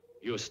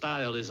Your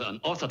style is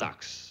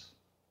unorthodox,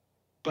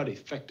 but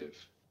effective.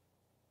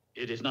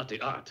 It is not the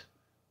art,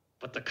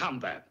 but the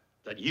combat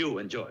that you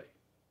enjoy.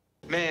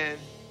 Man,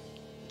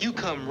 you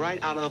come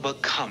right out of a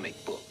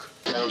comic book.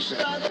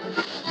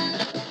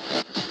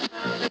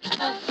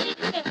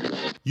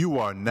 You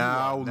are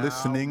now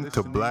listening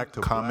to Black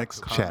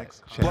Comics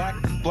Chat.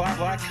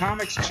 Black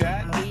Comics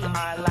Chat. We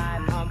are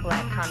live on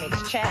Black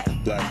Comics Chat.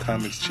 Black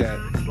Comics Chat.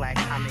 Black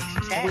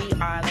Comics Chat. We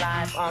are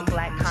live on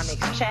Black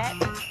Comics Chat.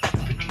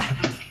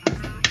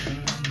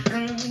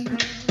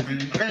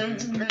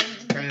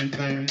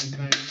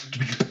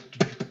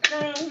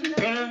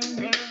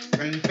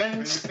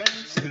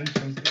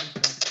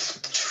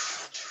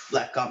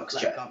 Black Comics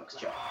Chat.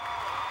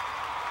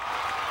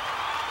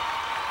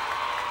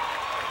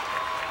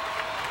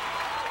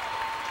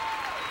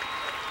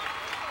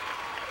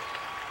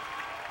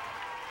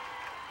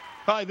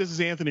 Hi, this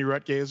is Anthony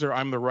Rutgazer.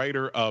 I'm the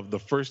writer of The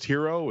First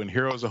Hero and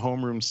Heroes of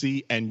Homeroom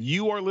C, and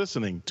you are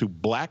listening to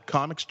Black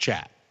Comics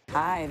Chat.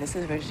 Hi, this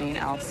is Regine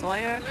L.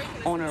 Sawyer,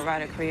 owner,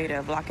 writer, creator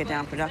of Lock It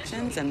Down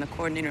Productions and the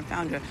coordinator and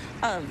founder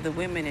of the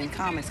Women in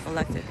Comics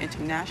Collective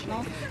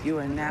International. You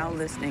are now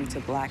listening to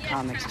Black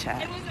Comics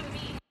Chat.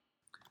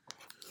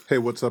 Hey,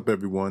 what's up,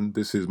 everyone?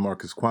 This is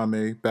Marcus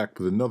Kwame, back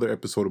with another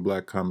episode of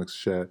Black Comics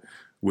Chat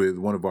with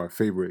one of our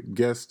favorite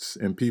guests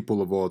and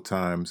people of all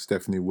time,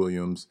 Stephanie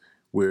Williams.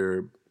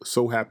 We're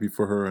so happy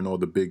for her and all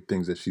the big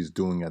things that she's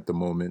doing at the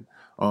moment.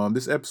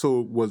 This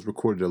episode was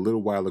recorded a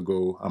little while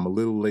ago. I'm a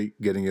little late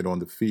getting it on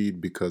the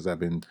feed because I've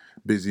been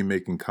busy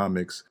making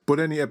comics. But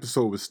any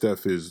episode with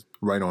Steph is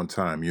right on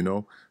time, you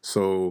know?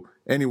 So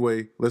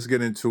anyway, let's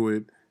get into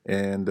it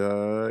and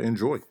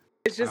enjoy.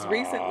 It's just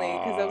recently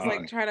because I was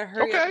like trying to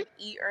hurry up and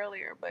eat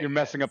earlier. But you're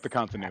messing up the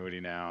continuity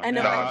now. I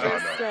know.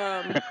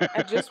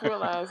 I just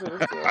realized it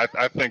was still...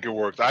 I think it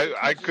works.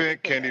 I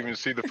can't even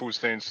see the food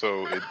stains,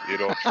 so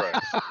it all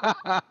tracks.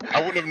 I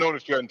wouldn't have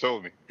noticed you hadn't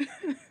told me.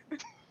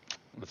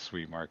 That's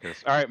sweet,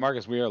 Marcus. All right,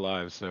 Marcus, we are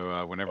live.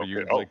 So whenever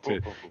you'd like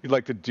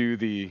to do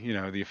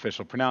the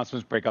official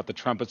pronouncements, break out the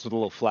trumpets with the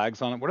little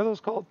flags on it. What are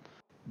those called?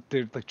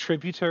 They're like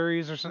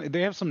tributaries or something.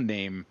 They have some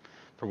name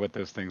for what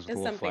those things with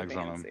the little flags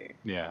on them.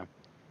 Yeah.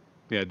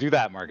 Yeah, do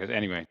that, Marcus.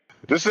 Anyway.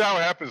 This is how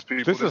it happens,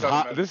 people.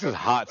 This is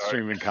hot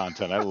streaming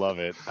content. I love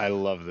it. I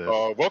love this.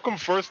 Welcome,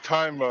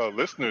 first-time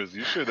listeners.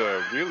 You should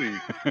really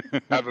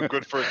have a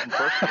good first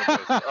impression of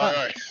this. All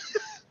right.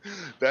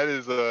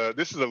 This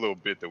is a little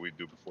bit that we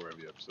do before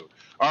every episode.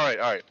 All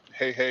right.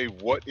 Hey,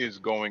 what is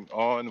going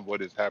on?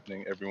 What is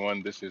happening,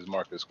 everyone? This is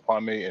Marcus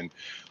Kwame, and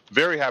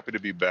very happy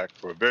to be back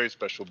for a very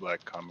special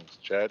Black Comics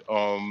Chat.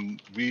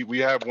 We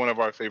have one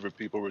of our favorite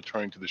people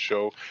returning to the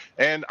show,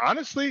 and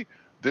honestly,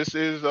 this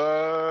is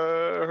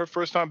her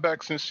first time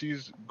back since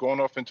she's gone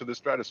off into the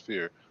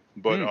stratosphere.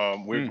 But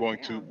we're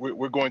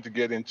going to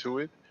get into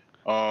it.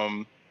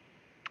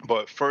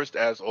 But first,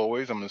 as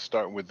always, I'm going to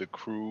start with the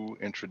crew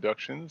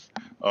introductions.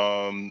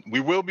 We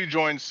will be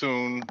joined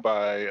soon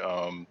by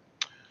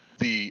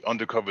the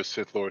undercover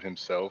Sith Lord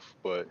himself,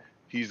 but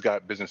he's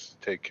got business to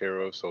take care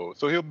of, so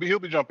he'll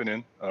be jumping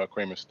in,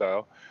 Kramer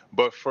style.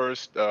 But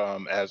first,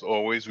 as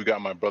always, we got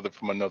my brother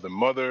from another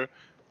mother,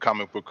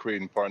 comic book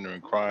creating partner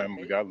in crime.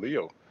 We got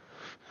Leo.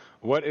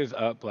 What is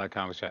up, Black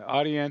Comics Chat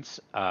audience?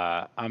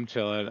 I'm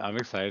chilling. I'm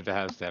excited to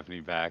have Stephanie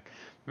back.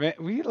 Man,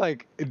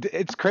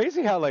 it's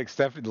crazy how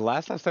the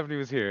last time Stephanie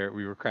was here,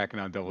 we were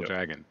cracking on Double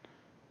Dragon.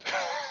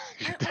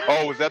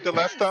 Oh, was that the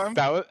last time?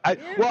 That was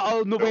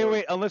no,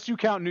 wait. Unless you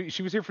count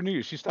she was here for New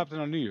Year's. She stopped in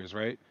on New Year's,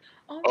 right?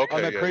 Okay,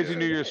 on that crazy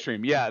New Year's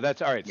stream. Yeah,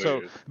 that's all right.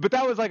 So, but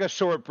that was like a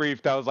short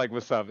brief. That was like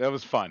what's up. That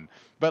was fun.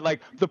 But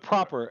like the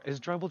proper is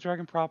Double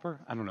Dragon proper?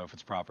 I don't know if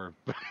it's proper.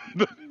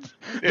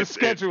 The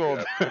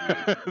scheduled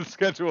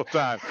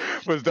time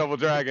was Double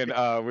Dragon,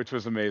 which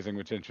was amazing,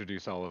 which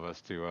introduced all of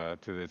us to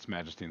its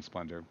majesty and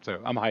splendor.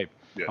 So I'm hype.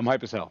 Yes. I'm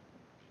hype as hell.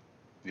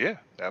 Yeah,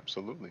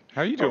 absolutely.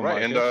 How are you doing,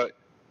 Marcus? And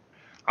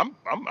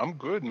I'm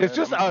good, man. It's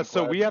just us,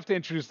 so we have to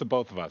introduce the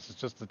both of us. It's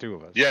just the two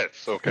of us.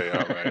 Yes. Okay.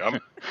 All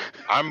right.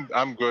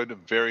 I'm good.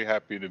 Very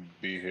happy to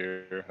be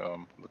here.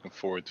 Looking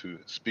forward to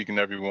speaking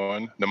to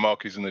everyone.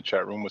 Namalki's in the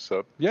chat room. What's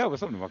up? Yeah.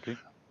 What's up, Namalki?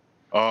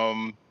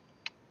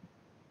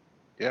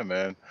 Yeah,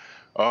 man.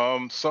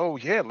 So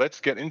yeah,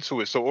 let's get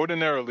into it. So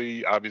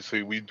ordinarily,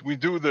 obviously, we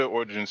do the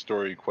origin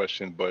story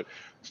question, but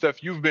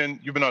Steph, you've been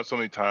on so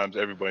many times.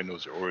 Everybody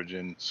knows your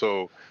origin.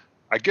 So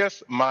I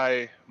guess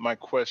my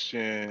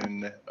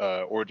question,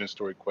 origin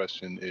story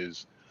question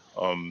is,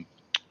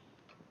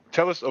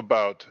 tell us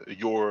about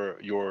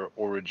your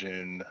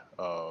origin,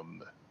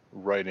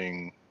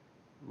 writing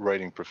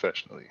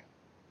professionally,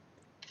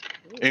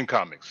 in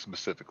comics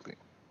specifically.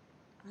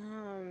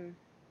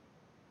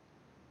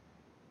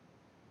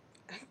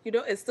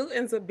 It still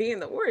ends up being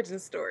the origin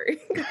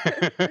story.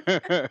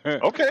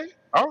 Okay,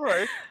 all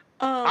right.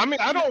 I mean,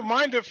 I don't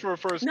mind it for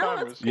first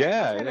timers.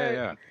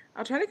 Yeah.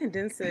 I'll try to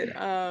condense it.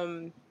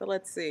 But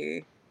let's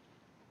see.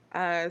 So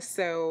I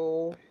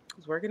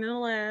was working in a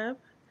lab.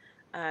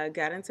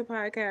 got into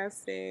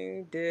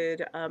podcasting,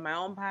 did my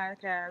own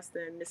podcast,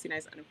 and Misty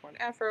Knight's Uninformed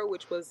Afro,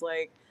 which was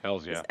like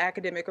Hells this yeah.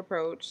 academic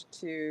approach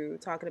to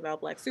talking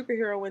about Black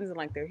superheroines and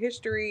like their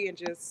history and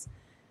just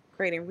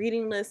creating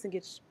reading lists and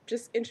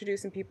just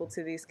introducing people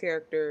to these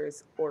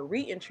characters or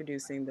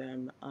reintroducing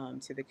them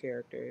to the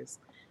characters.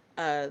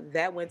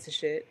 That went to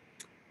shit.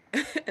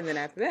 And then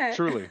after that,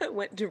 Truly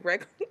went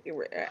directly.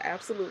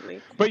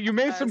 Absolutely. But you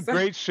made some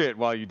great shit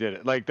while you did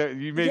it. Like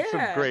you made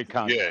some great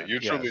content. Yeah, you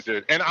truly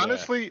did. And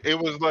honestly, it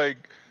was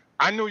like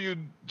I knew you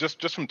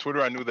just from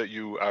Twitter. I knew that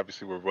you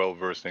obviously were well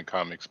versed in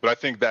comics, but I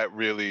think that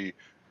really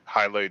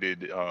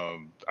highlighted,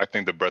 I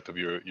think, the breadth of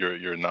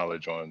your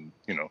knowledge on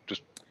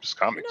just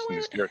comics and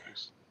these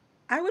characters.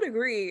 I would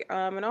agree,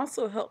 and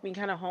also helped me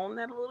kind of hone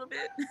that a little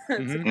bit to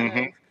Mm-hmm. kind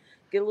of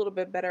get a little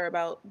bit better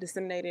about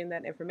disseminating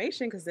that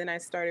information. Because then I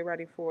started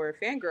writing for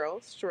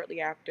Fangirls shortly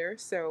after.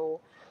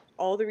 So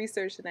all the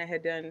research that I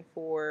had done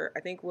for, I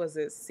think, was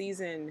it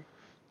season?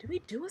 Did we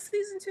do a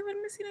season 2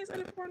 in Misty Knight's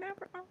Uninformed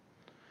Afro?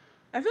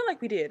 I feel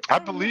like we did. I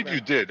believe you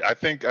did. I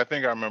think I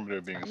remember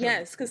there being.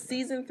 Yes, because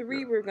season 3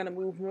 we were gonna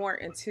move more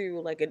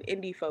into like an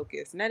indie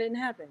focus, and that didn't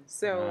happen.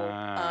 So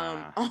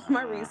all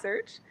my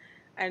research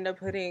I ended up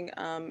putting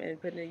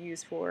to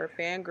use for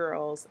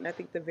Fangirls, and I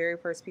think the very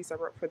first piece I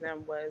wrote for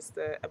them was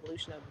the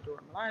evolution of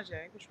Dora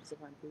Milaje, which was a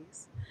fun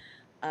piece.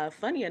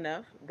 Funny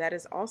enough, that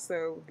is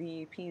also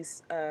the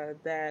piece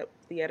that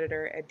the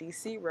editor at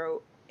DC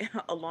wrote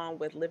along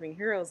with Living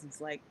Heroes.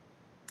 It's like,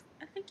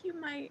 I think you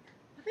might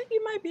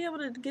be able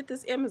to get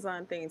this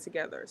Amazon thing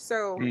together.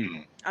 So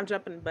I'm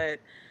jumping, but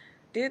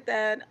did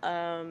that.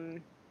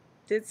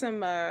 Did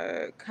some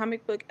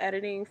comic book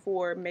editing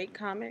for Make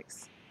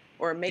Comics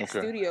or Make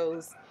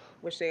Studios,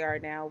 which they are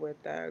now with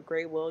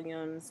Gray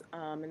Williams.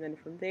 And then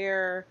from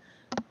there,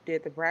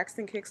 did the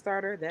Braxton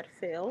Kickstarter. That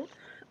failed.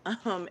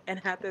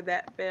 And after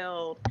that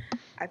failed,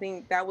 I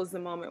think that was the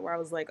moment where I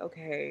was like,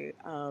 okay,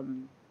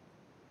 I'm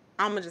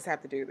going to just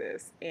have to do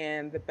this.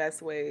 And the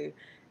best way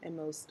and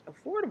most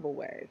affordable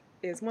way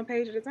is one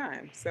page at a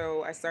time.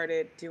 So I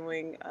started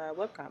doing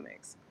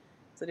webcomics.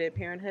 So did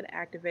Parenthood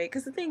Activate.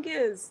 Because the thing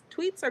is,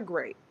 tweets are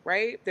great,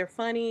 right? They're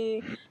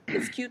funny.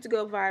 It's cute to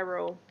go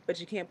viral, but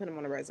you can't put them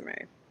on a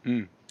resume.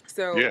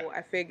 So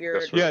I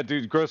figured... Yeah,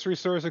 do grocery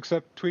stores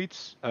accept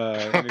tweets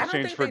in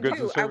exchange for goods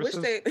and services?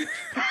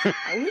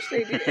 I wish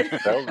they did.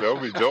 That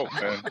would be dope,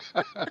 man.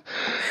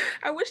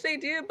 I wish they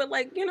did, but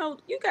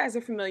you guys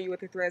are familiar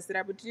with the threads that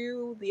I would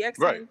do, the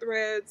X-Men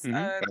threads,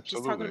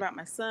 just talking about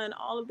my son,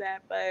 all of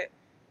that. But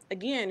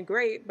again,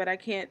 great, but I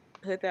can't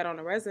put that on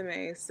a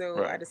resume.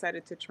 So I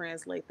decided to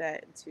translate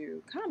that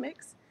into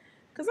comics.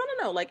 Because I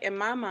don't know, in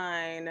my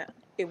mind,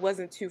 it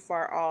wasn't too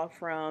far off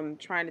from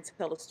trying to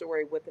tell a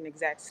story with an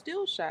exact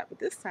still shot. But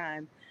this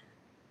time,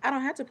 I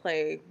don't have to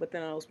play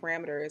within those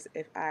parameters.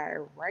 If I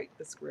write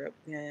the script,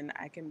 then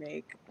I can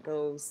make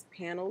those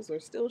panels or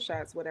still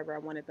shots whatever I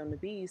wanted them to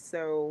be.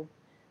 So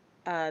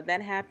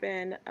that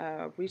happened.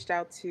 Reached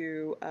out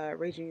to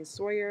Regine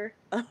Sawyer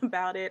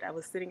about it. I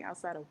was sitting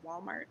outside of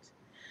Walmart.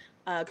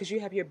 Because you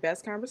have your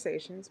best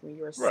conversations when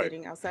you are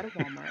sitting outside of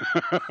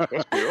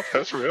Walmart.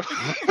 That's real.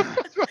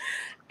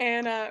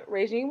 And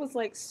Regine was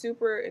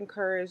super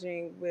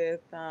encouraging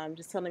with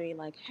just telling me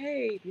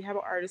hey, if you have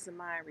an artist in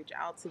mind, reach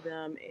out to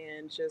them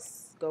and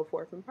just go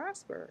forth and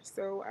prosper.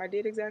 So I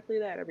did exactly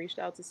that. I reached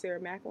out to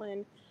Sarah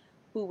Macklin,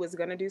 who was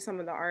going to do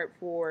some of the art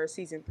for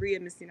season 3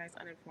 of Misty Knight's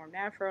Uninformed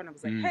Afro. And I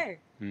was like, hey,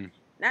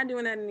 not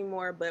doing that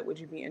anymore, but would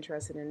you be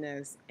interested in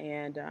this?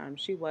 And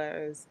she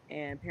was,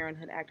 and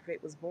Parenthood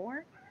Activate was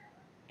born.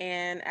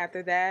 And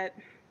after that,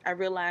 I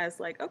realized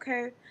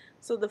okay,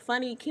 so the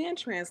funny can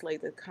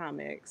translate to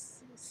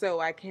comics. So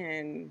I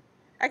can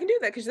do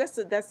that, because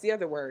that's the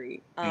other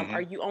worry.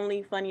 Are you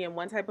only funny in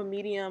one type of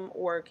medium,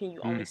 or can you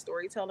only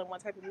storytell in one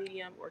type of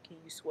medium, or can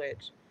you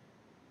switch?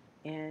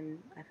 And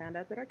I found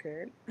out that I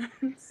could.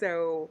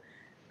 So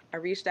I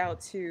reached out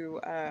to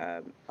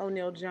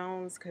O'Neill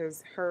Jones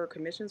because her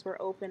commissions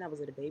were open. I was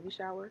at a baby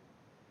shower.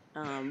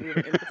 We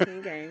were in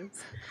between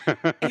games,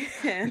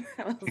 and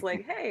I was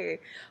like, hey,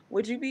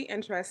 would you be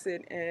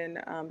interested in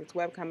this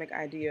webcomic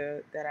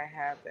idea that I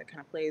have that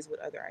kind of plays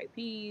with other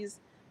IPs,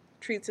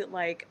 treats it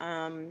like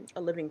a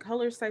Living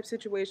Colors type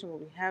situation where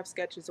we have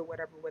sketches or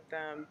whatever with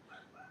them,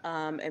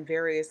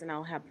 and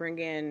I'll bring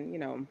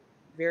in,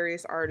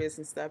 various artists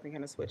and stuff and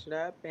kind of switch it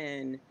up.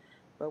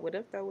 But What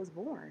If That was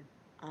born.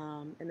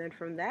 And then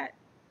from that,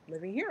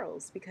 Living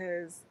Heroes,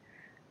 because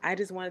I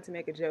just wanted to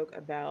make a joke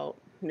about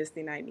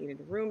Misty Knight needed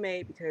a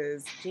roommate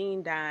because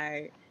Jean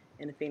died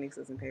and the Phoenix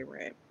doesn't pay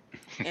rent.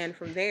 And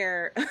from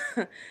there,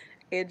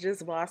 it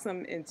just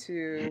blossomed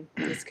into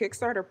this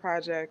Kickstarter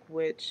project,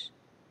 which,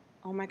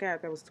 oh my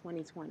God, that was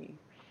 2020.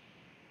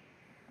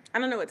 I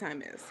don't know what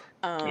time is.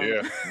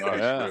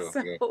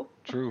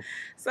 True.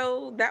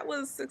 So that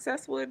was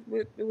successful.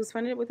 It was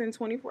funded within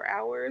 24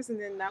 hours, and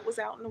then that was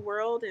out in the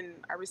world, and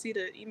I received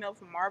an email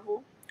from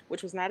Marvel,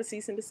 which was not a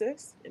cease and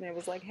desist, and it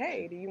was like,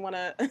 hey, do you want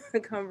to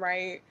come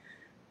write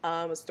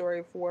a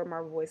story for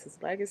Marvel Voices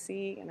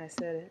Legacy? And I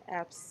said,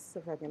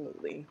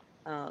 absolutely.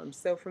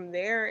 So from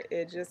there,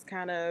 it just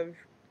kind of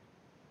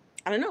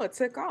I don't know, it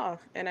took off.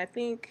 And I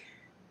think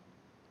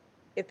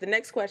if the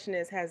next question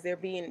is, has there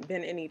been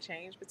any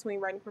change between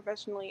writing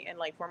professionally and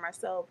like for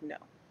myself? No.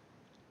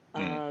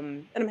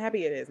 And I'm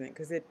happy it isn't,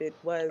 because if it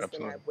was,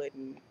 Absolutely.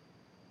 then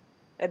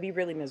I'd be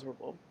really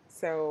miserable.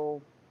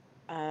 So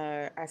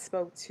I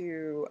spoke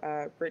to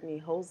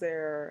Brittany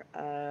Holzer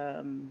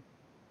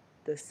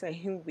the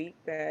same week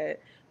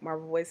that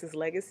Marvel Voices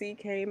Legacy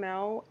came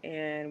out,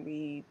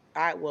 and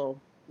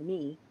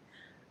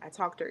I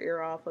talked her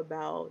ear off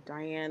about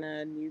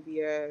Diana,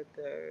 Nubia,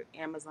 the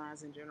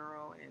Amazons in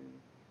general, and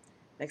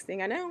next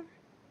thing I know,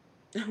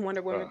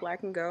 Wonder Woman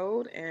Black and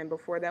Gold. And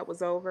before that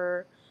was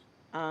over,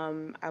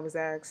 I was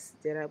asked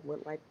did I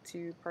would like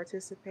to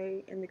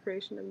participate in the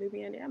creation of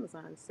Nubia and the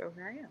Amazons. So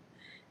here I am.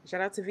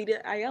 Shout out to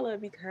Vita Ayala,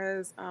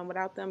 because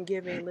without them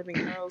giving living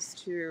heroes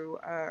to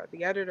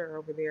the editor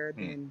over there,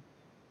 then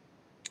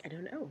I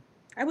don't know.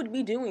 I would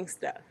be doing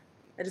stuff.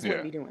 I just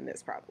wouldn't be doing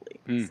this probably.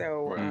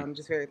 So I'm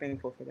just very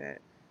thankful for that.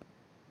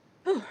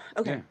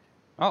 Okay. Yeah.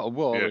 Oh,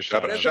 well, Yeah,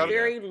 shout out, That's a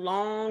very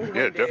long.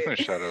 yeah, definitely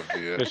shout out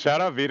Vita. Yeah, shout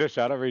out Vita,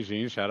 shout out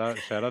Regine, shout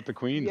out the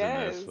queens in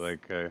this. Yes.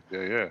 Like,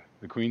 yeah,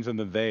 the queens and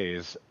the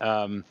theys.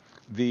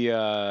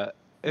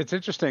 It's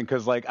interesting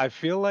because like I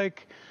feel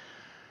like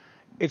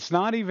it's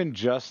not even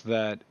just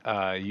that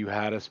you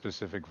had a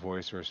specific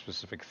voice or a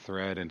specific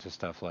thread into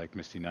stuff like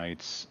Misty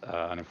Knights,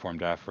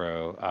 Uninformed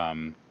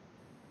Afro,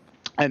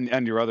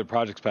 and your other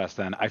projects past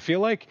then. I feel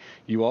like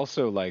you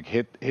also like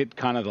hit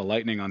kind of the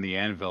lightning on the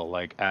anvil,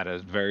 like at a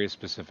very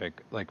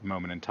specific like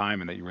moment in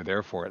time, and that you were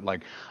there for it.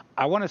 Like,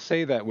 I want to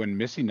say that when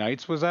Misty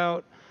Knights was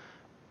out,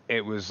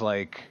 it was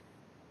like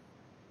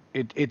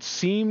it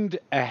seemed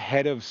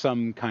ahead of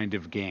some kind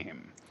of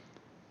game.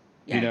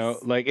 Yes. You know,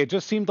 like it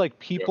just seemed like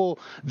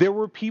there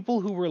were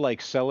people who were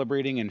like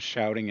celebrating and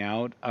shouting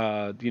out,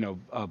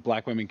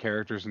 Black women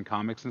characters in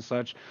comics and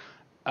such.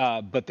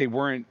 But they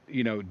weren't,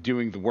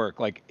 doing the work.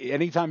 Like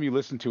anytime you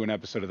listen to an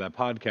episode of that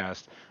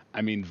podcast,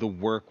 I mean, the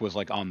work was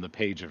like on the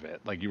page of it.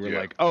 Like you were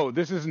like, oh,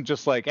 this isn't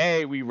just like,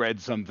 hey, we read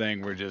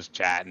something, we're just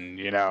chatting,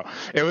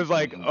 It was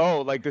like,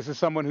 oh, like this is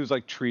someone who's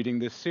like treating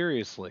this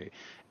seriously.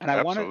 And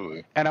I want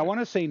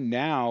to say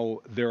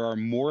now there are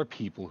more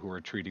people who are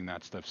treating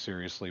that stuff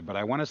seriously, but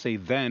I want to say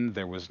then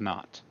there was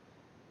not.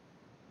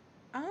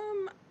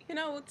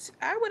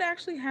 I would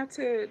actually have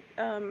to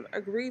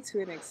agree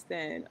to an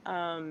extent.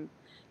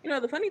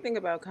 The funny thing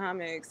about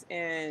comics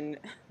and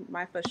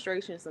my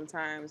frustration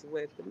sometimes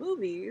with the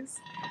movies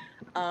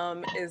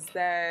is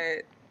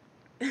that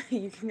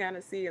you can kind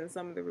of see in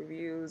some of the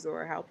reviews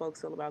or how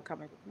folks feel about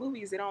comic book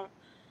movies. I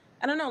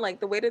don't know, like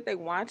the way that they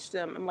watch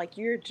them, I'm like,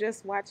 you're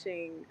just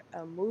watching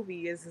a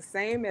movie is the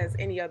same as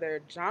any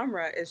other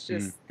genre. It's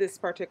just this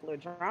particular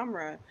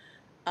genre.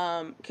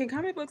 Can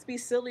comic books be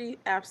silly?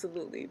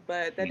 Absolutely.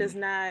 But that does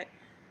not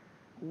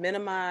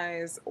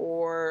minimize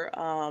or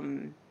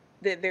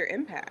their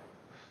impact.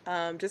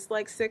 Just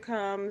like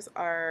sitcoms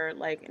are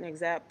like an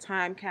exact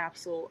time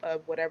capsule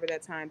of whatever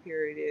that time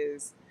period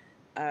is,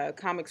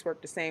 comics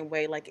work the same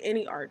way like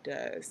any art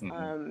does.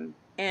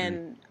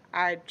 And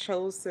I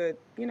chose to,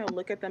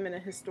 look at them in a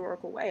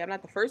historical way. I'm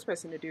not the first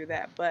person to do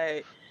that,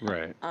 but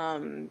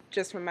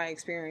just from my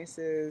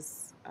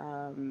experiences,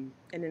 and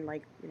then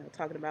like,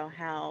 talking about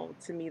how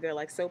to me they're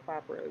like soap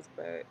operas,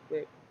 but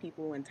with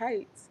people in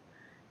tights.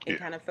 And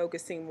kind of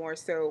focusing more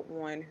so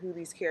on who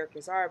these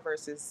characters are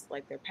versus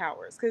like their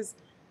powers, because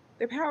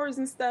their powers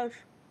and stuff,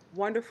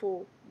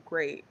 wonderful,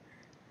 great.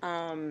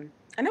 And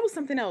that was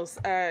something else.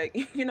 I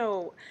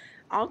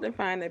often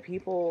find that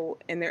people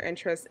and their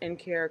interest in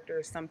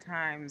characters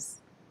sometimes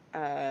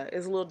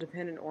is a little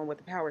dependent on what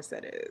the power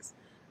set is.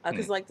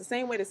 Because like the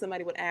same way that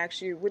somebody would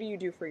ask you, what do you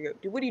do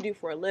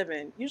for a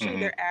living? Usually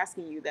they're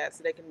asking you that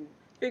so they can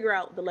figure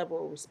out the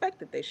level of respect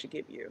that they should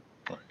give you.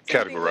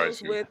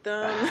 Categorize with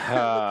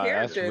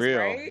characters, that's real.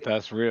 right?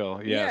 That's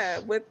real.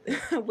 Yes.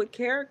 Yeah, with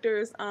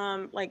characters,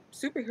 like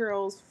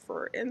superheroes,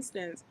 for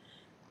instance,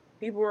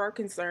 people are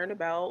concerned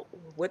about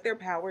what their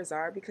powers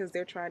are because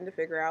they're trying to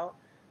figure out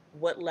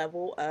what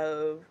level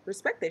of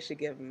respect they should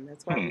give them.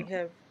 That's why we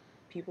have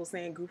people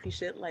saying goofy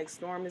shit like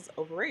Storm is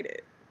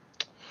overrated.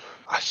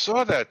 I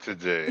saw that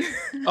today.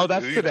 Oh,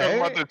 that's today?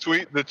 About the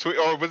tweet,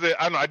 or was it?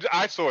 I don't know.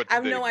 I saw it today. I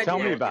have no idea. Tell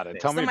me about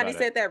it. Somebody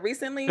said that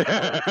recently.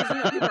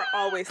 People are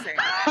always saying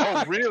that.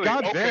 Oh, really?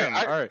 God okay. damn.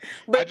 All right.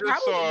 But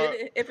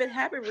probably if it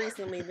happened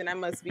recently, then I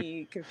must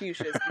be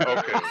Confucius.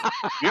 Okay.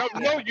 Yeah.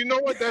 No, you know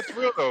what? That's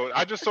real though.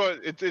 I just saw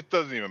it. It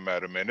doesn't even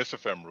matter, man. It's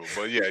ephemeral.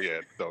 But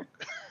yeah. So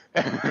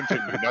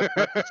continue. Not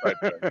the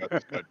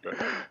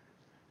sidetrack.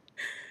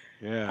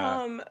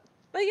 Yeah.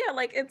 But yeah,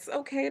 like it's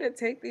okay to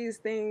take these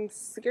things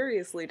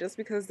seriously just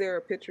because there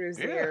are pictures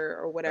there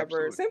or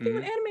whatever. Absolutely. Same thing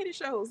with animated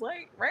shows,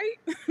 like, right?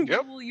 Yep.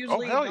 People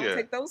usually don't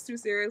take those too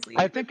seriously.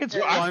 I think it's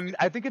fun.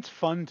 I think it's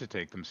fun to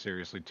take them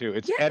seriously too.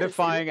 It's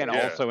edifying and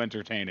also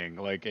entertaining.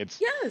 Like it's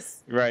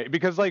right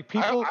because like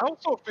people. I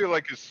also feel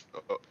like it's.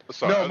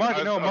 Sorry.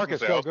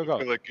 Marcus, go.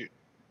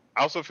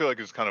 I also feel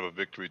like it's kind of a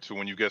victory too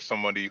when you get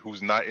somebody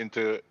who's not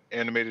into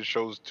animated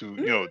shows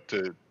to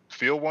to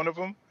feel one of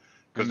them,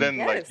 because then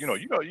like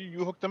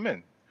you hook them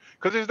in.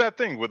 because there's that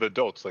thing with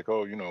adults, like,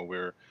 oh,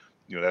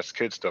 that's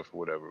kid stuff or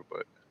whatever.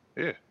 But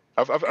yeah,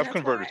 I've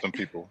converted some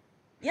people.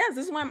 Yes,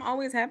 this is why I'm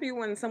always happy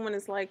when someone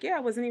is like, yeah, I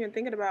wasn't even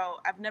thinking about,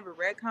 I've never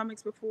read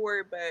comics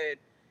before, but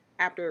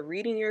after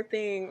reading your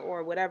thing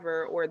or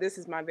whatever, or this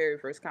is my very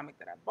first comic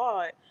that I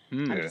bought,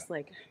 I'm just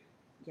like,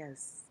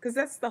 yes, because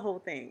that's the whole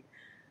thing.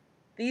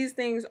 These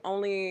things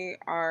only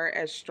are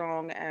as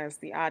strong as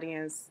the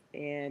audience,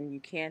 and you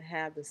can't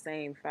have the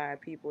same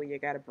 5 people. You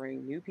got to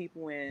bring new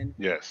people in.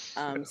 Yes.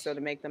 So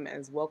to make them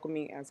as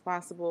welcoming as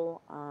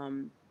possible.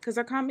 Because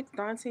our comics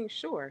daunting,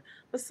 sure,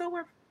 but so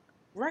are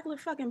regular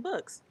fucking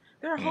books.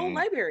 There are whole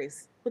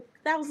libraries with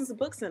thousands of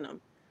books in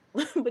them.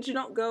 But you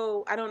don't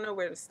go, I don't know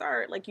where to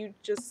start. Like, you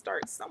just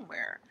start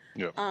somewhere.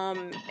 Yeah.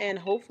 And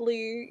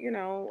hopefully,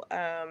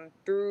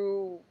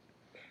 through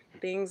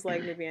things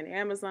like maybe on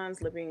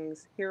Amazon's Living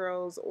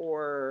Heroes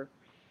or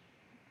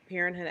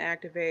Parenthood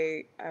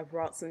Activate, I've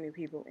brought some new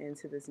people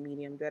into this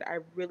medium that I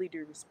really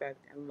do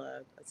respect and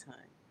love a ton.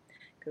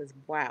 Because,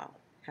 wow,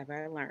 have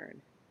I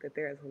learned that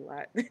there's a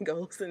lot that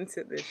goes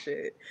into this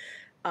shit.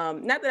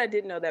 Not that I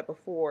didn't know that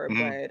before,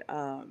 but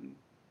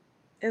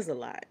there's a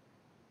lot.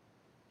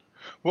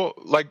 Well,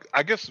 like,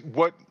 I guess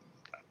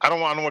I don't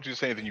want you to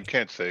say anything you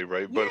can't say,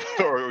 right? But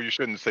or you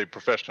shouldn't say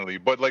professionally.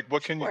 But like,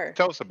 what can you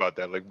tell us about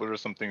that? Like, what are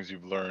some things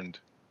you've learned?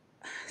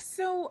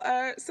 So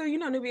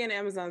Nubian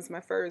Amazon is my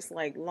first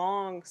like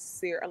long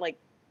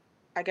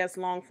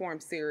form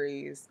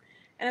series,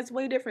 and it's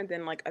way different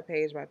than like a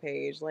page by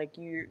page. Like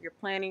you're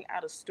planning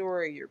out a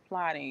story, you're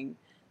plotting,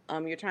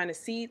 you're trying to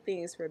see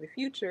things for the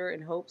future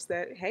in hopes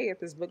that, hey, if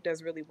this book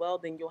does really well,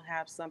 then you'll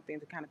have something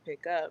to kind of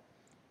pick up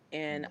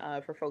and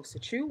for folks to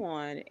chew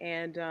on,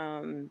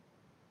 and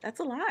that's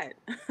a lot.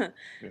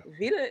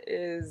 Vita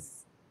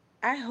is,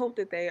 I hope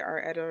that they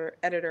are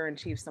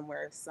editor-in-chief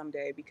somewhere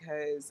someday,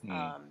 because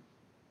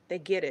they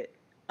get it.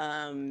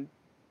 And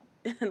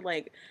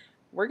like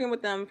working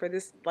with them for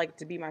this, like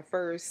to be my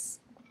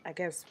first, I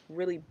guess,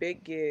 really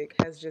big gig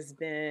has just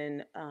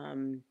been a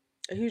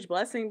huge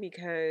blessing,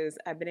 because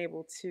I've been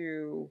able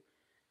to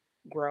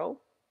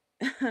grow,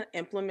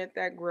 implement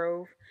that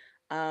growth,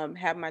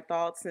 have my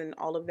thoughts and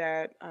all of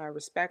that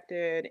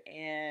respected,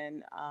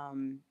 and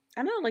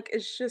I know, like,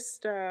 it's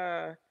just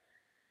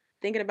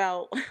thinking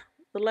about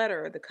the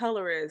letter, the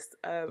colorist,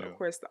 of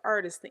course, the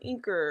artist, the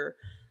inker,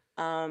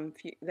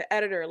 the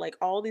editor, like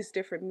all these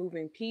different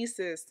moving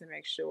pieces to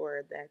make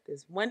sure that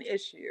this one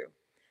issue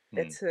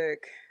that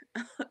took,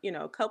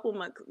 a couple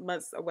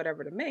months or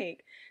whatever to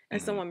make,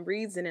 and someone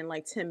reads it in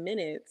like 10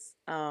 minutes.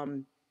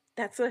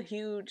 That's a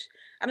huge,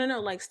 I don't know,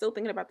 like still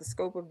thinking about the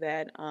scope of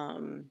that.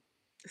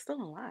 It's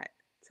still a lot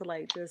to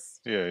like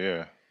just.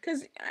 Yeah.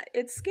 Because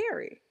it's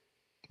scary.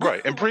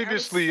 Right. And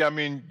previously, I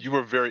mean, you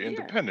were very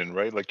independent,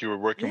 right? Like you were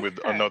working with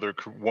one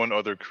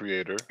other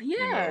creator,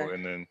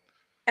 and then.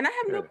 And I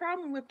have no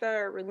problem with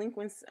the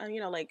relinquence,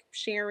 like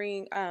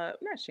sharing,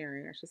 not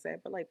sharing, I should say,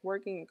 but like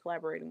working and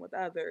collaborating with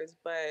others.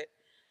 But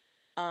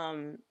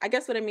I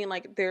guess what I mean,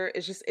 like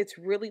it's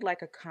really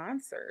like a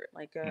concert,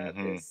 like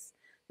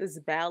this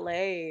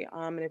ballet.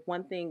 And if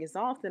one thing is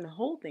off, then the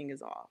whole thing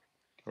is off.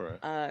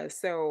 Right.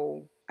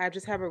 So I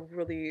just have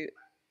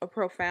a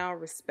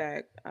profound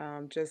respect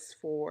just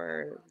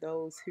for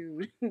those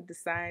who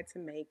decide to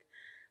make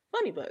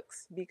funny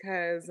books,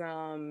 because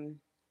I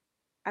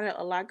know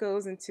a lot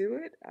goes into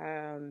it.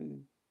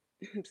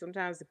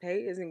 Sometimes the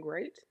pay isn't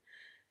great,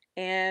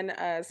 and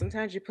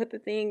sometimes you put the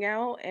thing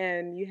out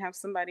and you have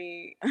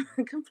somebody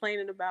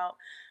complaining about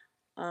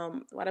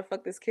why the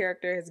fuck this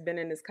character has been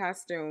in this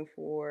costume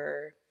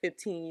for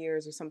 15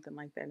 years or something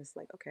like that. And it's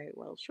like, okay,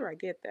 well, sure, I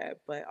get that,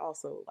 but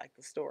also like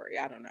the story,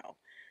 I don't know.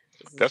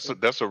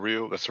 That's a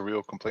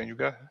real complaint you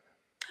got?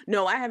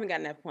 No, I haven't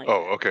gotten that point.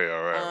 Oh, okay,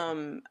 all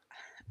right.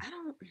 I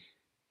don't.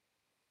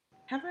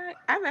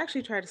 I've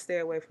actually tried to stay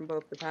away from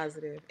both the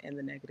positive and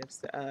the negative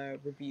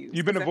reviews.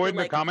 You've been avoiding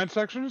the comment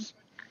sections?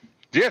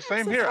 Yeah,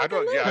 same here. I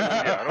don't.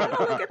 I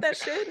don't look at that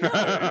shit. No.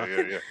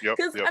 Yeah.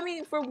 Because I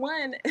mean, for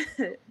one,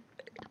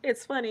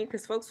 it's funny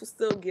because folks will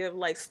still give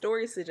like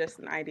story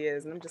suggestion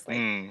ideas, and I'm just like,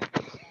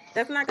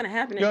 that's not going to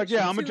happen. I'm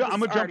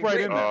gonna jump right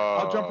in there.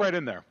 I'll jump right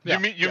in there. You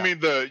mean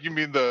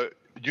the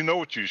you know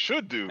what you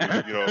should do?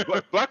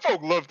 Black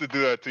folk love to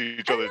do that to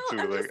each other too.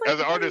 Like as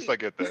an artist, I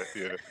get that.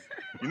 Yeah,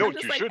 you know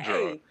what you should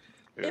draw.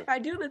 If I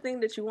do the thing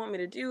that you want me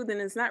to do, then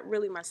it's not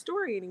really my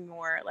story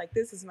anymore. Like,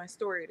 this is my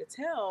story to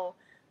tell,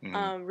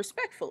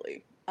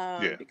 respectfully,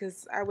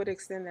 because I would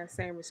extend that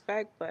same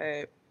respect.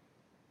 But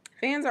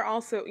fans are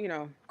also,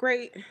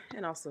 great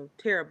and also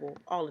terrible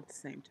all at the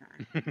same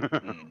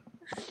time.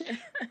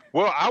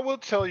 Well, I will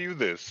tell you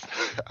this.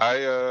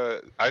 I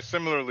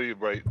similarly,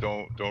 right,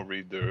 don't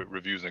read the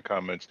reviews and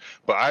comments,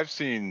 but I've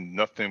seen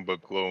nothing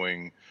but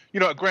glowing.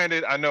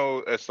 Granted, I know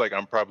it's like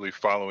I'm probably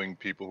following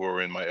people who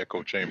are in my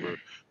echo chamber,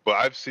 but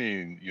I've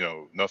seen,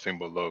 nothing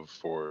but love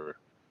for.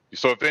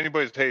 So if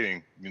anybody's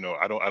hating,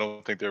 I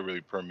don't think they're really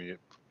permeating,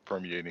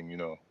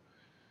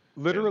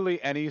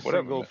 Literally any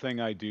single thing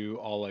I do,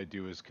 all I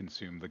do is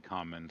consume the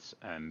comments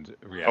and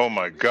react. Oh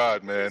my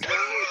God, man!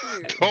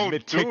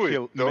 Don't do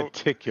it.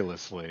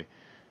 Meticulously.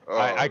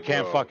 I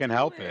can't no. fucking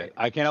help Do it. it.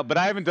 I can't help. But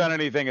I haven't done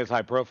anything as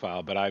high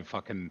profile. But I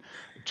fucking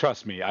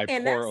trust me. I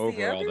And pour that's the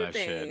over all other that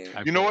shit. thing.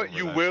 I You know pour what? over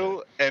You that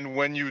will, and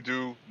when you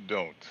do,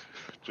 don't.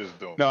 Just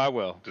don't. No, I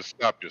will. Just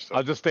stop yourself.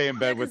 I'll just stay in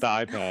bed with the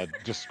Yeah, iPad,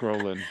 just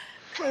scrolling.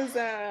 because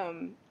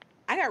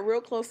I got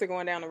real close to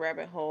going down the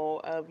rabbit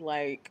hole of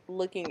like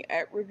looking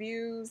at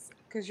reviews.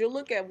 Because you'll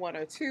look at one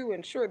or two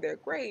and sure they're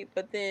great,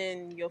 but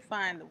then you'll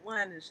find the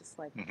one that's just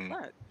like, Mhm.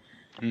 fuck.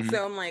 Mhm.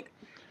 So I'm like,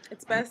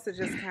 it's best to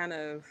just kind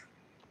of,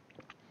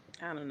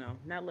 I don't know,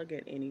 not look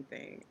at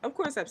anything. Of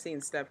course, I've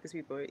seen stuff because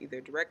people either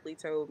directly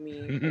told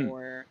me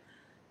or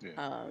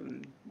Yeah.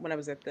 when I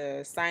was at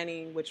the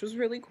signing, which was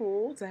really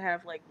cool to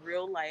have like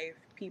real life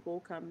people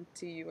come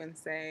to you and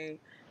say,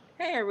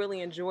 hey, I really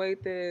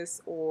enjoyed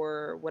this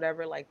or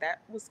whatever. Like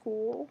that was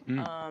cool.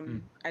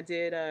 I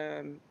did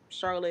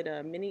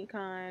Charlotte mini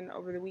con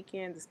over the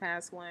weekend, this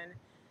past one,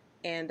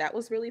 and that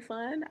was really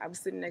fun. I was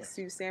sitting next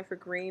to Sanford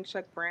Green,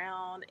 Chuck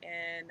Brown,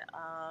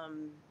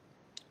 and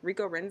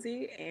Rico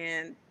Renzi,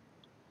 and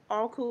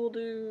all cool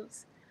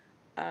dudes.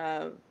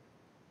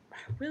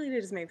 Really, they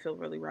just made me feel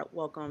really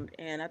welcomed,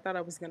 and I thought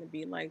I was going to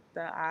be like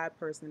the odd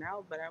person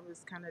out, but I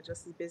was kind of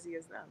just as busy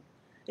as them.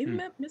 Even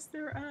met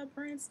Mr.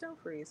 Brian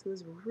Stelfreeze, who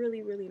was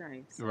really, really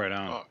nice. Right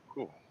on. Oh,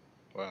 cool.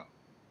 Wow.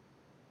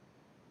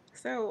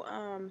 So,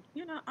 I'm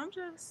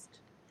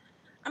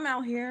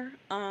out here.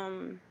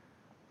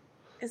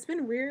 It's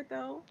been weird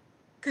though,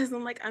 because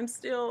I'm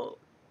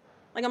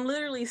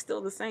literally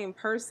still the same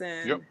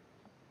person. Yep.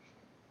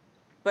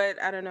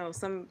 But I don't know,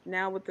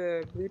 now with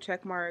the blue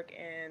check mark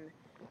and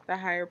the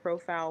higher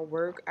profile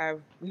work,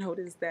 I've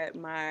noticed that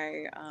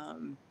my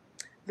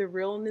the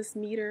realness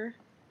meter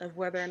of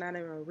whether or not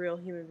I'm a real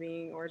human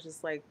being or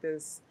just like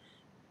this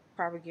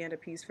propaganda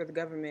piece for the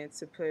government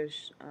to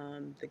push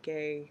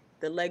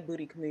the leg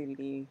booty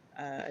community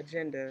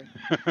agenda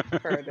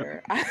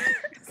further.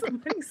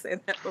 Somebody said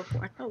that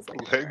before. I was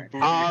like, Leg "Alright."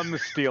 booty. I'm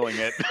stealing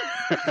it.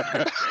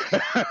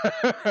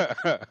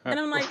 And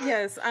I'm like,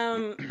 yes,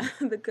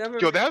 the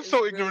government. Yo, that's is so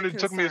really ignorant. It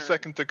took me a concerned.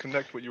 second to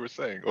connect what you were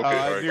saying. Okay,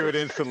 I all right. knew it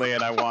instantly,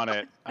 and I want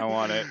it. I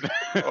want it.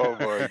 Oh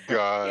my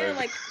god. Yeah,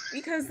 like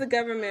because the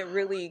government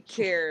really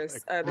cares.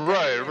 The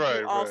Right, government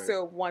right, who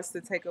also wants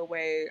to take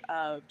away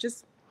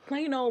just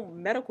plain old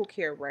medical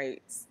care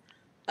rights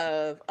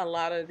of a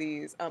lot of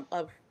these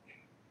of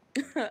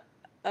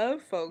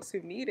of folks who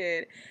need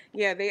it.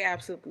 Yeah, they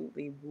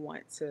absolutely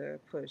want to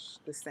push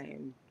this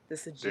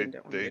agenda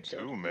on They your do,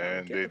 children.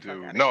 man. Get They the fuck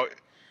do. outta No, here.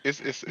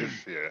 it's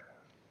yeah.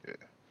 Yeah.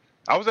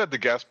 I was at the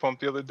gas pump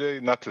the other day,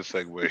 not to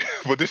segue,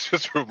 but this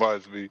just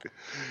reminds me.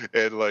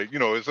 And like,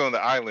 it's on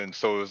the island,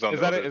 so it was on Is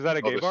the that other, is that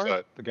a gay other bar?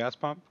 side. The gas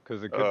pump?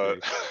 Because it could Uh,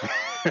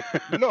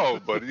 be. no,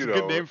 but It's a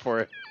good name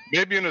for it.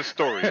 maybe in a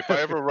story. If I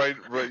ever write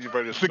a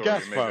The story,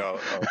 gas maybe pump.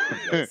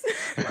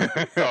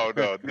 I'll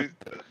no,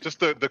 just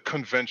the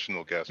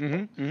conventional gas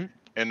pump. Mm-hmm.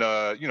 And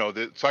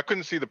so I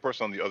couldn't see the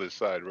person on the other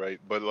side, right?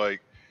 But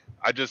like,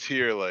 I just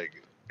hear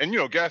like, and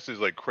gas is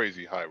like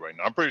crazy high right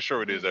now. I'm pretty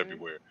sure it is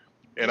everywhere.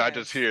 And I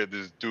just Yes. hear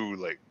this dude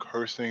like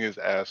cursing his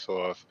ass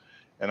off,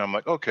 and I'm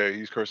like, okay,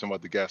 he's cursing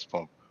about the gas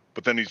pump.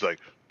 But then he's like,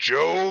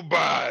 Joe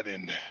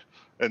Biden,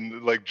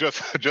 and like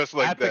just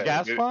like At that. the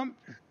gas pump?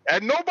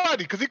 And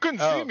nobody, because he couldn't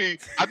see Oh. me.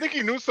 I think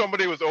he knew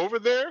somebody was over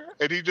there,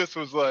 and he just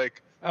was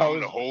like, Oh, I'm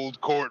gonna hold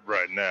court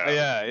right now.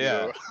 Yeah, you yeah.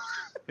 know?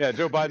 Yeah,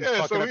 Joe Biden's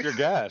Yeah, fucking so up he- your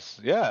gas.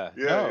 Yeah.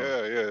 Yeah,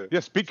 no. yeah. Yeah,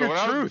 speak So your when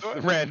I was truth,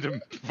 done-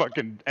 random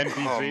fucking NPC.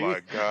 Oh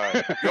my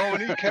god. Yo,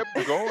 and he kept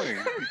going.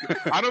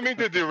 I don't mean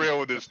to derail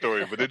with this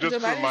story, but it just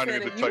Joe Biden reminded said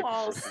me of if the you type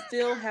all of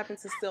still happen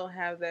to still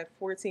have that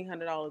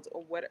 $1,400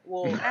 or what?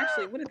 Well,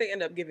 actually, what did they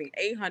end up giving?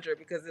 $800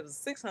 because it was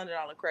 $600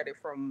 credit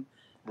from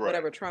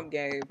whatever Trump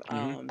gave.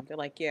 They're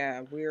like,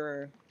 yeah,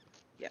 we're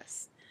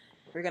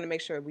gonna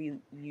make sure you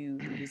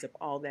use up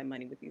all that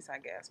money with these high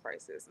gas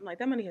prices. I'm like,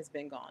 that money has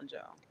been gone, Joe.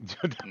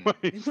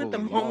 It's With the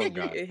long moment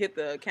gone. it hit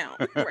the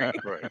account, right?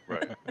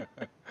 Right.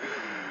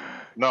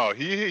 No,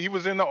 he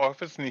was in the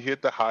office and he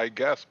hit the high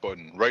gas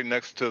button right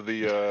next to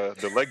the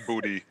leg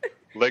booty.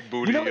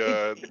 You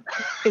know,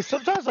 it's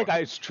sometimes like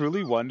I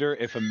truly wonder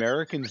if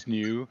Americans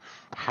knew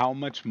how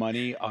much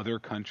money other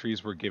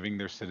countries were giving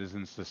their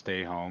citizens to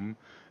stay home,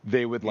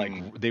 they would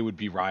they would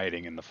be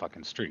rioting in the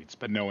fucking streets.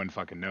 But no one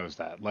fucking knows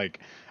that. Like,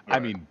 I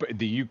mean,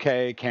 the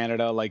UK,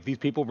 Canada, like these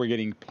people were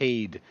getting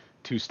paid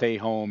to stay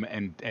home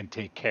and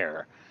take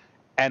care,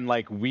 and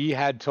like we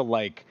had to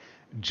like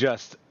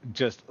just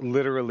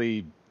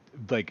literally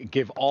like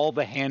give all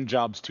the hand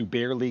jobs to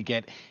barely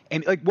get,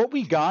 and like what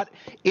we got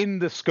in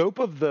the scope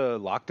of the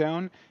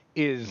lockdown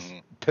is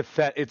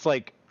pathetic. It's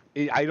like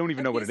I don't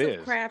even know what it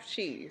is. Kraft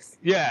cheese.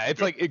 Yeah,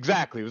 it's like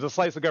exactly. It was a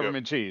slice of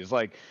government cheese.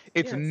 Like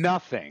it's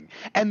nothing.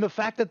 And the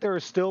fact that there are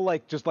still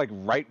like just like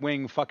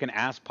right-wing fucking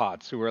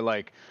asspots who are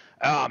like,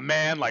 oh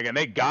man, like, and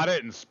they got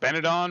it and spent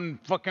it on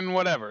fucking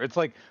whatever. It's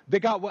like they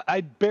got what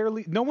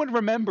no one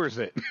remembers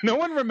it. No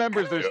one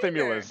remembers their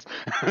stimulus.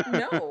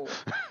 No,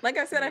 like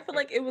I said, I feel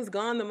like it was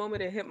gone the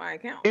moment it hit my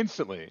account.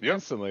 Instantly.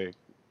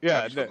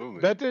 Yeah,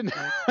 Absolutely. that didn't.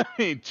 I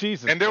mean,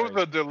 Jesus. And there was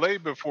Christ. a delay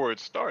before it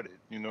started,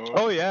 you know?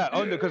 Oh yeah.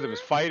 Oh, because it was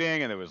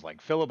fighting and it was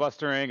like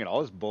filibustering and all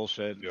this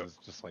bullshit. Yep. It was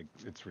just like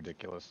it's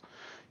ridiculous.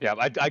 Yeah,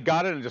 I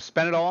got it and just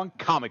spent it all on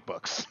comic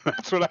books.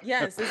 That's what I.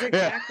 Yes, it's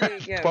exactly.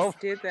 Yes, 12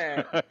 did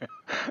that.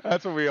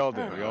 That's what we all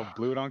did. We all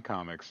blew it on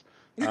comics.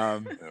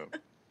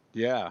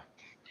 Yeah.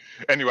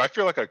 Anyway, I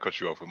feel like I cut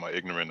you off with my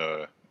ignorant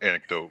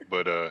anecdote,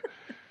 but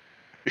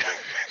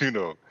you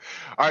know.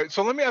 All right,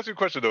 so let me ask you a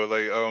question though.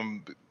 Like,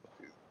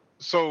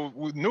 so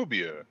with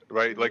Nubia,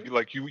 right?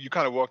 Like you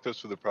kind of walked us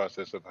through the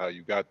process of how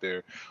you got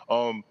there.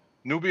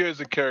 Nubia is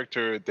a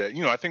character that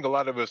I think a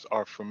lot of us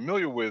are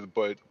familiar with,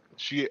 but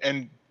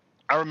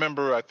I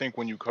remember I think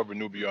when you covered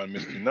Nubia on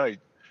Misty Knight,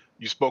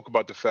 you spoke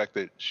about the fact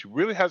that she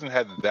really hasn't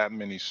had that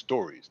many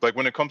stories. Like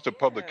when it comes to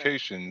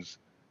publications,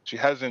 she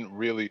hasn't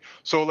really.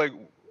 So like,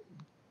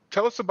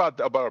 tell us about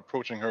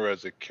approaching her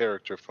as a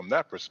character from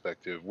that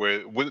perspective.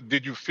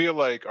 Did you feel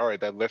like, all right,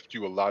 that left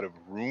you a lot of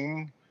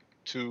room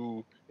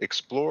to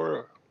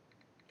explore?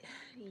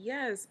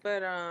 Yes,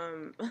 but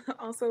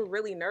also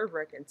really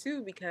nerve-wracking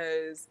too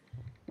because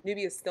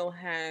Nubia still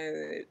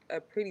had a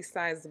pretty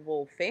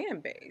sizable fan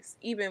base,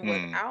 even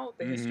without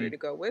the history to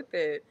go with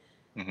it.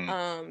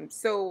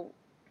 So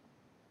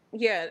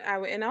yeah,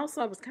 and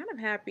also I was kind of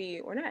happy,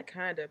 or not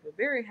kind of, but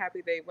very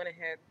happy they went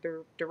ahead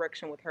the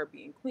direction with her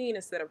being Queen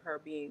instead of her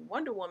being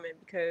Wonder Woman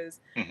because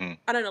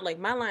I don't know, like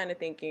my line of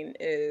thinking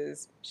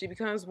is she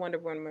becomes Wonder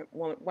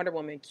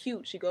Woman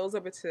cute. She goes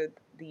over to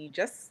the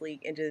Justice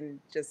League and then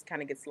just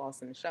kind of gets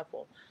lost in the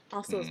shuffle.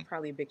 Also, it's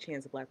probably a big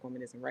chance a black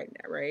woman isn't writing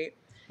that, right?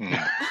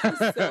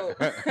 So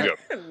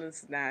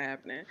this is not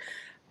happening.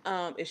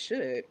 It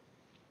should,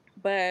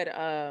 but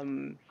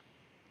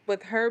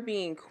with her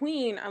being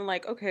Queen, I'm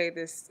like, okay,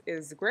 this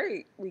is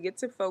great. We get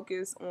to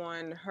focus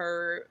on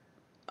her,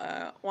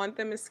 on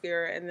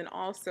Themyscira, and then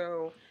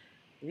also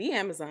the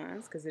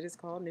Amazons, because it is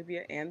called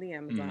Nubia and the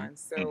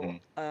Amazons. So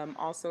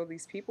also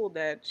these people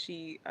that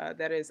she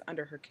that is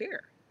under her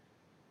care.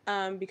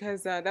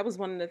 Because that was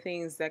one of the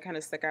things that kind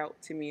of stuck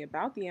out to me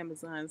about the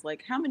Amazons.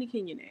 Like, how many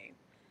can you name?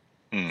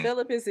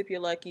 Philippus, if you're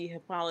lucky,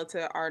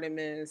 Hippolyta,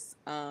 Artemis,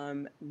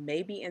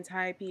 maybe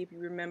Antiope, if you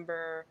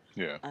remember.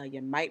 Yeah.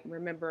 You might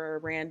remember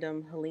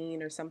random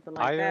Helene or something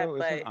like Io,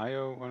 that. Isn't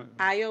Io one?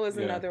 Io is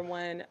another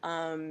one.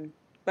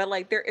 But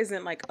like there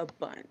isn't like a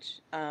bunch.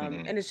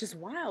 And it's just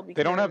wild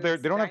because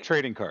they don't have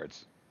trading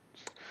cards.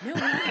 No,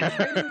 not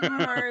trading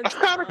cards. That's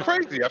kind of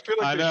crazy. I feel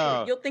like I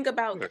know. You'll think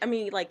about, I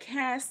mean, like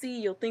Cassie,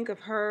 you'll think of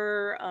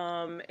her,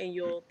 and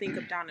you'll think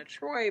of Donna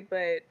Troy,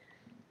 but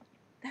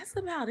that's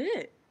about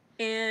it.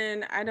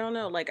 And I don't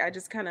know, like I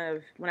just kind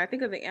of, when I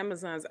think of the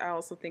Amazons, I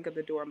also think of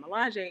the Dora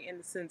Milaje in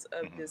the sense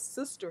of this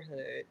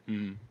sisterhood.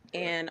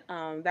 And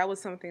that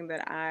was something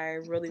that I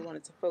really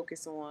wanted to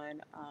focus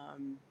on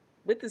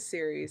with the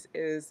series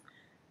is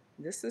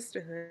this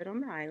sisterhood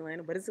on the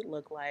island. What does it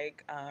look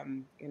like?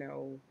 You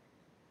know,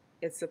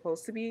 it's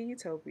supposed to be a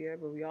utopia,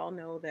 but we all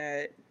know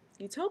that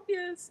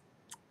utopia is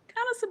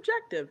kind of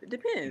subjective. It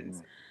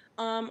depends.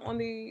 On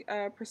the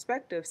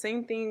perspective.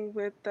 Same thing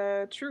with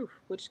truth,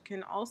 which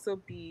can also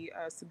be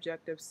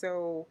subjective.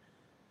 So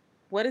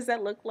what does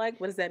that look like?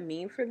 What does that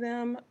mean for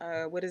them?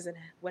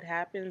 What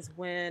happens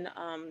when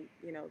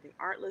they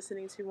aren't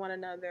listening to one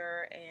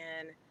another,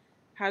 and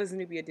how does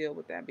Nubia deal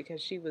with that?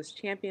 Because she was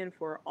champion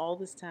for all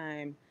this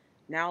time.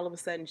 Now all of a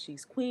sudden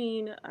she's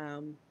queen.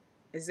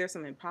 Is there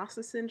some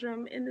imposter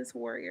syndrome in this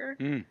warrior?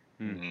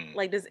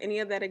 Like, does any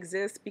of that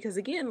exist? Because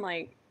again,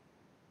 like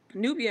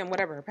Nubia and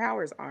whatever her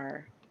powers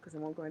are, because I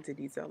won't go into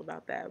detail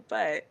about that,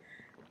 but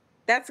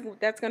that's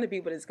going to be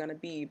what it's going to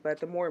be.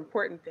 But the more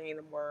important thing,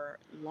 the more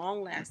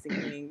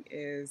long-lasting thing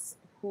is,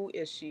 who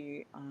is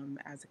she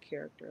as a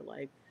character?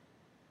 Like,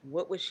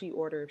 what would she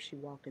order if she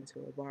walked into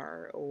a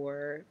bar?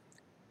 Or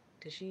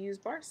does she use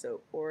bar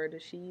soap? Or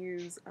does she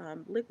use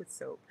liquid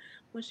soap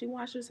when she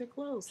washes her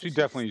clothes? She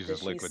definitely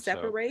uses liquid soap.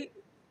 Separate?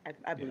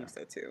 I believe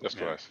so too. That's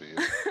what I see.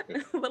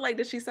 Yeah. But like,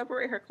 does she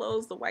separate her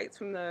clothes, the whites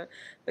from the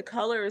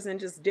colors, and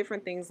just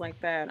different things like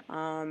that?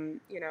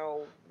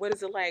 What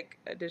is it like?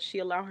 Does she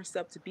allow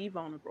herself to be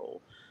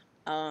vulnerable?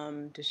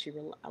 Does she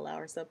allow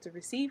herself to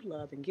receive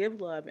love and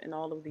give love and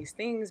all of these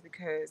things?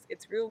 Because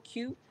it's real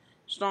cute,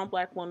 strong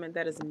black woman.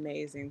 That is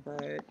amazing.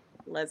 But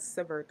let's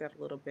subvert that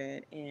a little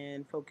bit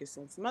and focus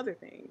on some other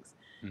things.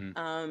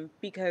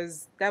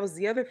 Because that was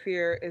the other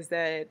fear, is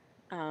that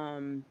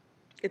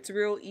it's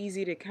real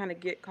easy to kind of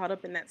get caught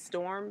up in that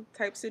Storm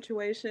type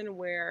situation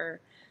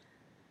where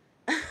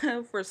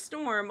for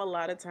Storm, a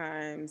lot of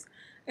times,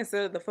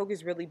 instead of the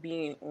focus really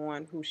being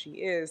on who she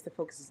is, the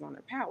focus is on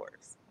her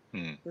powers.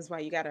 That's why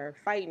you got her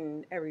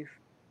fighting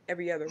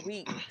every other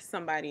week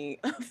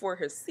somebody for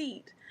her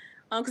seat.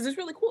 Because it's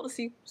really cool to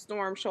see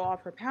Storm show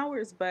off her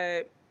powers,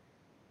 but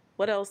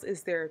what else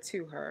is there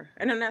to her?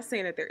 And I'm not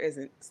saying that there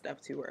isn't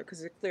stuff to her,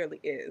 because it clearly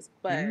is,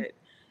 but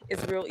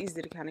it's real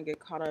easy to kind of get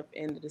caught up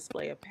in the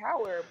display of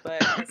power, but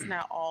that's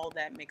not all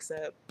that makes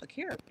up a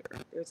character.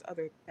 There's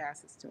other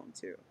facets to them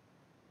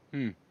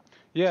too.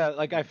 Yeah,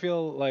 like I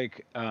feel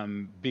like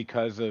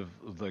because of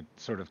the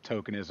sort of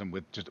tokenism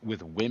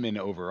with women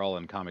overall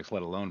in comics,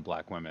 let alone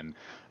black women,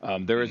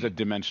 there is a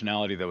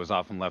dimensionality that was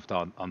often left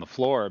on the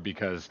floor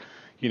because,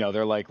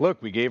 they're like,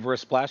 look, we gave her a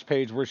splash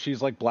page where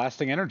she's like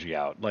blasting energy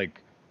out,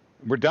 like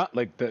we're done.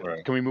 Like,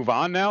 Right. can we move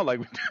on now? Like,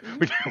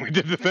 we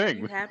did the Are thing.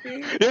 you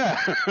happy?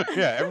 Yeah,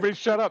 yeah. Everybody,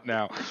 shut up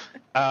now.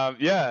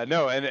 Yeah,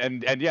 no,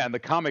 and yeah, and the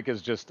comic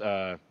is just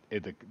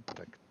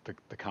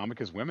the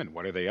comic is women.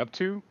 What are they up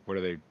to? What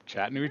are they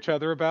chatting to each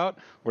other about?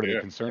 What are they Yeah,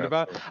 concerned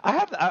about?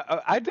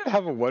 I did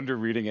have a wonder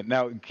reading it.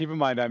 Now, keep in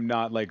mind, I'm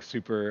not like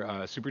super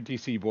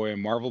DC boy, a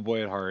Marvel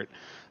boy at heart.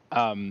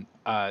 Um,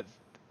 uh,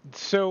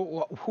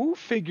 so who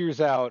figures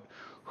out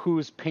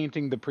who's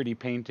painting the pretty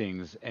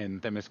paintings in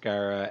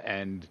Themyscira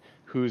and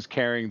who's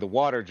carrying the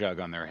water jug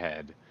on their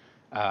head?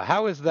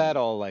 How is that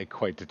all like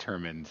quite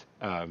determined?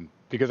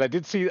 Because I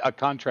did see a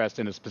contrast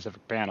in a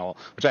specific panel,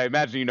 which I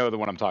imagine you know the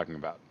one I'm talking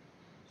about.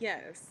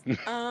 Yes.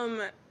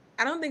 I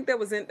don't think that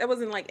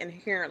wasn't like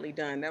inherently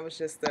done. That was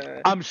just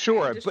I'm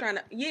sure, just but trying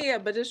to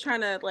but just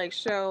trying to like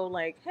show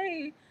like,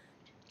 hey,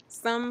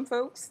 some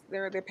folks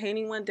they're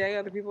painting one day,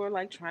 other people are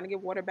like trying to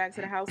get water back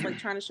to the house, like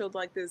trying to show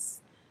like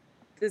this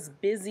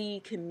busy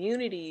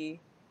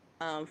community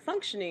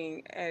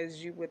functioning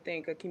as you would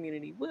think a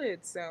community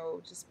would.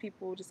 So just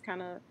people just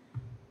kind of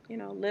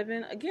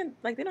living again,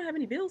 like they don't have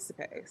any bills to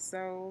pay.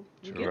 So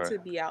you get Right. to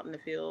be out in the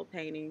field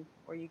painting,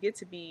 or you get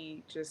to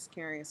be just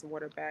carrying some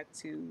water back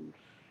to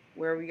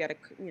where we got to,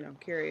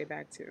 carry it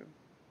back to.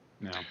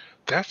 no.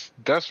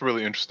 That's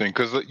really interesting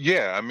because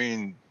yeah, I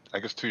mean, I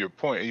guess to your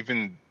point,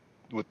 even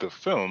with the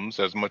films,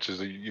 as much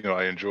as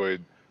I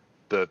enjoyed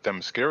the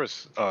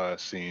Themyscira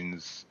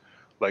scenes,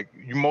 like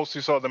you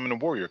mostly saw them in a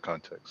warrior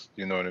context.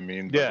 You know what I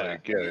mean? But Yeah.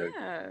 like, yeah,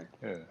 Yeah.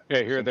 yeah.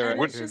 Yeah, here So, they're.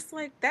 And it's Here, just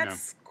like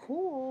that's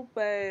cool,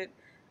 but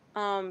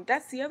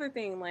that's the other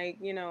thing, like,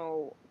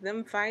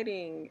 them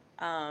fighting,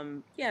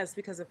 yes,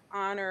 because of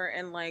honor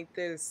and like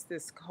this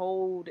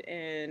code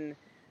and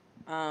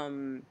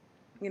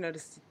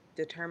this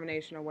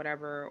determination or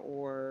whatever,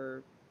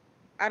 or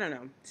I don't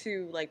know,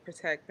 to like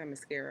protect the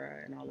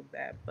mascara and all of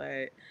that.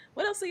 But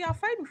what else are y'all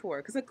fighting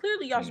for? Because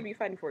clearly y'all should be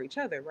fighting for each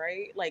other,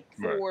 right? Like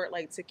Right. for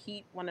like to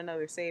keep one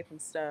another safe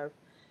and stuff.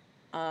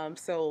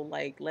 So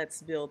like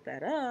let's build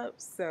that up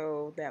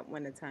so that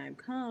when the time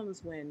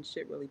comes when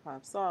shit really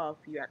pops off,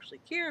 you actually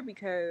care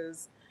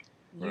because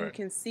you Right.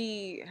 can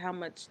see how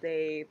much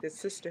the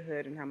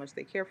sisterhood and how much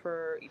they care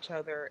for each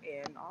other,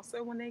 and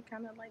also when they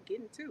kind of like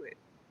get into it.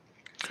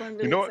 So I'm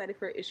really know what? excited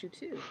for issue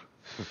 2.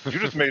 You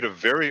just made a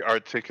very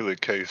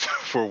articulate case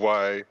for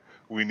why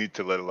we need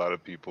to let a lot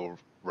of people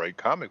write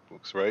comic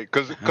books, right?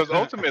 Because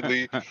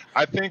ultimately,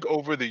 I think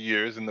over the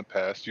years in the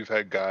past, you've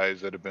had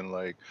guys that have been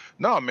like,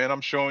 "No, man,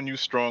 I'm showing you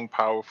strong,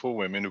 powerful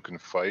women who can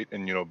fight,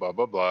 and blah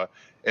blah blah,"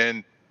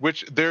 and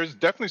which there's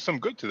definitely some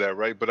good to that,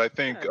 right? But I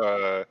think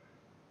Yeah.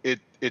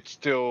 it's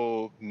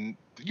still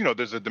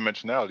there's a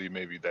dimensionality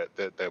maybe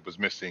that was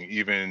missing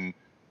even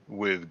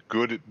with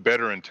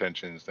better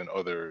intentions than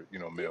other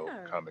male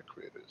Yeah. comic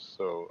creators.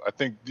 So I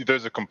think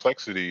there's a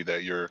complexity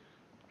that you're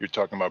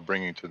talking about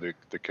bringing to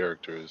the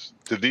characters,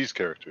 to these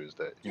characters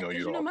that Yeah, you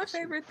because don't my often see.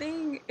 favorite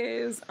thing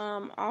is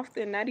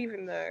often not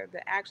even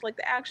the action. Like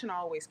the action I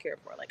always care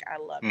for. Like I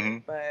love it. Hmm.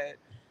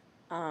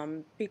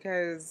 But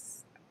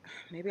because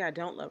maybe I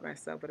don't love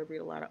myself, but I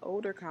read a lot of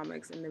older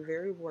comics and they're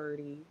very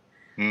wordy.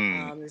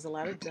 Mm. There's a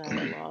lot of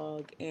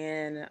dialogue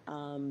and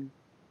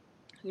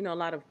a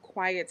lot of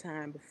quiet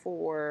time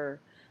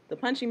before the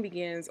punching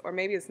begins, or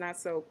maybe it's not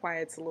so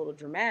quiet, it's a little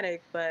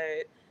dramatic,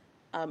 but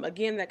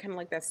again, that kind of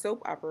like that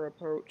soap opera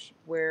approach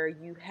where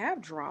you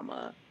have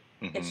drama.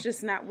 Hmm. It's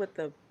just not with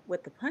the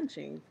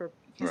punching, for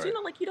because Right.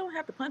 like you don't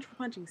have to punch for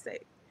punching's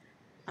sake.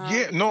 Yeah.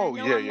 And I No.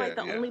 know Yeah. I'm Yeah. like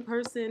the Yeah. only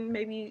person.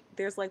 Maybe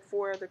there's like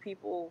 4 other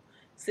people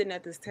sitting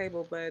at this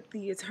table, but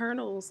the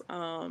Eternals.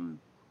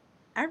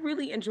 I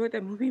really enjoyed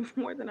that movie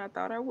more than I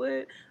thought I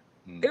would.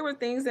 Mm. There were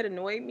things that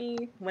annoyed me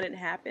when it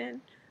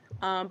happened,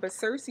 but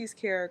Cersei's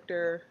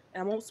character.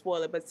 And I won't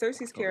spoil it, but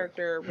Cersei's Okay.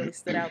 character really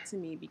stood out to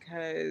me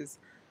because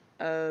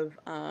of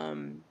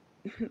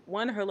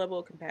one, her level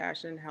of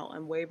compassion, how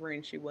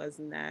unwavering she was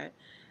in that,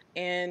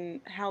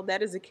 and how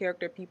that is a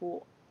character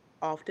people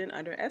often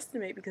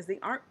underestimate because they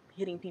aren't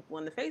hitting people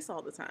in the face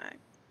all the time.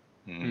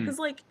 Mm. Because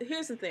like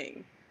here's the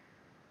thing,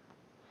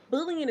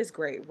 bullying is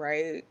great,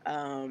 right?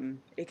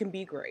 It can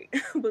be great,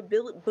 but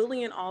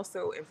bullying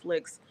also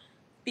inflicts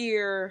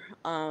fear,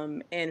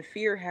 and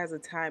fear has a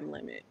time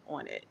limit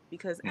on it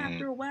because Hmm.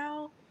 after a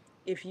while,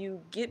 if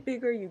you get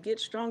bigger, you get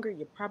stronger,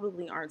 you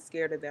probably aren't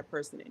scared of that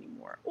person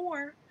anymore.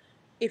 Or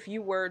if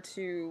you were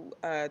to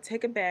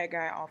take a bad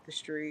guy off the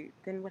street,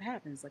 then what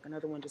happens? Like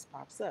another one just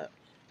pops up.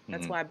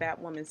 That's Hmm. why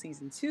Batwoman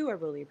season 2 I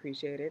really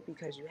appreciate it,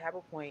 because you have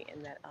a point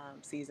in that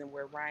season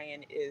where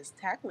Ryan is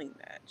tackling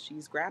that.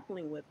 She's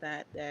grappling with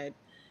that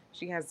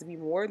she has to be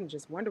more than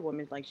just Wonder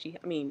Woman. Like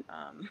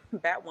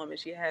Batwoman,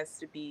 she has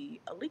to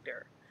be a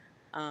leader.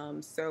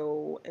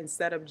 So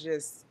instead of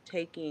just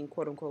taking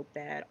quote unquote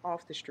bad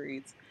off the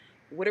streets,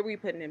 what are we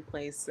putting in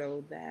place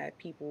so that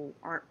people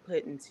aren't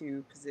put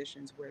into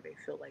positions where they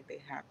feel like they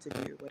have to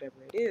do whatever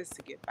it is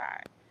to get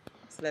by?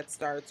 So that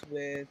starts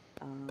with,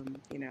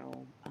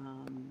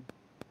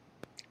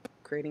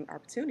 creating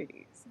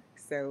opportunities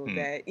so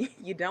that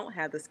you don't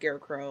have the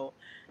scarecrow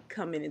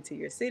coming into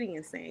your city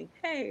and saying,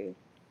 hey,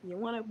 you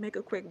want to make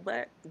a quick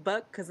buck?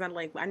 Because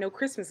I know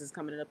Christmas is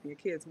coming up and your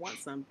kids want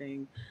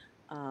something.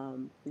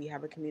 We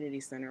have a community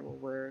center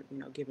where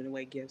we're, giving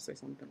away gifts or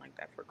something like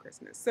that for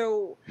Christmas.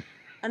 So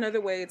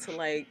another way to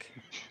like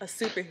a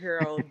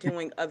superhero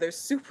doing other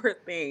super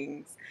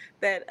things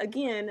that,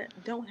 again,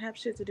 don't have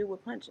shit to do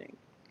with punching.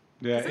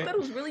 Yeah, I thought it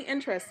was really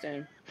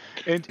interesting.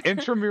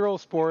 Intramural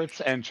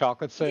sports and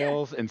chocolate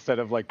sales instead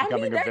of like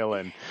becoming a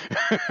villain.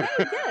 Hey,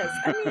 yes.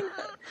 I mean,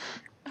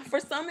 for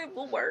some it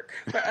will work.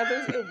 For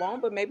others it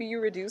won't. But maybe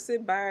you reduce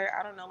it by,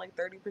 I don't know, like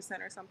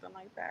 30% or something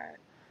like that.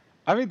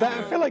 I mean,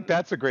 I feel like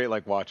that's a great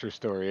like Watcher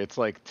story. It's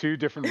like two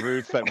different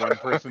routes that one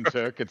person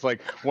took. It's like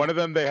one of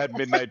them they had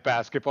midnight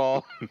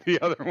basketball, the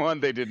other one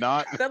they did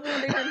not. The other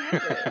one they didn't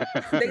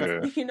have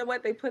it. You know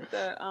what? They put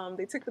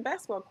they took the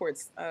basketball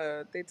courts.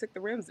 They took the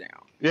rims down.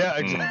 Yeah,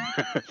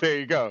 exactly. There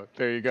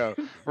you go.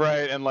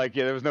 Right, and like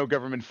there was no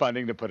government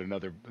funding to put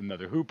another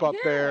hoop up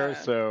there,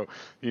 so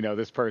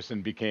this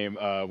person became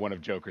one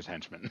of Joker's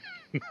henchmen.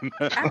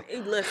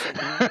 Listen,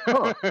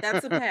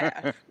 that's a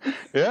path.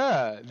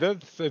 Yeah,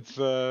 it's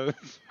interesting.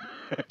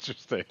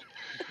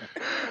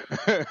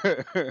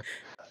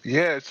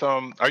 Yeah, it's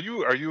Are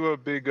you a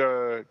big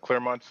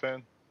Claremont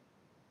fan?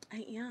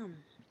 I am.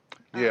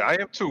 Yeah,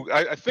 I am too.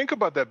 I think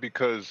about that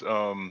because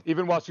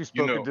even whilst you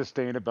spoke in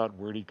disdain about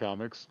wordy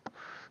comics.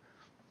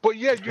 But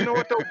yeah, you know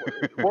what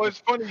though? Well, it's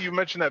funny you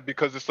mentioned that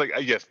because it's like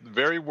yes,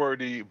 very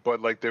wordy,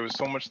 but like there was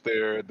so much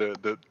there.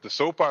 The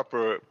soap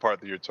opera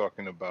part that you're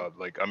talking about,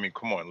 like I mean,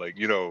 come on, like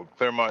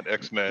Claremont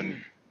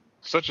X-Men,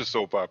 such a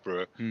soap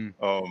opera.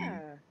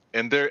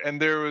 And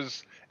there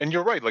was, and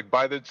you're right, like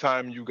by the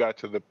time you got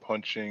to the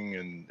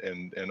punching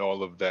and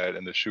all of that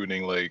and the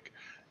shooting, like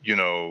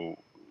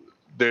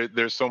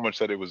there's so much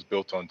that it was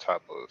built on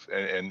top of,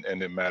 and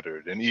it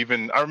mattered. And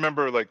even I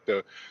remember like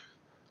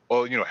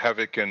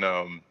Havoc and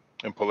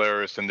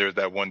Polaris, and there's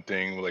that one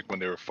thing like when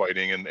they were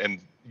fighting, and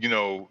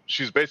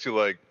she's basically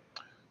like,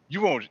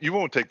 you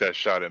won't take that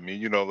shot at me,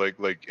 and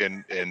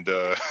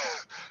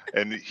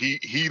and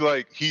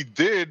he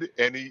did,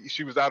 and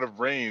she was out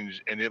of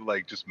range, and it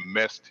like just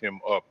messed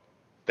him up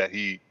that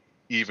he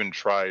even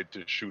tried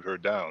to shoot her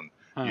down.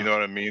 You know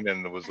what I mean?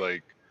 And it was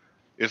like,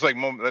 it's like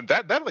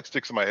that like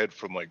sticks in my head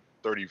from like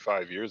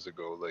 35 years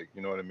ago, like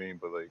you know what I mean?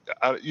 But like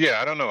I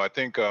don't know. I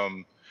think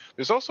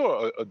there's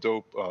also a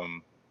dope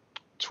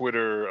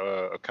Twitter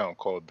account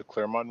called the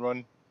Claremont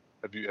Run.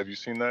 Have you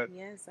seen that?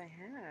 Yes, I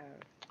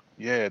have.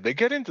 Yeah, they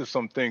get into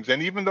some things,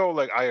 and even though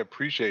like I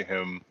appreciate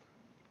him,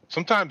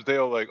 sometimes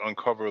they'll like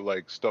uncover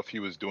like stuff he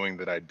was doing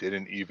that I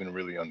didn't even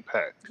really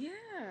unpack. Yeah.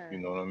 You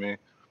know what I mean?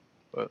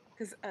 But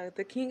because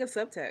the king of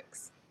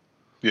subtext.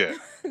 Yeah.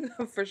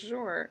 For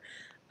sure.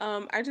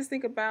 I just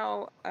think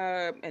about,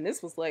 and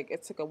this was like,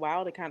 it took a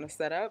while to kind of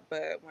set up,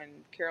 but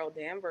when Carol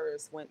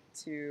Danvers went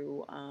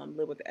to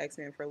live with the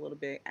X-Men for a little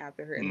bit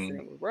after her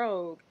incident with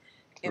Rogue,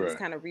 and was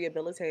kind of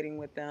rehabilitating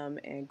with them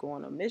and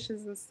going on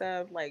missions and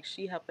stuff, like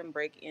she helped them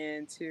break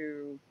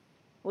into,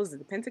 what was it,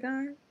 the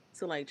Pentagon?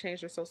 To like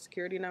change their social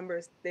security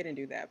numbers. They didn't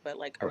do that, but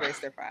like erase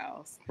their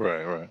files.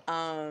 Right.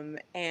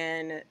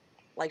 And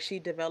like she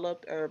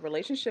developed a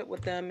relationship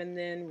with them, and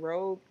then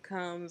Rogue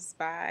comes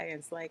by and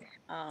it's like,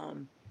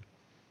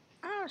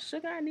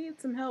 Sugar, I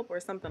need some help or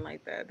something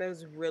like that. That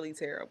was really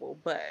terrible,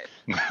 but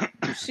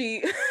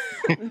she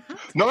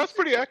no, that's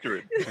pretty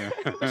accurate.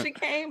 She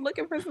came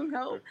looking for some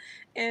help,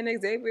 and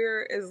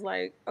Xavier is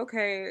like,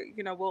 okay,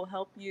 we'll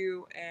help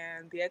you.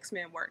 And the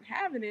X-Men weren't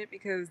having it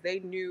because they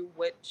knew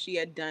what she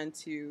had done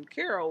to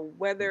Carol.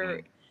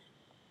 Whether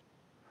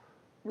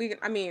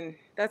I mean,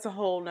 that's a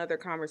whole nother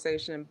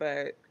conversation,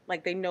 but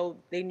like they knew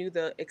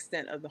the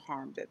extent of the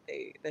harm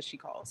that she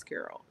caused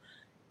Carol.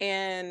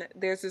 And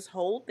there's this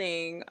whole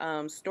thing.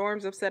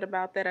 Storm's upset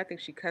about that. I think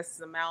she cusses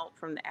him out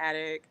from the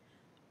attic.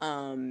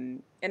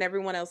 And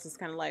everyone else is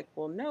kind of like,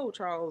 well, no,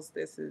 Charles,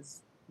 this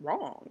is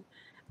wrong.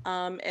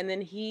 And then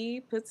he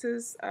puts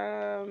his,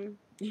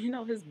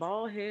 his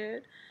bald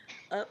head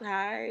up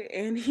high.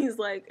 And he's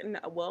like, no,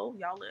 well,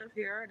 y'all live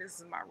here. This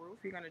is my roof.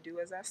 You're going to do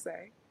as I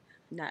say,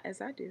 not as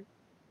I do.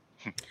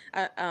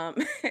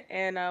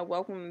 And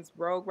welcomes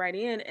Rogue right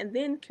in. And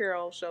then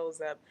Carol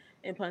shows up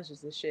and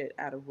punches the shit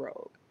out of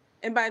Rogue.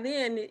 And by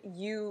then,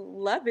 you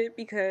love it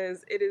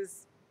because it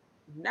is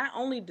not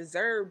only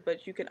deserved,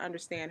 but you can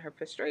understand her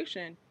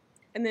frustration.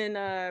 And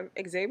then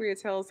Xavier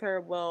tells her,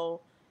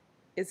 well,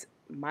 it's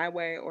my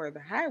way or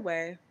the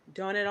highway.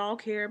 Don't at all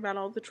care about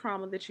all the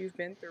trauma that you've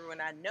been through.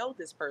 And I know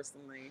this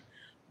personally,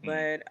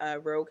 but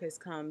Rogue has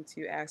come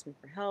to ask me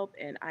for help.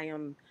 And I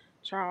am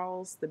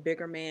Charles, the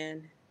bigger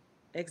man,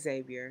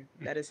 Xavier.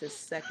 That is his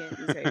second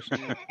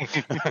mutation.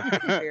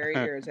 Very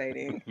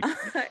irritating.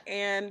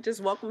 And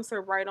just welcomes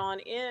her right on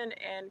in.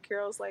 And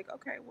Carol's like,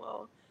 okay,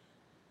 well,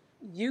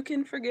 you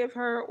can forgive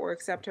her or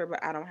accept her,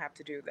 but I don't have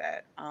to do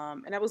that.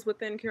 And that was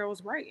within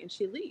Carol's right, and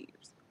she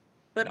leaves.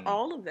 But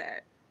all of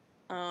that,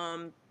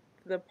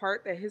 the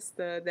part that hits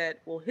that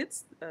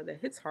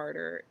hits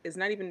harder is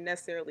not even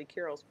necessarily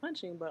Carol's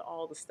punching, but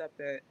all the stuff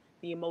that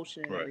the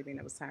emotion and everything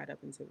that was tied up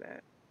into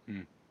that.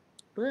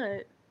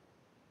 But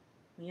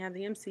when you have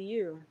the MCU,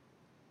 you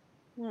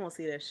don't want to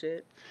see that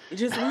shit. You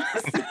just want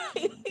to see.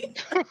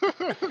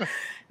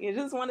 You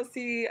just want to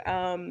see,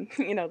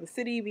 the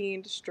city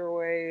being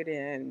destroyed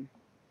and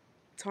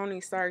Tony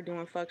Stark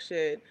doing fuck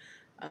shit.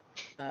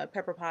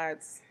 Pepper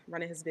Potts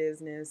running his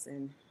business,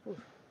 and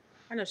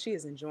I know she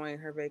is enjoying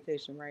her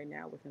vacation right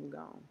now with him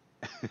gone.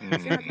 She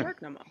don't have to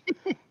work no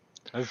more.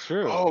 That's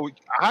true. Oh,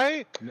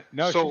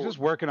 she's just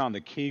working on the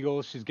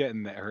Kegels. She's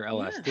getting her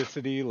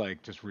elasticity,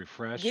 like just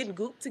refreshed. Getting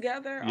gooped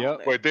together.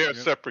 Yep. Wait, they are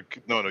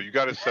separate. No, you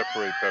got to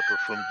separate Pepper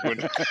from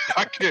when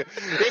I can't.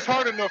 It's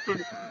hard enough for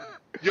me.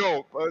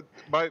 Yo,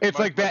 it's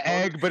like the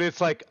egg, but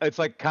it's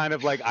like kind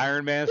of like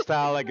Iron Man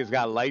style. Like it's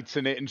got lights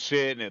in it and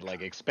shit, and it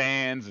like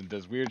expands and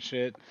does weird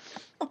shit.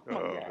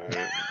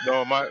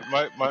 No,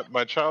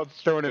 my child's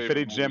throwing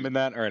Infinity Gem in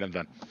that. All right, I'm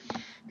done.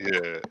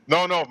 Yeah.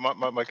 No.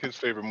 My kid's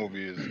favorite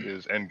movie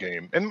is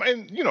Endgame, and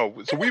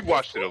so we've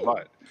watched it a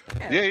lot.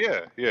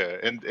 Yeah.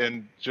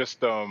 And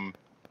just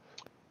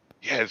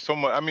it's so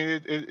much. I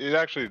mean, it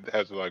actually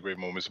has a lot of great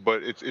moments,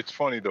 but it's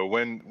funny though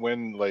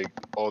when like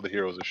all the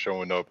heroes are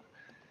showing up,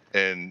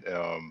 and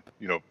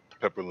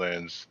Pepper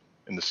lands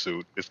in the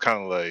suit. It's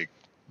kind of like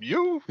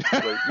you,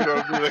 like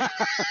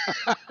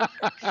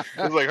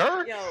it's like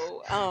her.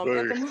 Yo,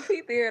 at the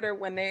movie theater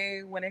when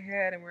they went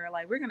ahead and we were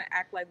like, we're gonna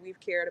act like we've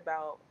cared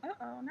about.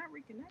 Not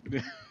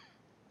reconnecting.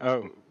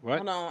 Oh, what?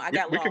 Hold on, I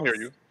got We lost. can hear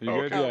you. You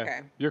good? Oh, Yeah.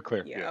 okay. You're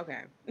clear. Yeah,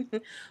 okay.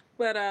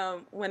 But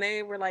when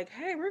they were like,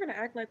 hey, we're gonna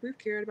act like we've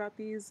cared about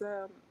these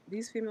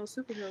female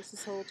superheroes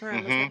this whole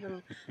time. Let's have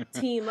them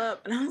team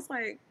up. And I was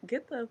like,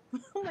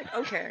 I'm like,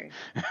 okay.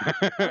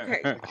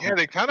 Yeah,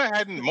 they kind of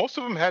hadn't. Most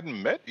of them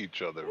hadn't met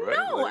each other, right?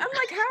 No, I'm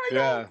like, how are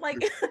y'all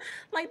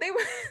like they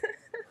were.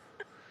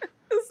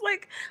 It's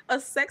like a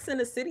Sex in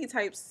the City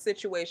type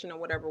situation or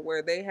whatever,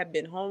 where they have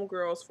been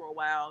homegirls for a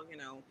while.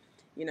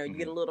 You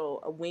get a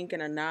wink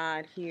and a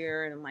nod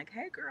here, and I'm like,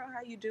 hey girl,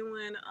 how you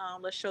doing?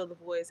 Let's show the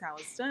boys how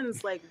it's done.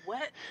 It's like,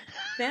 what?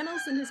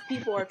 Thanos and his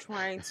people are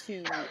trying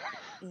to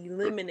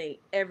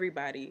eliminate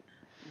everybody.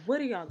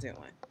 What are y'all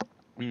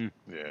doing?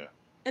 Yeah.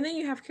 And then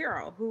you have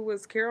Carol, who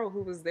was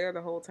there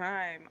the whole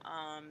time.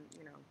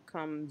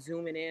 Come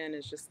zooming in,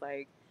 it's just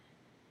like,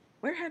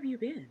 where have you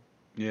been?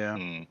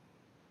 Yeah.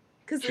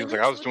 She was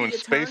like, I was doing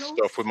space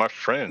stuff with my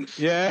friends.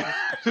 Yeah,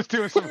 just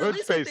doing some hood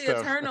space the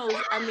stuff. Eternals,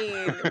 I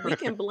mean, we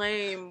can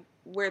blame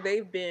where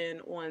they've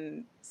been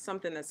on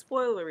something that's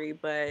spoilery,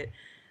 but,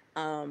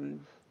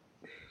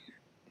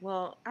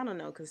 well, I don't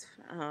know, because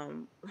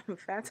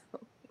Fatos,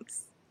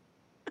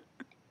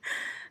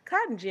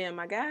 Cotton Gym,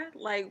 my guy,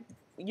 like,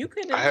 you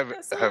couldn't. I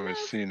haven't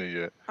seen it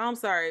yet. I'm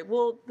sorry.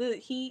 Well, the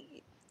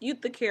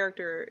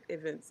character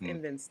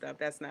invents stuff.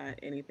 That's not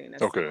anything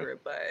that's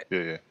secret, but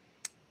yeah.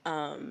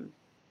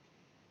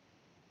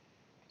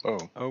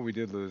 Oh, we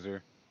did lose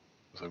her.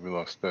 Looks like we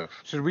lost Steph.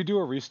 Should we do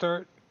a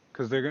restart?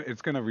 Because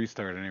it's gonna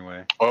restart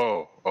anyway.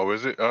 Oh,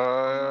 is it?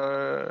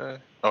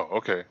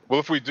 Okay. Well,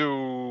 if we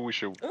do, we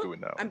should do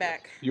it now. I'm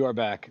back. You are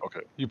back.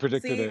 Okay. You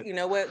predicted it. You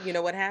know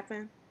what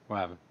happened? What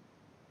happened?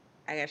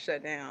 I got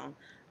shut down.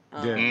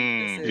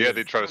 Yeah,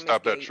 they try to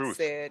stop that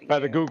truth. By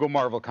the Google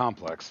Marvel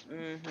complex.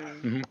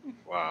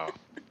 Wow.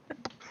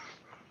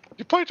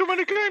 You play too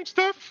many games,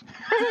 Steph.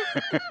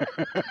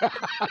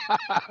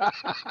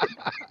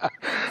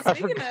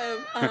 Speaking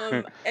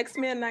of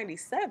X-Men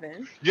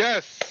 97.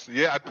 Yes.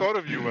 Yeah, I thought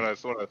of you when I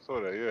saw that.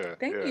 Yeah.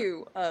 Thank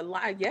you.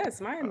 Yes,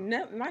 my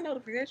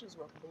notifications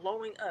were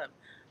blowing up.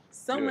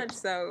 So much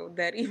so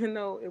that even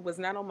though it was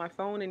not on my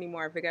phone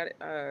anymore, I forgot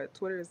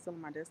Twitter is still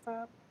on my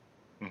desktop.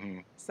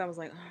 So I was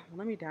like,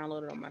 let me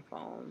download it on my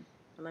phone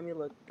and let me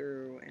look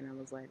through. And I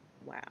was like,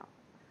 wow.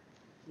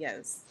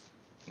 Yes.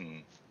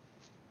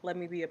 Let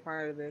me be a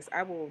part of this.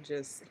 I will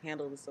just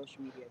handle the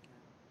social media account.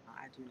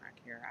 I do not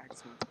care. I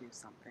just want to do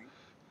something.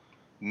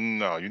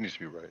 No, you need to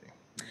be writing.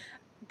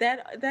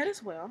 That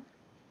as well.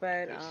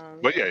 But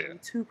yeah.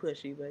 Too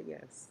pushy, but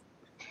yes.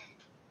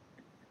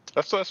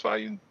 That's why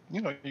you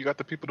got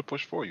the people to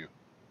push for you.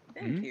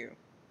 Thank you.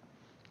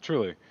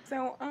 Truly.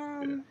 So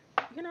I'm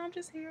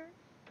just here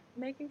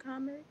making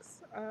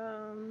comics,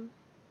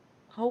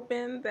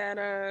 hoping that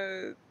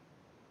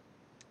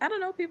I don't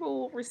know, people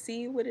will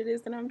receive what it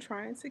is that I'm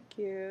trying to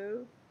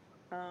give.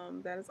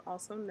 That is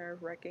also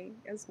nerve-wracking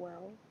as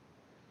well.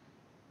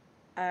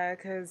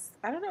 Because,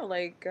 I don't know,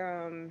 like,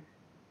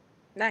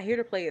 not here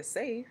to play it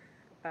safe.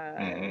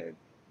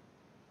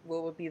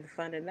 What would be the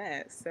fun in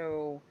that?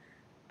 So,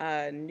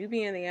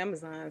 Newbie and the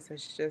Amazons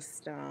has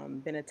just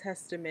been a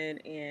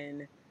testament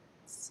in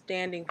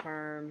standing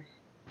firm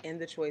in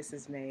the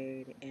choices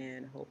made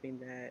and hoping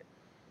that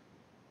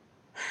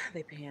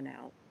they pan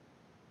out.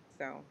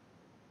 So...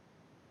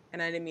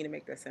 And I didn't mean to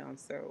make that sound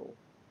so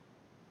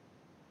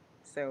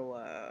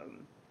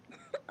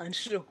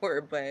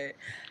unsure, but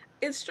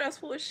it's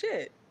stressful as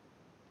shit.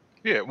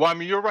 Yeah, well, I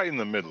mean, you're right in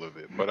the middle of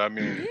it, but I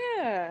mean,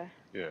 Yeah.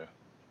 yeah.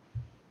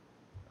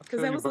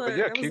 Because that was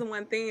the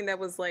one thing that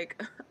was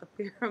like a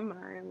fear of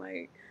mine.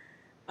 Like,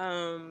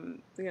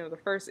 the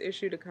first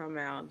issue to come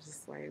out,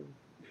 just like,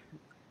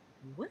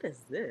 what is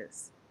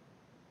this?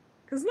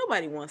 Because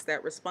nobody wants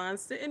that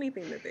response to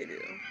anything that they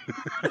do.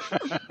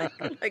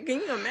 Like, can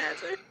you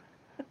imagine?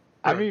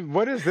 I mean,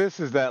 what is this?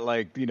 Is that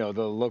like, the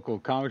local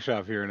comic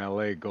shop here in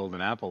LA,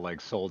 Golden Apple,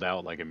 like sold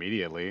out like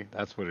immediately.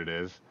 That's what it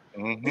is.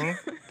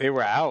 Mm-hmm. They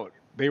were out.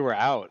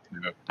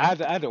 Yeah. I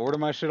had to order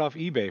my shit off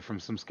eBay from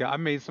some I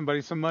made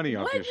somebody some money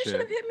off your You should shit.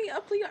 have hit me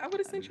up, Leo. I would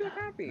have sent you a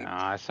copy.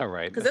 Nah, that's all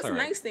right. Because that's a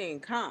nice thing,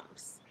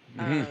 comps.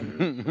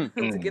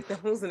 To get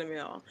those in the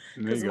mail.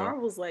 Because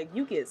Marvel's like,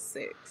 you get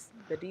 6.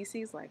 But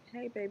DC's like,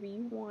 hey baby,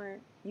 you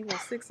want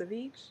 6 of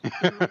each?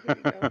 I'm like, here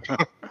you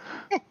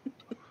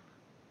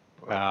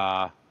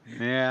go.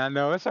 Yeah,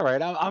 no, it's all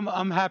right.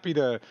 I'm happy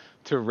to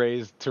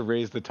raise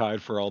the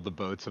tide for all the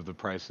boats of the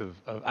price of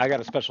I got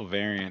a special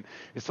variant.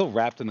 It's still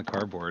wrapped in the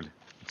cardboard.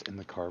 It's in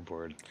the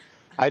cardboard.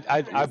 I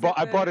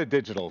bought it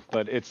digital,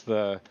 but it's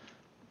the.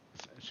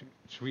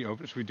 Should we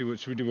open? Should we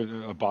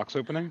do a box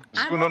opening?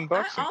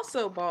 I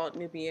also bought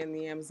Nubia and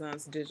the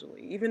Amazons digitally,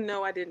 even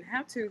though I didn't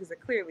have to because I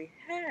clearly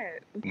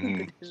had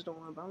the digital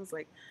one. But I was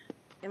like,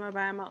 am I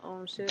buying my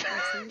own shit?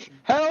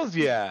 Hells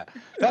yeah!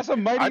 That's a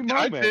mighty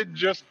moment.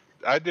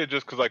 I did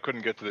just because I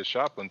couldn't get to the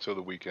shop until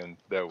the weekend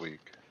that week.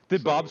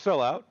 Did Bob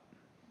sell out?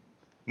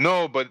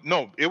 No,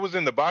 it was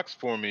in the box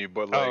for me,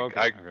 but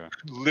I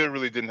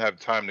literally didn't have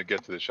time to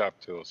get to the shop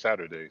till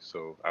Saturday.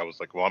 So I was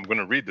like, well, I'm going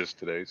to read this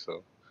today,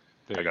 so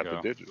I got the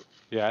digital.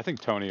 Yeah, I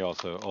think Tony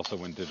also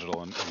went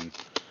digital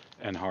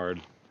and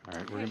hard. All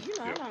right,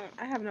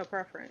 I have no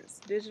preference.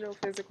 Digital,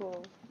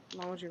 physical, as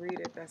long as you read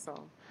it, that's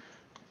all.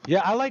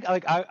 Yeah,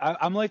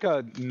 I'm like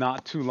a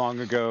not too long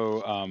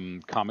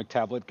ago comic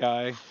tablet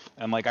guy,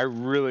 and like I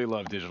really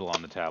love digital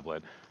on the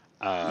tablet.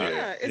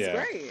 It's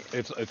great.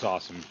 It's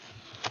awesome.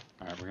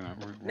 All right,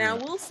 we're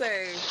we'll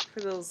say for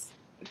those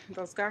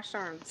gosh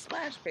darn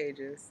splash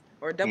pages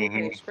or double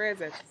page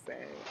spreads, I should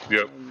say.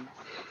 Yep.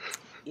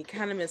 You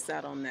kind of missed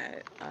out on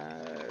that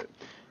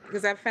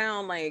because I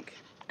found like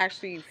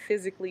actually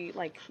physically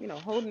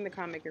holding the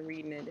comic and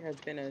reading it has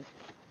been a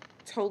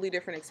totally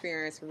different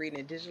experience from reading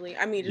it digitally.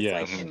 I mean, just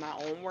like in my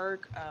own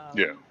work.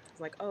 It's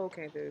like, oh,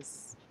 okay,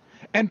 this.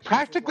 And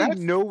practically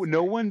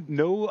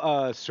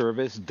no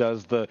service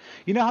does the.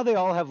 You know how they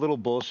all have little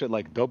bullshit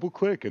like double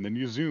click and then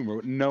you zoom.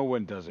 Or no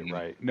one does it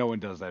right. No one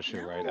does that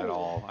shit right at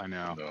all. I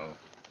know. No.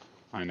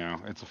 I know.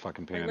 It's a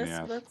fucking pain in the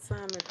ass. Let's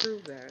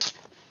improve that.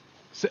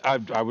 So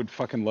I would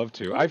fucking love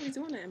to. Are we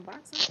doing an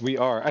unboxing? We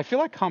are. I feel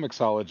like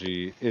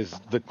Comixology is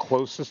the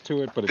closest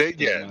to it, but it's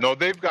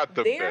they've got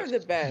the best. They're the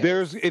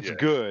best. It's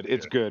good.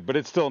 It's good, but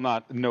it's still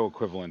no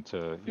equivalent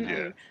to.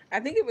 I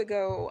think it would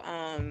go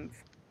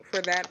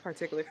for that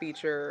particular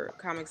feature,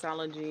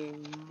 Comixology,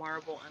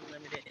 Marvel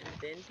Unlimited,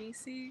 and then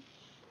DC.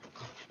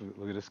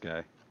 Look at this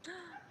guy.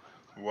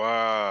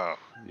 Wow.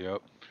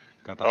 Yep.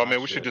 Oh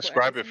man, we should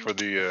describe it for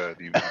the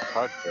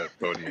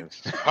podcast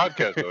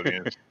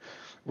audience.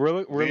 We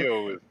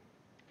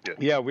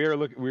are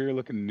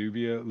looking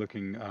Nubia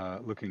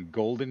looking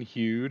golden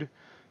hued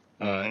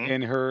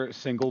in her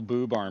single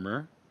boob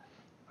armor.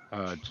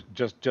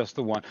 Just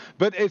the one,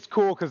 but it's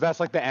cool because that's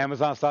like the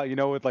Amazon style,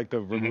 with like the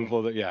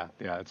removal of the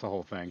it's a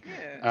whole thing.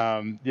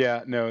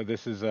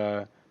 This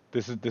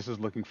is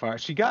looking fire.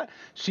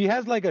 She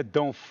has like a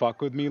don't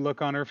fuck with me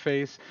look on her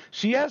face.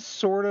 She has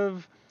sort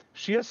of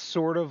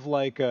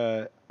like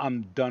a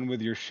I'm done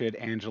with your shit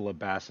Angela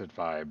Bassett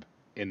vibe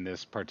in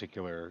this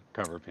particular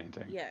cover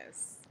painting.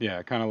 Yes.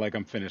 Yeah, kind of like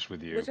I'm finished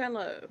with you. Which I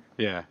love.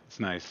 Yeah, it's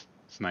nice.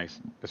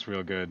 It's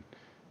real good.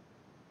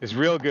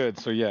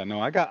 So yeah, no,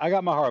 I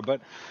got my heart,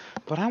 but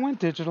I went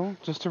digital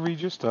just to read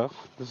your stuff.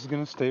 This is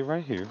gonna stay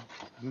right here.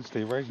 In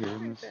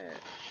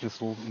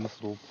this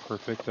little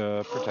perfect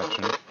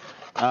protection.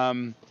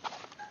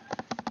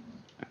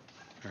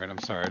 All right, I'm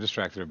sorry, I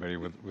distracted everybody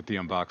with the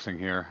unboxing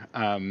here.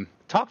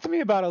 Talk to me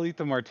about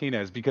Alita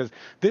Martinez, because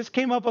this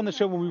came up on the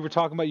show when we were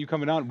talking about you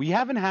coming on. We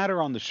haven't had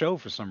her on the show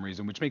for some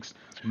reason, which makes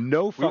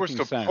no fucking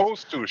sense. We were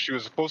supposed to. She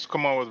was supposed to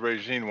come on with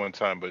Regine one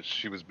time, but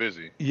she was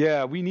busy.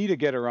 Yeah, we need to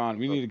get her on.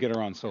 We need to get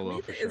her on solo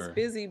Alita for sure. is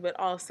busy, but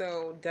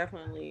also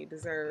definitely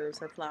deserves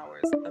her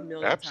flowers a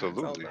million times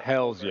over.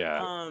 Hells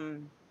yeah.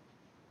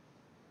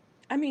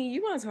 I mean,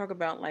 you want to talk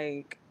about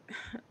like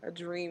a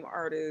dream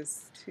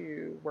artist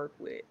to work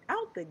with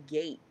out the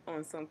gate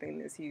on something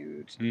this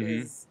huge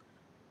is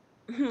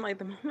like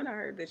the moment I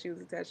heard that she was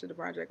attached to the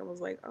project, I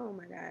was like, oh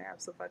my god,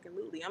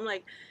 absolutely. I'm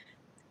like,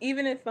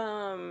 even if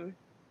I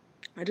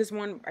just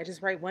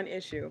write one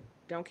issue,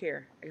 don't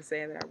care. I can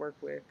say that I work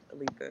with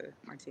Alita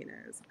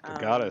Martinez. The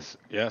goddess,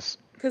 yes.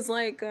 Because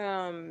like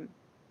Nubia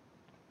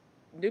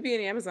and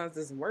the Amazons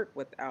doesn't work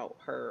without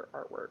her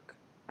artwork.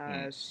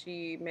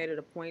 She made it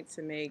a point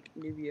to make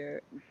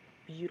Nubia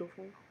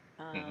beautiful.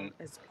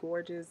 As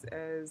gorgeous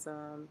as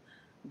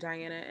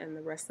Diana and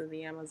the rest of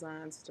the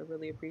Amazons to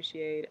really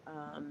appreciate.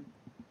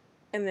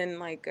 And then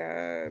like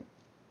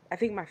I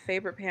think my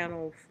favorite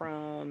panel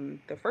from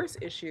the first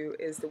issue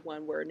is the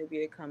one where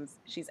Nubia comes.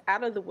 She's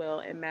out of the well,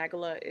 and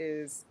Magala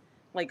is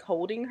like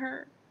holding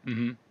her.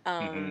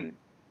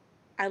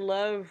 I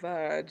love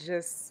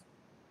just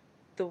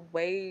the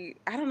way,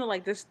 I don't know,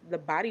 like this, the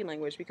body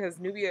language, because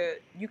Nubia,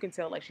 you can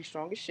tell like she's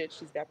strong as shit.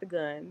 She's got the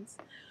guns,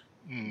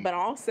 but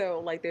also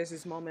like there's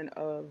this moment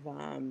of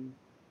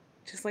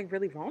just like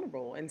really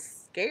vulnerable and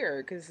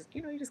scared because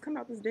you know you just come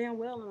out this damn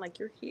well and like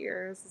you're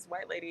here. It's this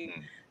white lady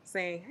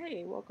saying,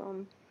 "Hey,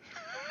 welcome."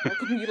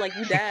 You like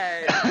you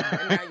died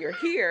and now you're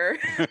here.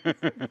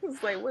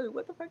 It's like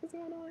what the fuck is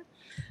going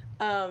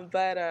on?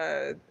 But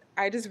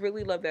I just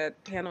really love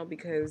that panel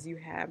because you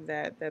have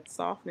that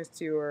softness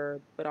to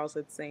her, but also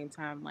at the same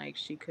time like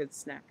she could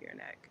snap your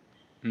neck.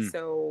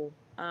 So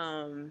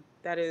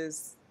that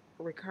is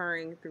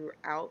recurring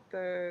throughout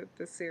the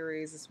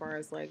series as far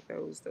as like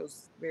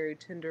those very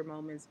tender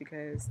moments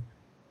because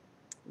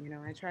you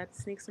know I tried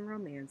to sneak some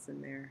romance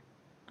in there.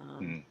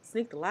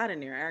 Sneaked a lot in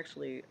there,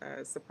 actually,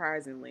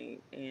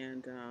 surprisingly.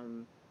 And I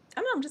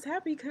don't know, I'm just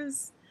happy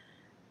because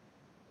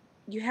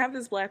you have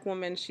this black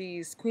woman.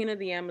 She's queen of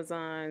the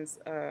Amazons,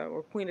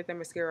 or queen of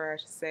Themyscira, I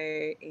should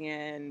say.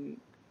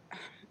 And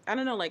I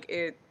don't know, like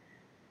it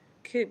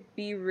could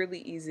be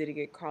really easy to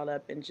get caught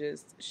up in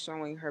just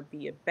showing her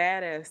be a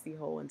badass the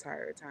whole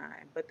entire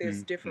time. But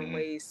there's different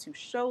ways to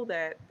show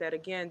that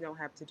again don't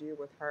have to do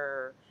with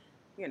her,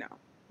 you know,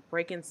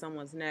 breaking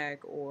someone's neck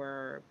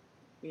or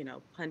you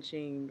know,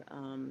 punching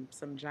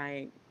some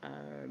giant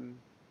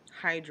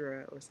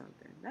hydra or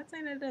something. Not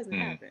saying that it doesn't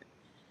happen.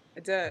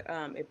 It does.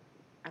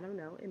 I don't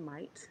know. It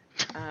might.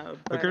 But,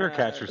 look at her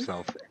catch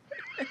herself.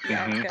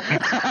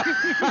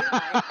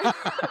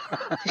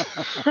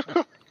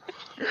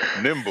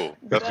 Nimble.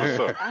 That's what's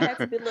up. I had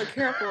to be a little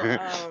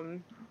careful.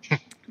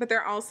 But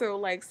they're also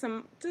like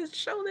some to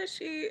show that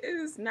she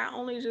is not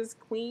only just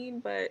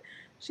queen, but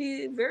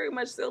she very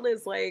much still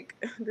is like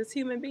this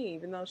human being,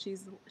 even though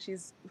she's.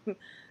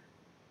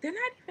 They're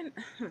not even.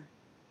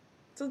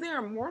 So they're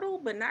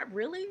immortal, but not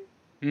really.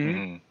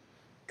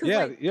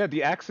 Yeah, like,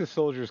 the Axis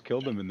soldiers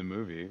killed them in the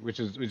movie, which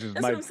is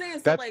my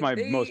that's like my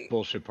most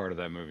bullshit part of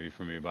that movie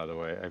for me. By the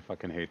way, I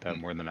fucking hate that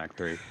more than Act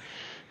 3.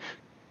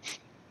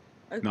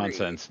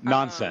 Agreed.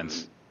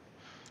 Nonsense.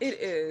 It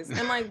is,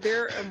 and like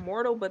they're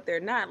immortal, but they're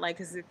not. Like,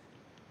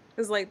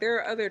 because like there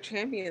are other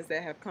champions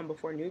that have come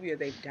before Nubia.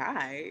 They've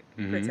died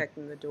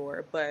protecting the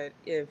door, but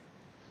if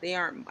they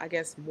aren't, I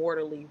guess,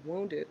 mortally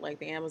wounded, like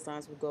the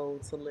Amazons will go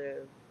to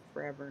live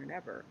forever and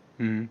ever,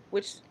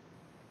 which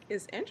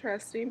is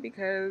interesting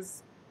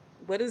because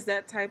what is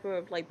that type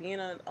of, like, being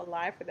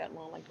alive for that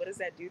long, like, what does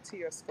that do to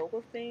your scope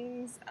of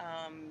things,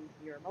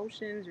 your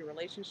emotions, your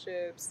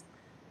relationships,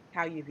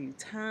 how you view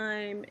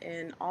time,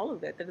 and all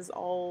of that? That is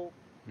all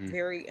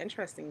very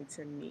interesting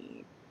to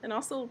me. And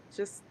also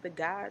just the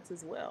gods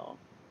as well,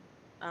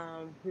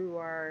 who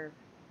are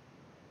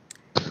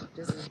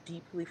just as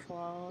deeply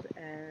flawed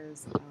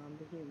as the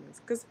humans.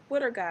 Because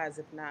what are gods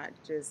if not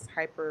just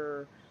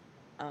hyper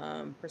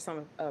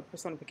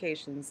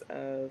personifications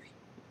of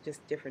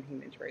just different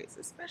human traits,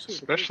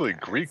 especially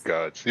Greek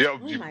gods. Yeah,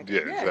 exactly.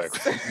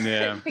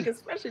 Yeah, like,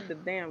 especially the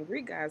damn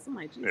Greek gods. I'm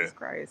like, Jesus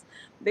Christ,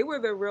 they were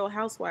the Real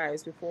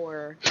Housewives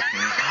before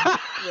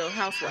Real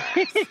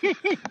Housewives.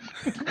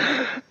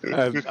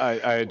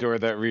 I adore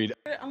that read.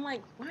 I'm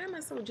like, why am I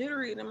so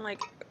jittery? And I'm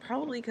like,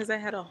 probably because I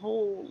had a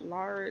whole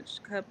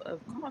large cup of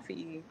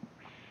coffee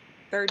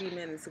 30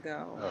 minutes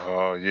ago.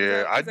 Oh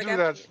yeah, I do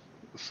that.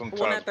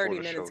 Sometimes. Well, not 30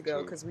 minutes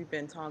ago because we've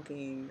been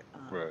talking.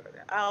 Right.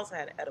 I also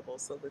had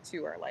edibles, so the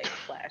two are like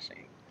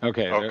flashing.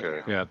 Okay.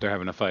 They're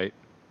having a fight.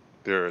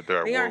 They are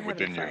war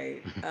within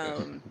you.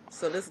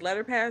 So this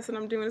letter pass that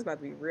I'm doing is about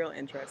to be real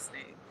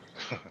interesting.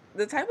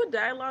 The type of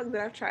dialogue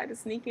that I've tried to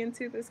sneak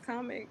into this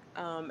comic,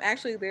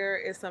 actually there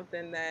is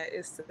something that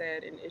is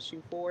said in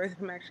issue 4 that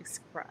I'm actually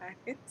surprised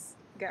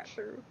got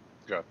through.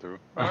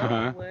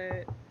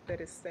 What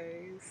that it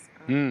says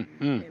and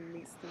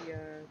meets the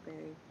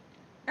thing.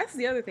 That's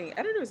the other thing.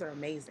 Editors are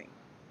amazing.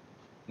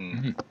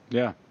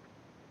 Yeah.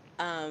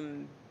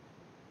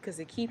 Because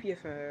they keep you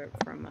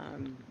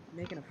from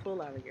making a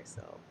fool out of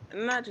yourself. And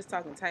I'm not just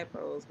talking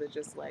typos, but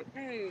just like,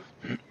 hey,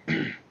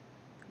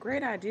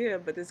 great idea,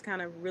 but this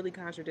kind of really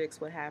contradicts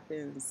what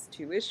happens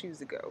 2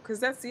 issues ago. Because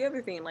that's the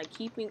other thing. Like,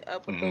 keeping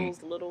up with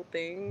those little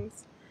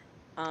things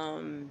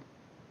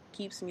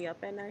keeps me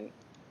up at night.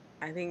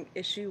 I think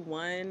issue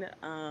 1,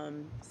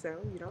 so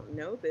you don't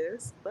know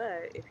this,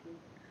 but if you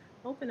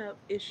open up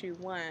issue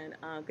 1,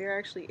 there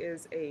actually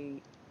is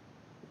a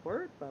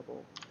word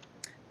bubble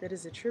that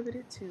is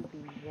attributed to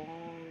the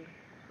wrong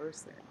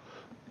person.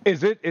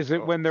 Is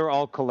it when they're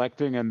all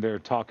collecting and they're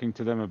talking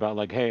to them about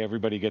like, hey,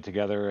 everybody get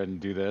together and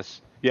do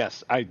this?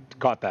 Yes, I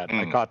caught that.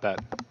 I caught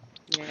that.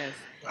 Yes.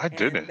 I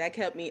didn't. That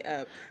kept me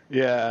up.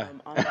 Yeah.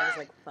 I was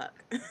like, fuck.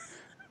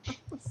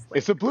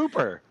 It's a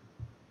blooper.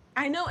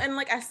 I know, and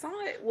like I saw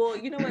it. Well,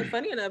 you know what?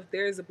 Funny enough,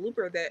 there's a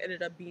blooper that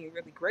ended up being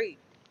really great.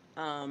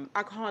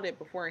 I called it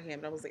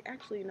beforehand, but I was like,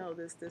 actually, no,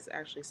 this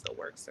actually still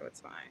works, so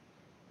it's fine.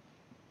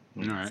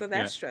 All right. So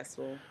that's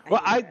stressful.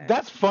 Well, hate that.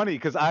 that's funny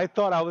because I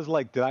thought I was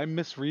like, did I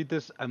misread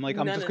this? I'm like,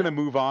 I'm No, just no, gonna no.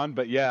 move on,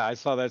 but yeah, I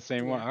saw that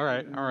same one. Yeah. All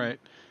right, all Mm-mm. right,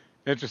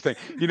 interesting.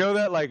 You know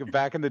that like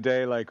back in the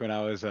day, like when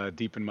I was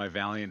deep in my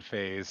Valiant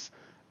phase,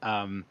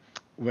 um,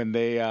 when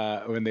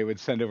they would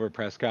send over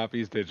press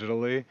copies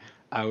digitally,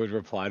 I would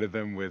reply to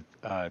them with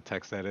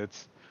text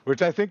edits,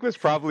 which I think was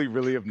probably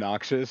really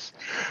obnoxious.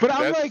 But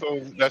I'm like,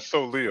 That's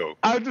so Leo.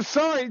 I'm just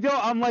sorry, yo.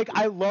 I'm like,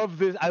 I love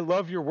this. I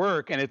love your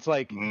work, and it's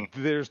like Mhm.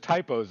 there's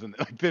typos and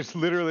like there's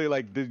literally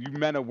like you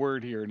meant a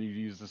word here and you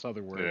use this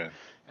other word. Yeah.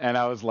 And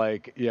I was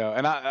like, yeah.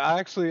 And I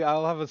actually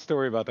I'll have a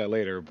story about that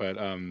later,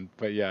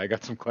 but yeah, I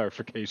got some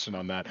clarification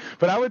on that.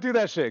 But I would do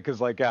that shit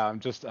because like yeah,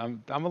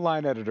 I'm a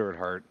line editor at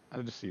heart.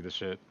 I just see the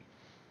shit.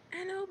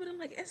 I know, but I'm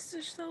like, it's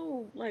just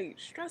so like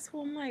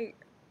stressful. I'm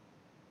like,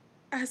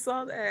 I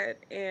saw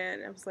that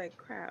and I was like,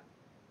 crap,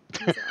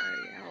 these are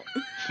already out.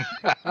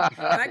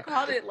 And I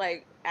called it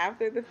like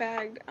after the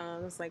fact. I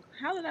was like,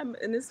 how did I?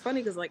 And it's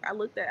funny because like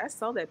I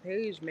saw that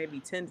page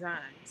maybe 10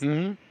 times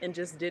hmm and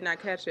just did not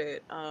catch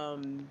it.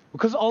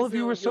 Because all of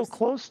you So were so you'll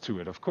close to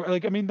it, of course.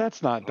 Like I mean,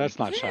 that's not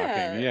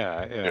shocking.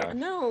 yeah, Yeah.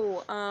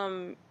 no.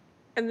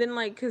 And then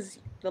like because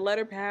the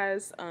letter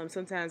pass,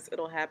 sometimes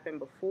it'll happen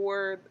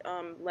before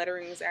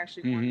lettering is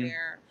actually on hmm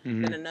there.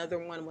 hmm Then another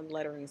one when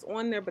lettering is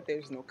on there, but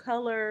there's no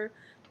color.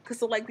 Cause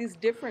so like these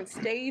different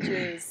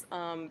stages,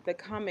 the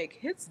comic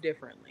hits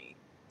differently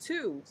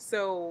too.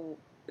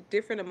 So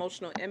different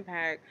emotional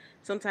impact.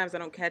 Sometimes I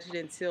don't catch it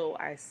until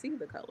I see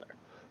the color.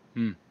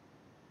 Hmm.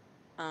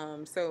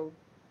 So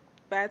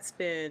that's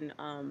been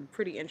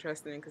pretty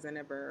interesting because I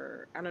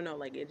don't know,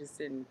 like it just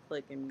didn't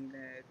click in me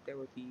that there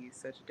would be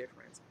such a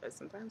difference, but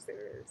sometimes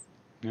there is.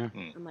 Yeah.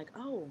 I'm like,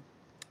 oh,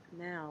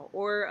 now.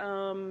 Or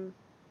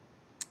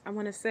I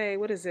want to say,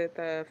 what is it?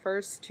 The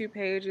first 2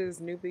 pages,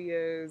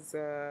 Nubia's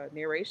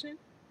narration.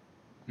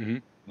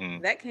 hmm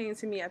That came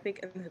to me, I think,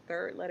 in the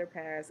third letter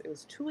pass. It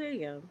was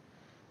 2 a.m.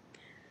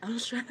 I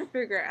was trying to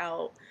figure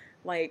out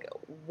like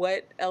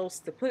what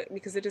else to put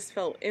because it just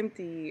felt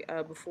empty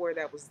before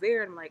that was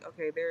there. And I'm like,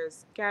 okay,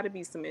 there's got to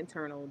be some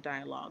internal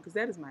dialogue because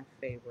that is my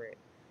favorite.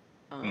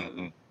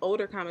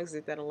 Older comics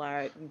did that a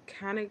lot. You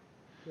kind of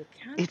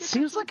It get that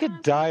seems like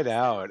it sometimes. died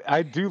out.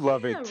 I do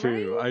love Yeah, it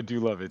too. right. I do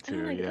love it And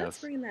I'm too. like, let's Yes.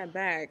 bring that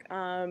back.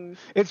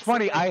 It's So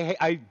funny. like,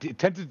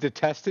 Tend to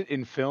detest it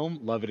in film,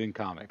 love it in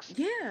comics.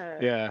 yeah.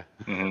 Yeah.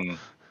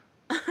 Mhm.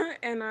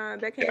 And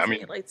that came Yeah, I to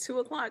me mean, at like 2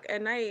 o'clock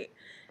at night.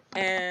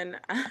 And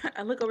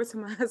I look over to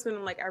my husband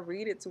and like I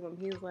read it to him.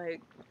 He's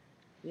like,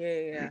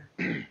 yeah.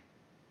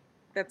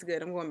 That's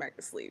good. I'm going back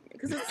to sleep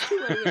because it's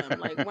 2 a.m.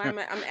 Like, why am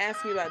I'm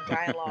asking you about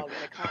dialogue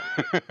in a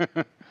comic?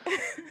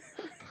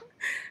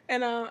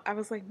 And I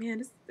was like,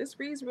 man, this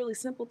reads really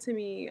simple to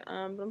me. But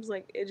I was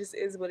like, it just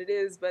is what it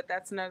is. But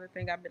that's another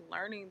thing I've been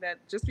learning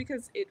that just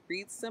because it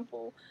reads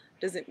simple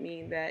doesn't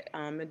mean that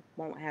it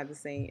won't have the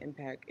same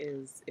impact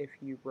as if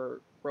you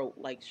wrote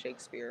like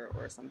Shakespeare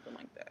or something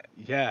like that.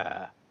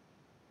 Yeah.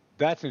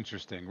 That's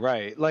interesting,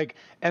 right? Like,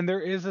 and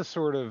there's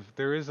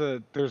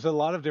a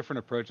lot of different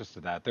approaches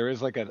to that. There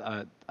is like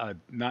a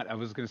not I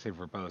was gonna say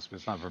verbose, but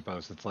it's not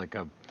verbose. It's like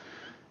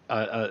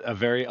a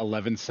very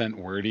 11-cent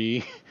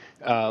wordy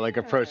like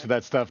approach to Yeah.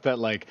 that stuff that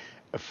like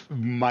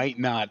might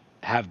not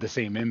have the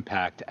same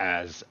impact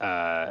as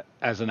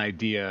an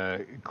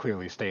idea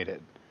clearly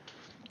stated.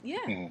 Yeah.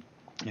 mhm.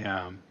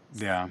 Yeah,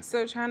 yeah.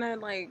 So trying to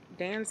like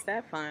dance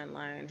that fine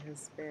line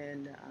has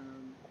been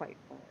quite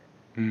fun.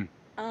 Mm.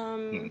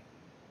 Um,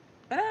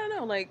 but I don't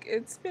know, like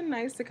it's been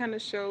nice to kind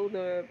of show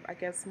the, I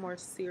guess, more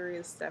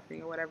serious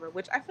stuffing or whatever,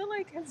 which I feel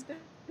like has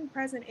been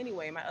present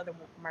anyway in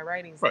my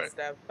writings and Right.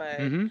 stuff.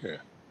 But hmm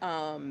Yeah.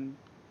 um,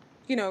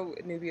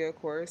 Nubia, of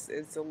course,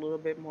 is a little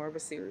bit more of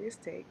a serious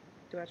take.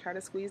 Do I try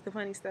to squeeze the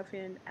funny stuff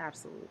in?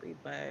 Absolutely,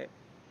 but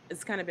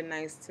it's kind of been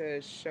nice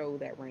to show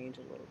that range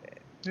a little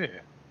bit.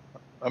 Yeah.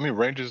 I mean,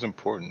 range is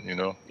important, you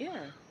know.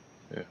 Yeah.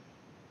 Yeah.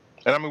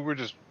 And I mean,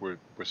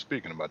 we're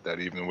speaking about that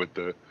even with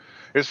the.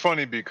 It's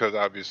funny because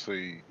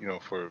obviously, you know,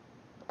 for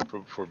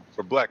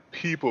black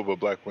people, but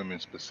black women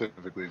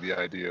specifically, the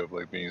idea of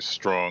like being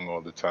strong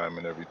all the time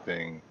and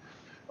everything,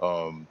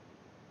 um,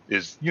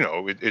 is, you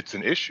know, it's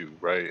an issue,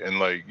 right? And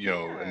like, you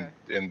know, Yeah.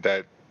 and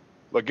that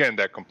again,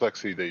 that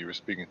complexity that you were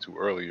speaking to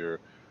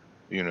earlier,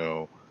 you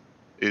know,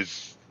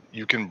 is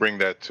you can bring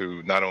that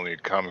to not only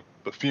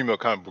a female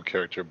comic book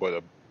character, but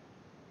a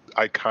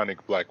iconic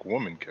black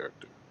woman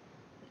character.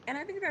 And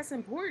I think that's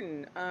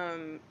important.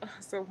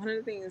 So one of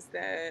the things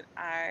that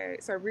I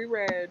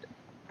reread,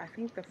 I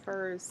think the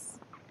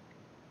first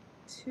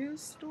 2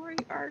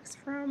 story arcs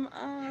from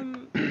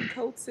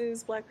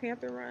Coates's Black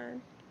Panther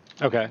run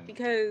Okay.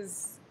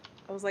 because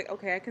I was like,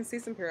 okay, I can see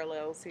some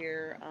parallels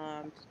here.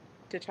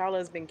 T'Challa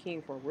has been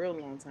king for a real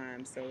long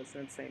time, so it's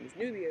not the same as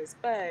Nubius,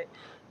 but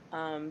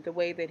the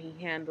way that he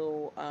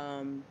handled,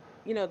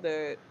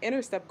 the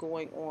inner stuff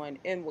going on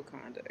in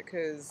Wakanda,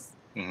 because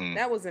Hmm.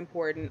 that was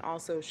important.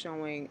 Also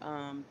showing,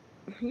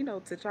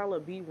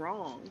 T'Challa be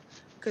wrong,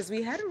 because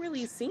we hadn't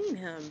really seen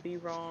him be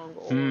wrong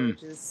or Hmm.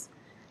 just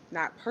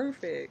not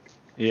perfect.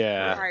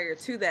 Yeah. prior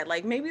to that.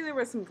 Like maybe there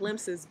were some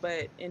glimpses,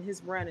 but in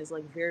his run is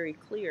like very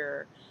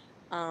clear.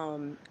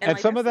 And like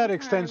some of that's that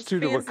extends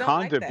sometimes to fans don't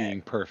like Wakanda that.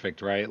 being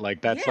perfect, right?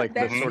 Like that's Yeah, like the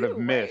that sort of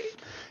too, myth,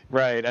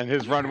 right? And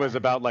his run was Yeah.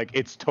 about like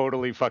it's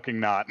totally fucking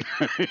not.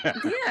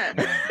 Yeah.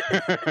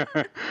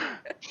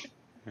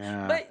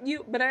 Yeah.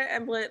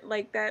 But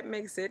like that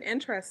makes it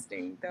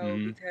interesting though,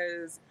 Mhm.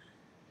 because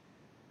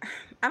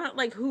I don't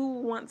like who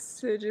wants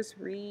to just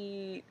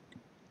read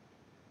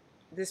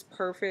this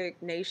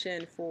perfect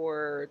nation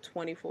for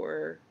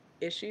 24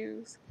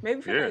 issues,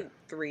 maybe for Yeah. like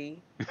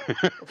 3 or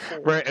 4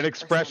 Right, an or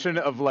expression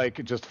something. of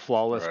like just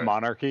flawless Right.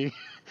 monarchy.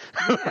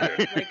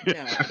 Yeah, like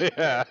no.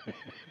 Yeah.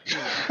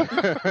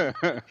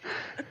 No.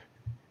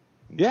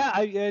 Yeah,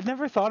 I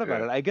never thought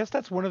about Yeah. it. I guess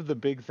that's one of the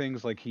big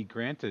things like he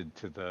granted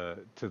to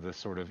the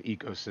sort of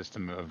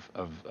ecosystem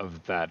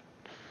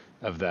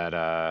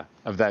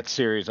of that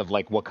series of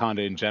like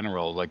Wakanda in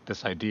general, like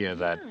this idea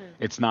that Yeah.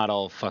 it's not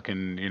all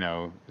fucking,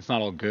 it's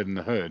not all good in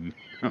the hood.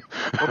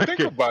 Well, think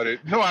about it.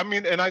 No, I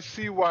mean, and I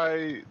see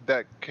why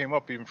that came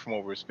up even from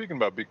what we are speaking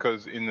about,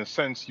 because in a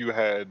sense you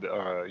had,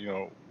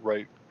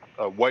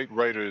 white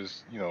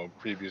writers,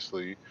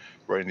 previously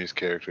writing these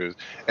characters,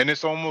 and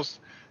it's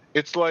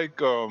like,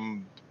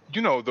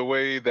 the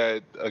way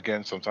that,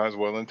 again, sometimes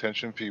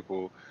well-intentioned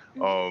people,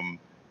 Mhm.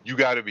 you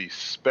got to be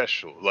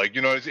special. Like,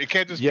 it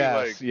can't just be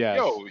like, Yes.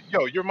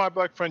 yo, you're my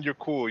black friend, you're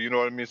cool. You know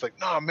what I mean? It's like,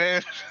 nah,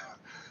 man.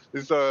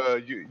 It's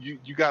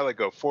you got like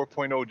a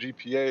 4.0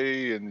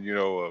 GPA and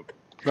a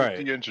Right.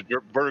 50-inch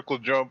vertical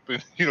jump,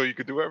 and you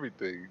could do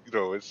everything.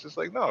 It's just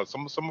like, no,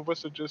 some of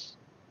us are just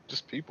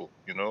people,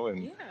 and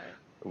Yeah.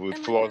 with And like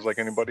flaws like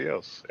that's anybody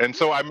else. And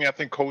so I mean, I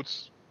think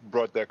Coates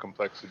brought that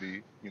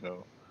complexity.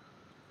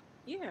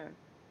 yeah.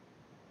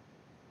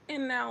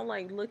 And now,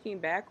 like looking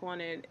back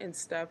on it and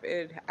stuff,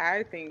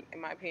 I think,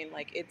 in my opinion,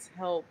 like it's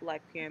helped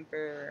Black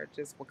Panther,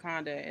 just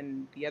Wakanda,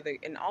 and the other,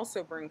 and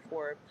also bring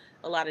forth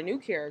a lot of new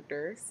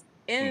characters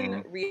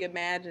and Hmm.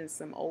 reimagine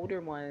some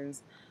older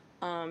ones,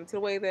 to the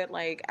way that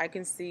like I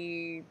can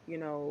see,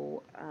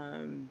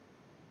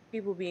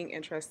 people being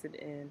interested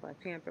in Black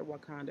Panther,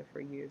 Wakanda for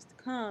years to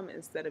come,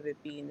 instead of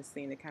it being a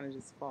scene that kind of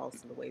just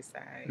falls to the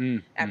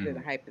wayside after the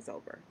Mm-hmm. hype is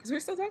over. Because we're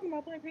still talking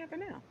about Black Panther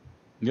now.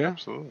 Yeah.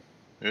 Absolutely.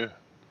 Yeah.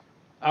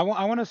 I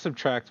want to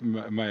subtract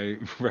my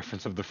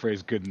reference of the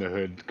phrase "good in the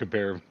hood"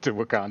 compared to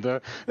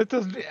Wakanda. It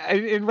doesn't,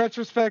 in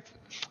retrospect,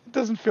 it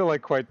doesn't feel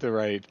like quite the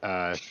right,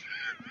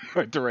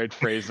 the right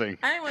phrasing.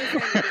 I didn't want to say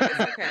anything. It's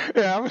okay.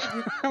 Yeah,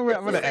 I'm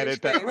gonna Safe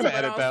edit that. I'm space, gonna but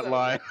edit that also-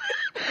 line.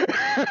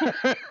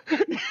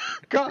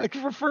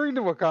 Referring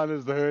to Wakanda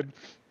as the hood,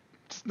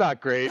 it's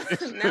not great.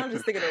 Now I'm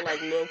just thinking of like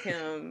Lil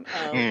Kim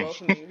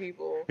welcoming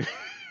people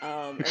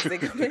as they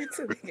come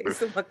into the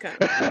gates of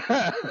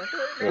Wakanda.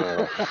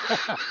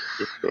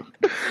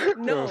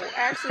 No,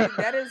 actually,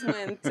 that is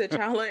when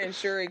T'Challa and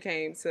Shuri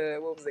came to,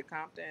 what was it,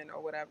 Compton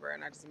or whatever,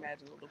 and I just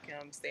imagine Lil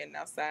Kim standing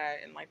outside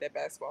in like that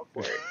basketball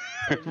court.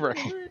 Right.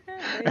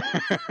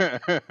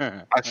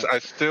 I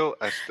still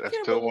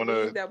Can't want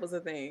believe to. that was a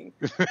thing.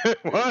 It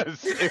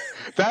was.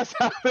 That's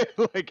how they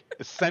like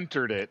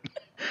centered it.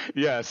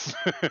 Yes,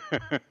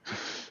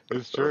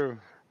 it's true.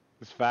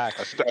 It's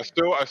facts.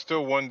 I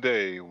still one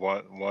day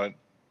want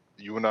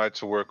you and I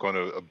to work on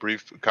a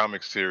brief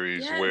comic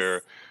series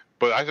Yes.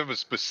 but I have a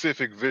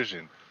specific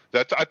vision.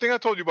 I think I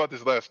told you about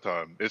this last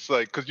time. It's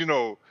like, because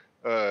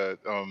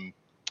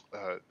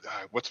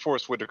what's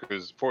Forrest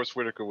Whitaker's? Forrest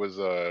Whitaker was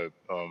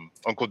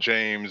Uncle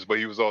James, but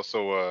he was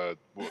also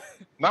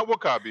not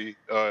Wakabi.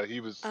 He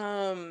was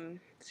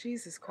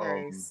Jesus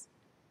Christ.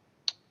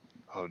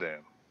 oh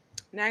damn.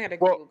 Now I gotta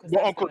Google.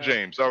 Well, Uncle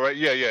James. All right,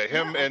 yeah,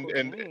 him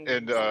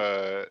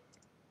Not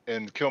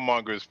and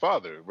Killmonger's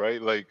father,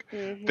 right? Like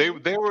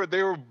Mhm.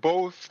 they were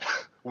both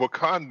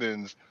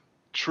Wakandans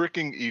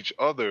tricking each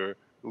other,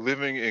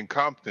 living in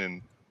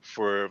Compton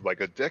for like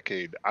a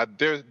decade.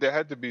 There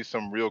had to be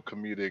some real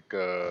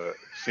comedic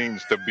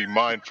scenes to be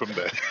mined from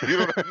that. You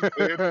know what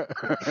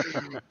I'm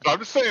saying? I'm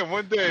just saying,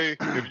 one day,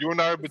 if you and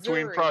I are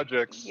between Zuri,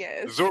 projects,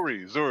 yes.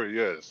 Zuri,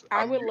 yes.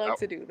 I would love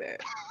to do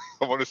that.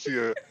 I want to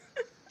see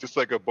just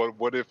like a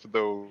what if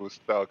though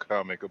style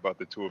comic about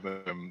the two of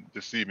them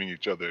deceiving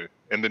each other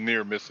and the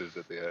near misses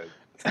that they had.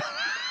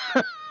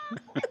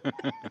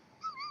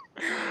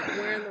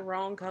 Wearing the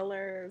wrong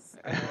colors.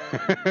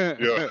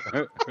 Yeah.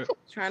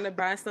 Trying to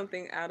buy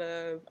something out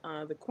of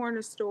the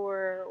corner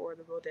store or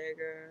the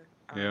bodega.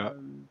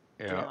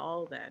 Yeah.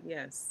 All that.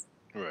 Yes.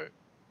 Right.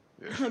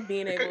 Yeah.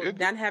 Being able,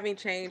 not having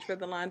change for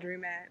the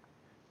laundromat.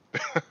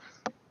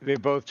 They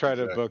both try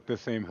to book the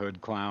same hood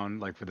clown,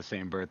 like for the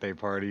same birthday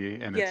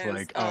party, and Yes, it's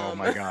like, oh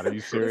my god, are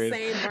you serious?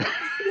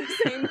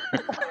 the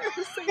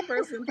same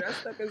person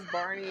dressed up as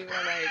Barney or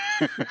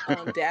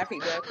like Daffy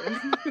Duck.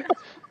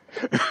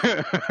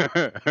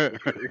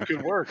 It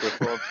could work. That's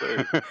what I'm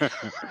saying.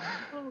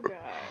 Oh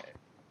god.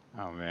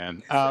 Oh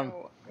man.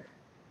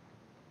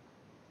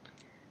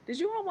 Did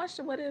you all watch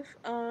the What If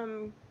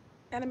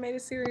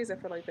animated series? I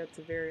feel like that's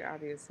a very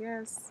obvious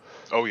yes.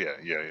 Oh yeah.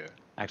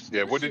 Actually,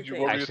 Yeah, what were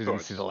your actually didn't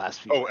thoughts? see the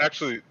last few. Oh,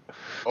 actually,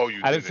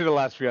 I didn't see the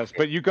last few episodes,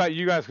 but you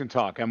guys can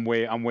talk. I'm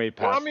way Well,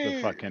 past I mean,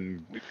 the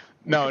fucking. we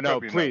No, could no,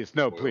 probably not please,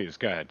 no, spoil. please,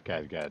 go ahead.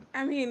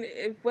 I mean,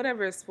 if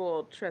whatever is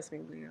spoiled, trust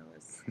me, Leo,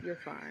 you're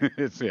fine.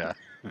 It's yeah.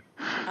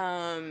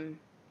 I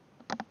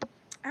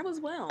was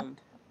whelmed.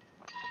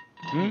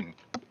 Hmm?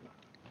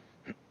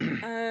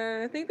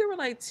 I think there were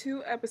like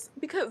 2 episodes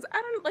because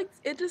I don't like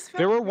it. Just felt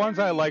There were ones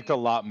I very- liked a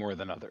lot more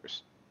than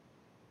others.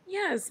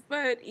 Yes,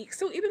 but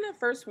so even the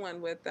first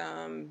one with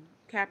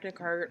Captain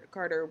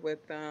Carter with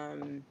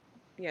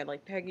yeah,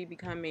 like Peggy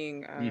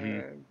becoming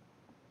I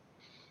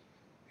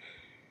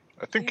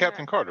think yeah.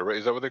 Captain Carter, right?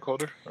 Is that what they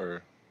called her?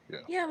 Or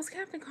Yeah, it was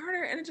Captain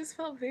Carter, and it just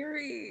felt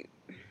very,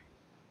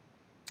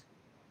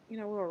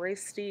 we'll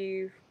erase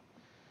Steve,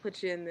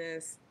 put you in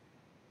this,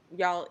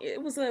 y'all.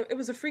 It was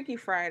a Freaky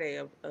Friday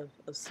of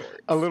sorts.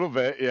 A little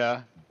bit,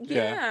 yeah.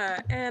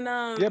 Yeah, and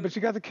Yeah, but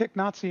you got to kick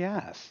Nazi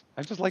ass.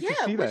 I just like to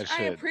see that I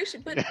shit.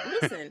 appreciate. But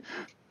listen,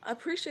 I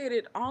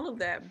appreciated all of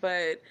that,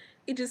 but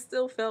it just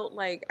still felt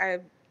like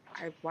I've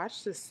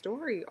watched the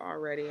story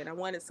already, and I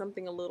wanted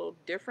something a little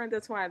different.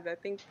 That's why I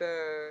think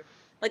I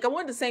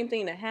wanted the same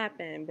thing to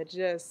happen, but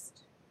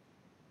just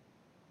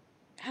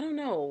I don't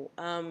know.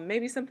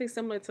 Maybe something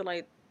similar to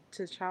like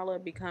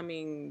T'Challa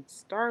becoming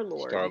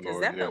Star-Lord,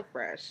 because that felt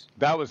fresh.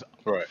 That was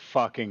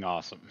fucking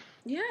awesome.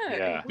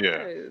 Yeah,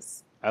 it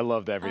was. I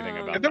loved everything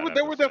about and that.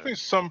 there were definitely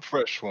some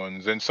fresh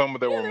ones, and some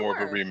that were more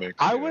of a remix.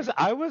 I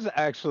was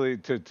actually,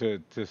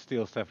 to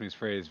steal Stephanie's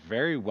phrase,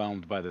 very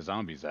whelmed by the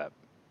zombies app.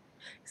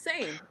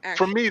 Same. For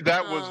Actually. me,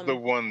 that was the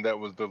one that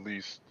was the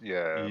least,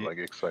 like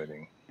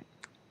exciting.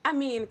 I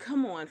mean,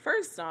 come on.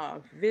 First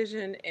off,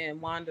 Vision and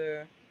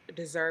Wanda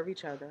deserve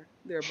each other.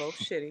 They're both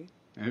shitty.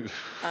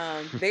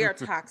 They are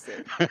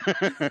toxic.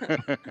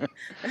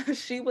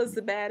 She was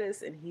the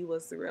baddest and he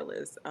was the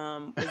realest.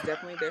 It's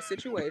definitely their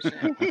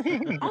situation.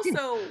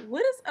 Also,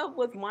 what is up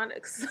with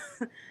Wanda?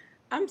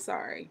 I'm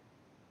sorry.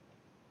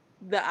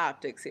 The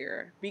optics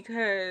here,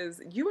 because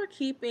you are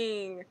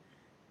keeping.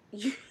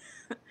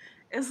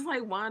 It's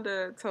like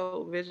Wanda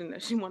told Vision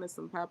that she wanted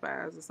some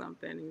Popeyes or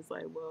something. He's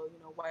like, well,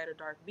 white or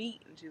dark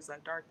meat? And she's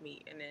like, dark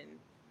meat. And then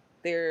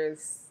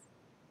there's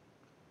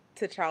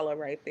T'Challa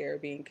right there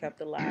being kept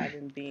alive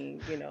and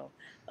being,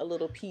 a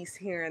little piece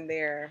here and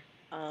there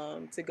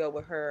to go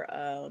with her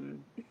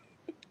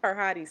her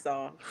hottie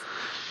song.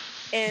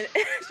 And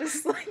it's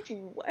just like,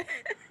 what?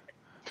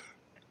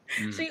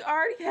 She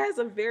already has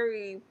a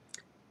very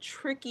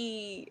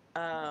tricky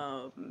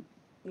track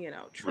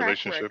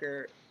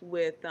record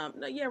with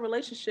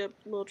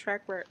little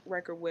track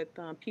record with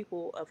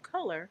people of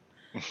color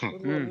with a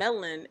little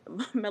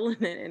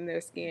melanin in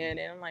their skin,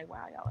 and I'm like,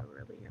 wow, y'all are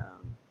really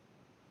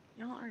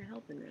y'all aren't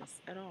helping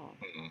this at all.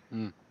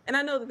 And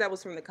I know that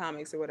was from the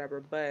comics or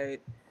whatever,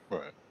 but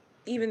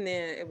even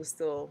then it was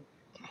still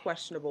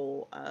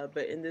questionable.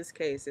 But in this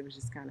case, it was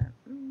just kind of.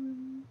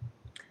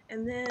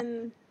 And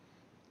then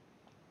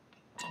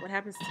what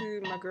happens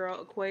to my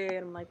girl Okoye?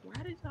 And I'm like,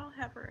 why did y'all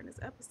have her in this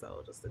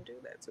episode just to do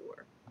that to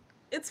her?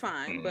 It's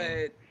fine,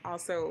 but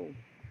also,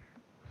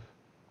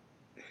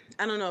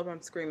 I don't know if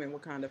I'm screaming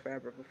Wakanda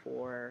Forever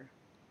before,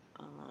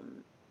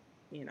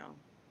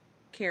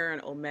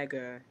 Karen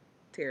Omega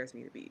tears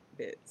me to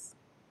bits.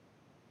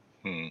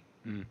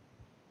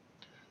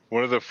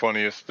 One of the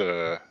funniest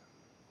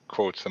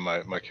quotes that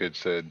my kid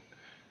said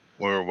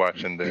when we were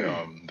watching the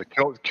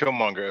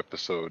Killmonger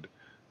episode.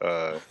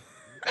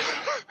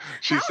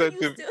 She said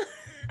to.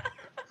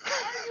 How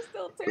are you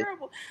still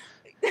terrible?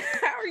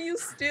 How are you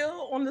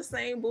still on the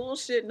same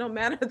bullshit no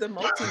matter the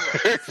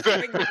multiverse?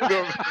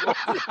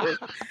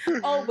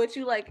 Oh, but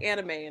you like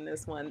anime in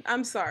this one.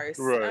 I'm sorry.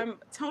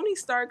 Tony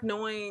Stark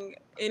knowing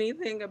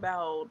anything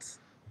about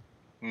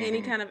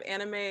any kind of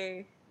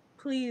anime,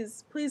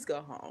 please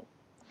go home.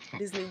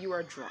 Disney, you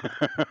are drunk.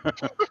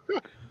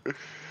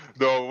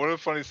 No, one of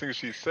the funniest things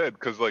she said,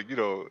 because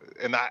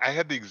and I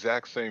had the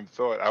exact same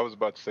thought. I was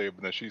about to say it,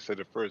 but then she said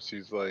it first.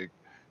 She's like,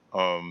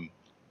 because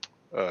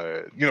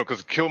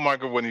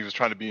Killmonger, when he was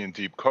trying to be in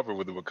deep cover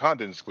with the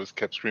Wakandans,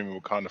 kept screaming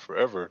Wakanda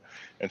forever,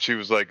 and she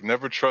was like,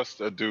 never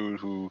trust a dude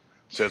who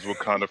says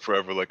Wakanda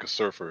forever like a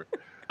surfer.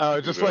 Oh,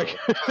 just like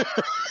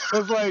I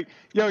was like,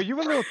 yo, you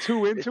a little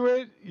too into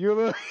it. You a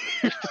little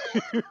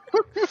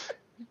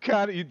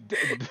kind of,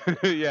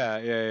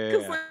 yeah.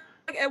 Because like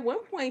at one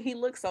point he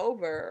looks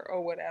over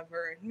or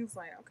whatever, and he's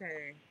like,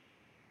 okay,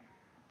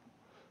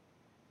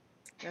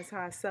 that's how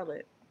I sell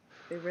it.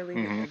 It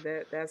really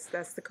that's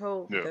the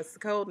code. Yeah. That's the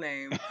code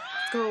name. It's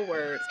code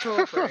words,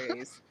 code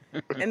phrase.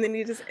 And then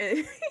he just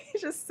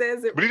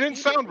says it. But he didn't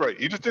sound right.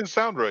 He just didn't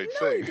sound right.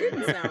 No, he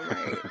didn't sound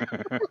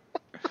right.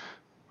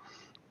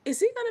 Is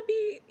he gonna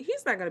be?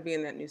 He's not gonna be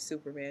in that new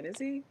Superman, is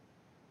he?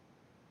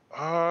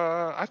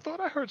 I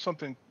thought I heard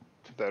something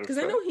to that effect. Because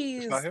I know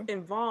he's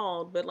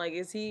involved, but like,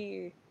 is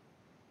he?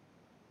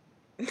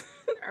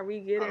 Are we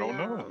getting? I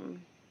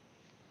don't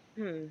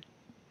know.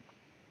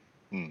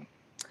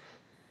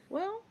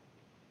 Well,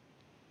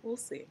 we'll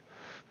see.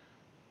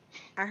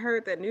 I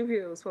heard that New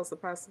Hero was supposed to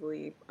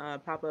possibly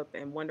pop up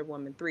in Wonder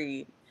Woman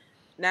 3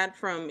 not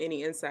from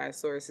any inside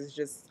sources,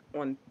 just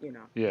on the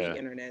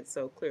internet.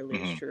 So clearly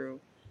it's true.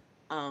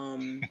 What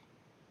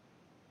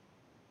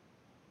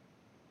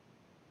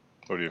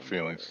are your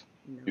feelings?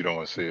 No. You don't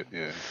want to see it,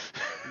 yeah.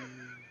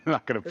 I'm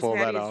not gonna pull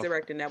that off. Patty's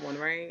directing that one,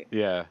 right?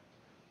 Yeah.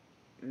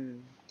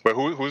 Wait,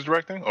 who's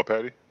directing? Oh,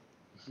 Patty.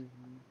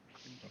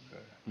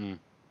 Okay.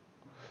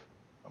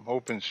 I'm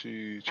hoping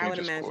she changes course. I would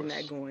imagine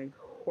that going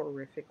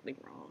horrifically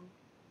wrong.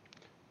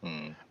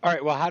 All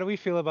right. Well, how do we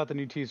feel about the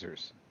new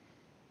teasers?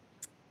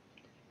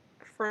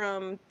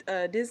 From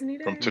Disney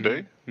Day? From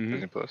today?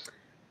 Disney Plus.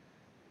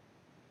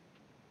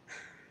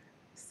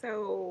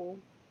 So,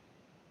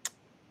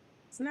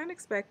 it's not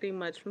expecting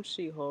much from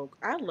She-Hulk.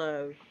 I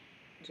love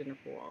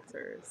Jennifer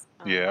Walters.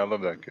 Yeah, I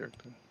love that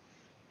character.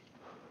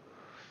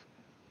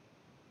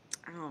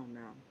 I don't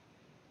know.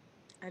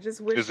 I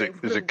just wish is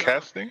it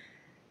casting?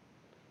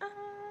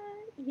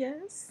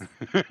 Yes.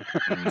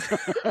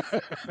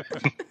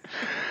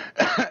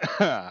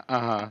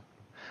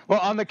 Well,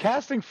 on the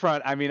casting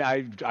front, I mean,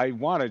 I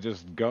want to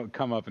just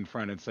come up in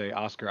front and say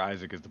Oscar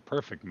Isaac is the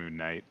perfect Moon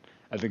Knight.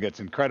 I think that's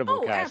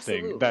incredible casting.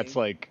 Absolutely. That's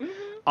like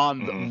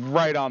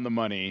right on the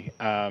money.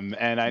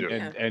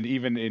 And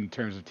even in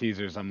terms of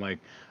teasers, I'm like,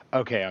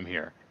 okay, I'm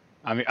here.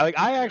 I mean, like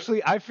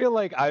I feel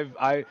like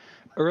I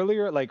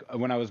earlier, like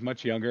when I was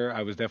much younger,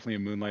 I was definitely a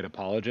Moonlight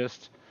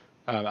apologist.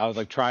 I was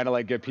like trying to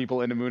like get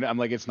people into Moon Knight. I'm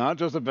like, it's not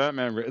just a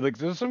Batman. Like,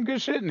 there's some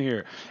good shit in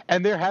here,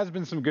 and there has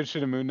been some good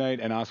shit in Moon Knight.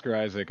 And Oscar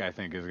Isaac, I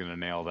think, is gonna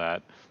nail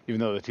that, even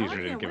though the teaser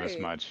didn't give us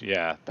much.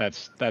 Yeah,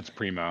 that's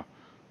primo.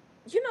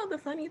 You know, the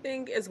funny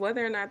thing is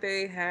whether or not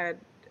they had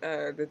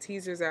the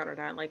teasers out or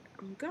not. Like,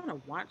 I'm gonna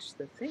watch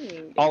the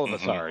thing. All of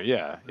us are.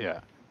 Yeah.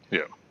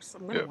 So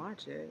I'm gonna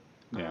watch it.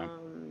 Yeah.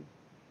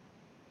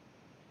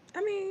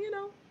 I mean,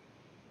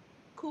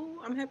 cool.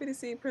 I'm happy to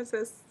see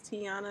Princess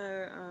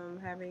Tiana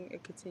having a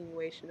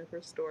continuation of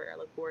her story. I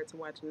look forward to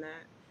watching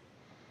that.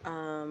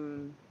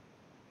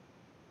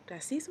 Did I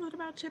see something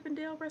about Chip and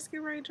Dale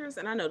Rescue Rangers?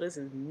 And I know this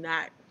is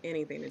not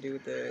anything to do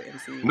with the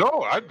MCU.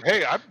 No,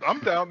 I'm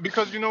down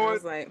because you know what? I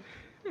was like,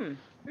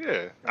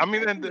 Yeah, I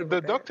mean, and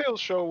the DuckTales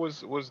show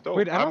was dope.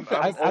 Wait, I don't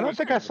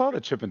think I saw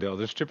the Chip and Dale.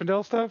 There's Chip and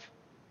Dale stuff?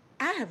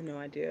 I have no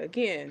idea.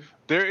 Again,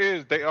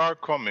 they are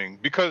coming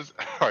because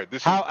all right.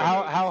 This how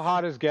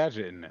hot is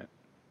Gadget in it?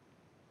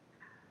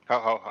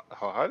 How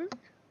hot is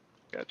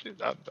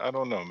Gadget? I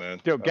don't know,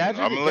 man. Yo,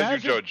 Gadget. I'm gonna let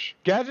you judge.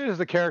 Gadget is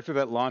the character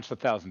that launched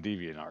 1,000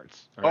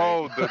 DeviantArts. Right?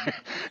 Oh,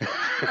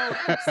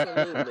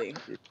 absolutely.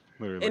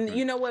 And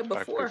you know what?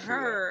 Before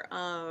her,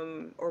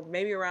 or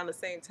maybe around the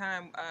same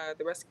time,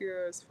 the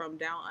Rescuers from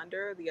Down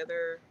Under, the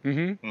other,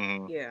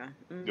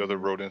 the other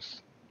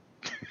rodents.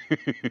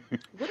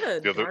 What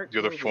a the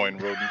other foreign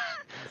rodents.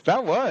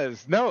 That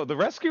was the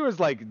Rescuers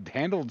like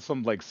handled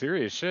some like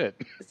serious shit.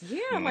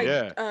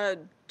 Yeah,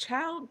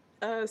 child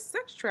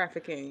sex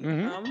trafficking.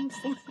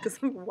 Because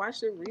I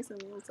watched it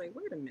recently, I was like,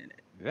 wait a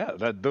minute.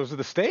 Yeah, those are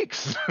the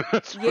stakes.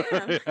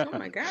 Yeah. Oh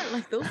my god,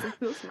 like those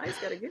mice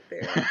gotta get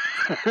there.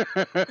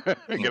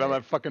 Get on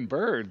that fucking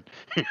bird.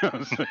 You know what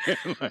I'm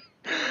saying? Like,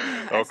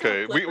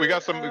 okay, we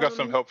got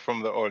some help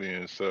from the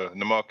audience.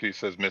 Namaki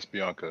says Miss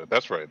Bianca.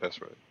 That's right.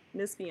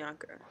 Miss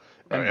Bianca.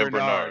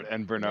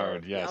 And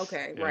Bernard. Yes.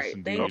 Okay, yes, right.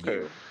 Indeed. Thank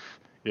you.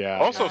 Yeah.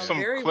 Also,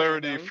 some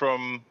clarity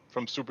from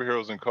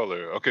Superheroes in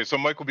Color. Okay, so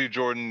Michael B.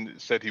 Jordan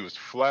said he was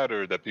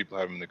flattered that people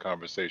having the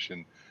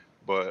conversation,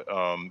 but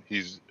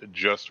he's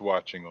just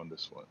watching on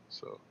this one.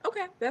 So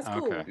okay, that's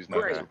cool. Okay. He's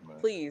not great. Superman.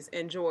 Please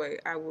enjoy.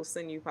 I will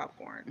send you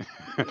popcorn.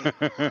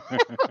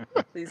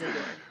 Please enjoy.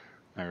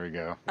 There we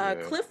go.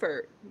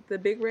 Clifford, the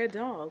big red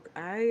dog.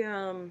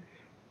 A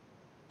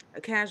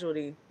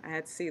casualty. I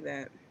had to see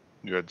that.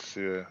 You had to see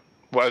it.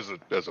 Well,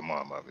 as a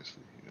mom,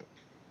 obviously.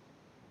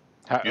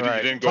 You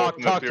didn't go talk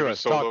to the theater to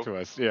us. solo? Talk to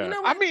us. Yeah. You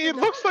know I mean, it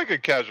looks like a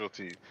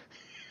casualty.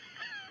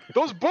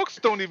 Those books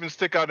don't even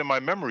stick out in my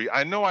memory.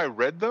 I know I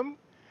read them,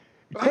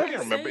 but I can't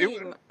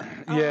remember.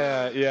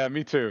 Yeah.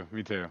 Me too.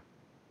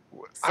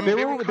 I mean,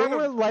 they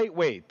were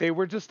lightweight. There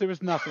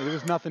was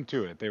nothing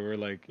to it. They were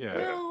like, yeah.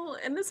 Well,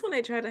 and this one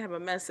they tried to have a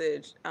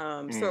message.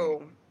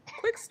 So,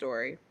 quick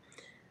story.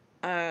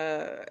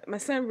 My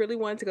son really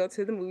wanted to go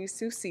to the movies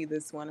to see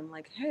this one. I'm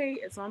like, hey,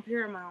 it's on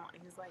Paramount.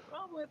 And he's like,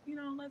 oh, but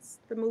let's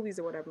the movies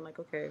or whatever. I'm like,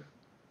 okay.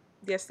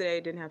 Yesterday I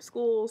didn't have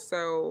school,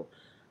 so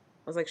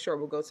I was like, sure,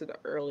 we'll go to the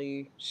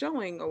early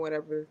showing or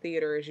whatever. The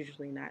theater is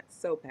usually not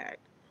so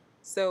packed.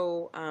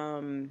 So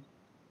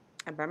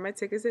I buy my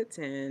tickets at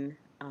 10,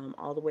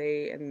 all the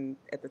way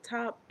at the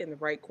top in the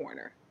right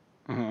corner.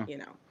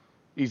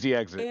 Easy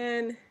exit.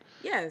 And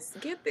yes,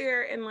 get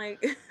there and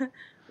like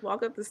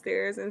walk up the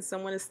stairs and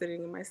someone is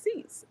sitting in my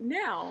seats.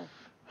 Now,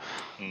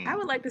 I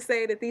would like to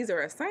say that these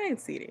are assigned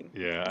seating.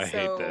 Yeah, I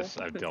hate this.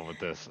 I've dealt with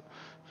this.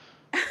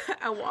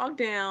 I walk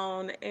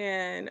down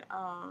and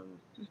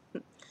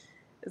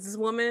this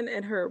woman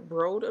and her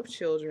brood of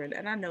children,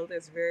 and I know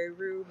that's very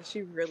rude, but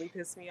she really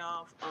pissed me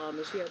off. And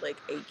she had like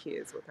 8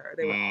 kids with her.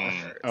 They were all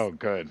hers. Oh,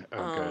 good.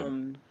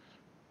 Good.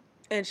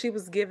 And she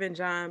was giving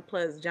John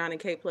and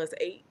Kate plus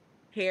 8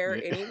 hair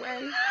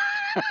anyway.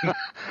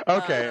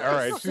 Okay, all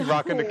right. She's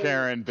rocking the So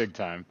Karen big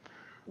time.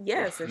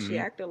 yes, and she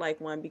Mhm. acted like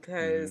one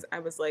because I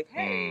was like,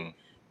 hey,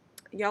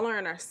 y'all are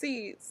in our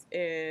seats,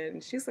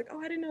 and she's like, oh,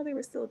 I didn't know they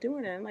were still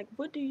doing it. I'm like,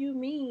 what do you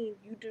mean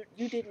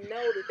you didn't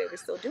know that they were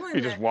still doing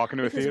You that? just walk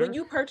into a Because theater? when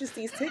you purchased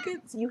these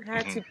tickets, you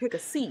had to pick a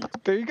seat.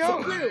 There you So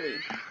go. clearly,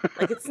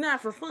 like, it's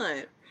not for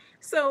fun.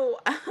 So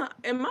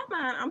in my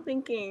mind, I'm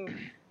thinking,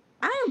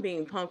 I am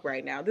being punked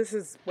right now. This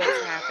is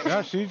what's happening.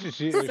 No,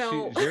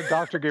 So your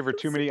doctor gave her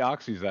too many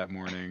oxys that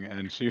morning,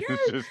 and she was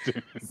yes.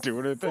 just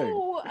doing her thing.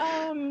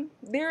 So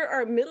there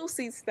are middle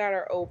seats that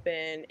are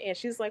open, and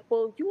she's like,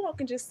 well, you all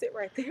can just sit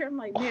right there. I'm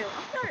like, ma'am,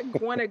 I'm not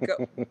going to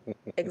go.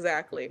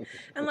 Exactly.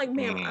 I'm like,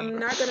 ma'am, I'm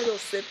not going to go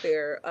sit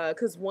there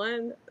because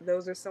one,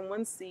 those are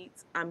someone's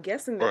seats. I'm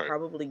guessing they're Right.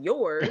 probably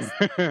yours.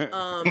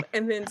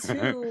 And then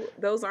two,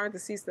 those aren't the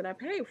seats that I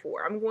paid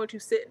for. I'm going to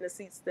sit in the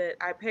seats that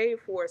I paid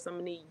for, so I'm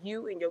going to need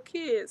you and your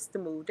kids to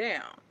move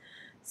down.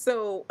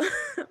 So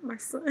my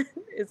son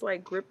is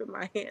like gripping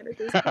my hand at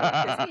this point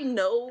because he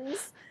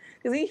knows,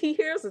 because he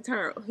hears the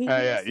tone. He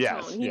hears the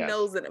tone. He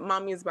knows that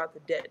mommy is about to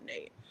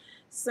detonate.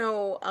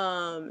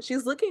 So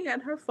she's looking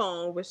at her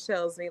phone, which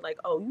tells me like,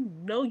 oh, you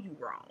know you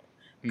wrong.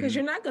 Because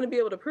you're not going to be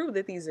able to prove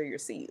that these are your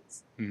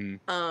seats.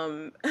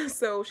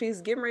 So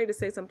she's getting ready to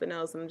say something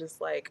else. And I'm just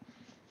like,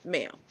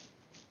 ma'am,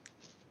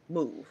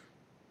 move.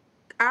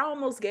 I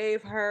almost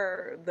gave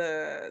her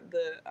the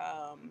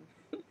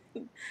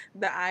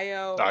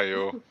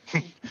IO.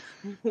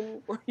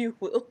 Move or you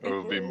will It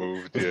will be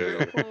moved. It's Yeah.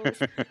 real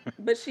close.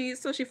 But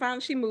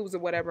she moves or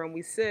whatever, and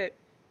we sit.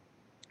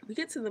 We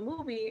get to the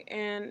movie,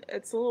 and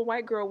it's a little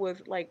white girl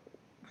with like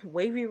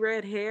wavy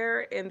red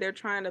hair, and they're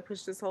trying to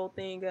push this whole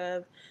thing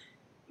of,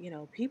 you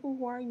know, people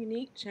who are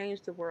unique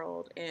change the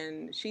world,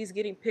 and she's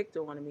getting picked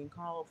on and being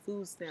called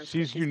food stamps.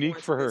 She's unique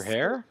for her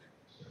hair?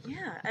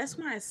 Yeah, that's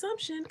my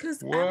assumption.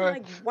 Because I'm What?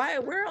 like, why?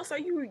 Where else are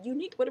you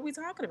unique? What are we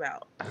talking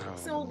about?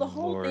 So the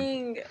whole Lord.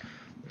 thing.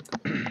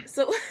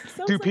 So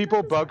Do it's people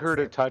like, bug her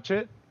to touch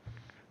it?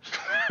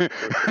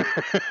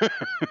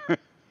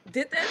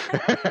 did that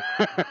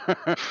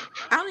happen?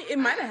 It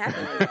might have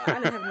happened.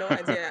 I have no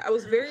idea. I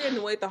was very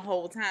annoyed the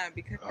whole time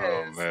because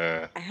Oh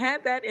man. I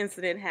had that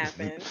incident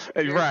happen.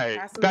 Right.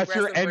 That's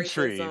your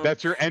entry. Racism,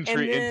 That's your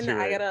entry and then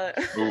into I it.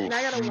 gotta,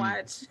 I gotta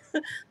watch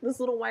this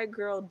little white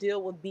girl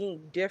deal with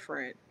being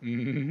different,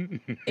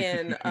 and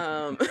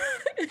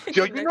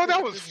Yo, you know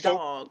that was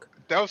dog.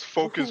 That was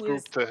focus who group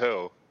is- to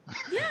hell.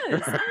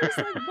 Yes, I was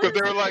like, what Because they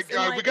is were like, this?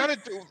 And, we gotta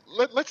do.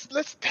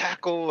 Let's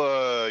tackle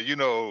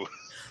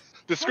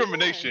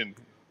discrimination.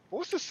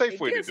 What's the safe It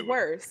way to gets do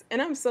worse,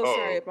 and I'm so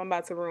sorry if I'm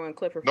about to ruin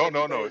Clifford. No, for you,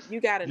 no, no. but you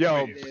gotta know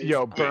what it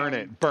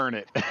is. Burn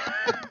it.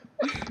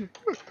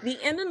 The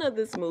ending of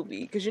this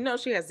movie, because you know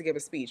she has to give a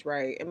speech,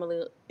 right?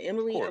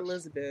 Emily course.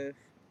 Elizabeth.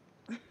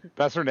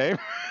 That's her name?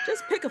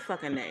 Just pick a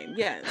fucking name.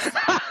 Yes,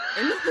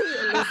 Emily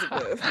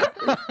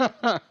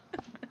Elizabeth.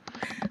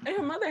 And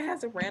her mother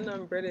has a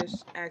random British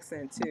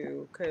accent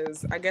too,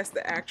 because I guess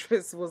the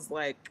actress was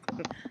like,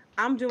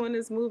 "I'm doing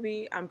this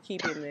movie. I'm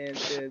keeping the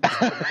native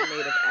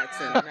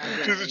accent." I'm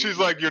not doing She's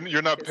like,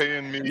 you're not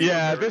paying me.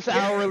 Yeah, this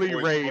hourly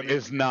Voice rate money.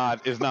 is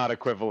not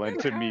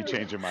equivalent to me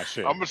changing my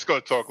shit. I'm just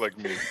gonna talk like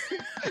me.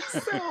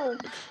 So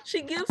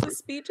she gives a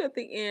speech at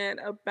the end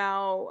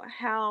about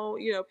how,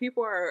 you know,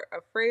 people are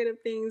afraid of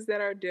things that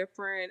are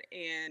different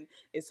and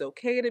it's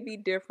okay to be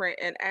different.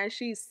 And as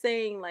she's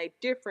saying like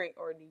different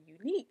or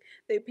unique,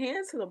 they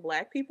pan to the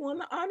black people in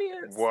the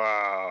audience.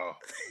 Wow.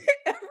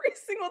 Every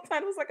single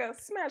time it was like a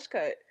smash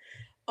cut.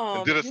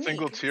 And did a unique,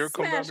 single tear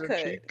come down smash their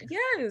cut. cheek?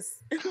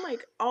 Yes. And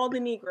like all the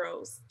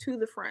Negroes to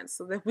the front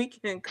so that we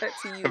can cut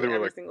to you They were every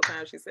like- single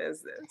time she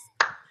says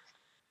this.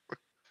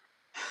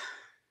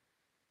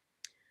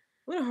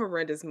 What a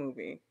horrendous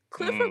movie.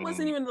 Clifford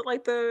wasn't even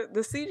like the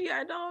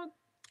CGI dog.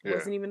 Yeah.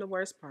 Wasn't even the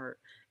worst part.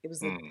 It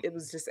was Mm. it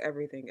was just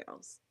everything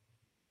else.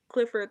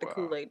 Clifford the Wow.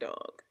 Kool-Aid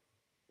dog.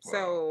 Wow.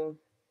 So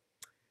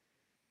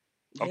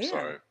I'm yeah.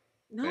 sorry.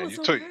 No, Man, it's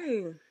you took-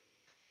 okay.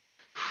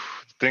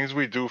 Things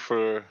we do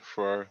for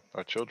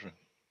our children.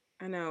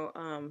 I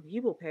know. He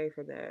will pay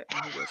for that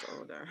when he gets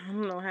older. I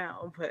don't know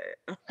how, but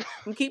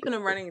I'm keeping a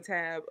running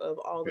tab of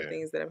all the Yeah.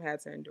 things that I've had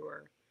to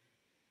endure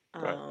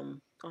Right.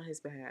 on his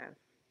behalf.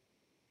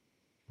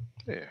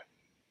 Yeah.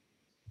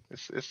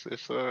 It's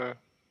it's a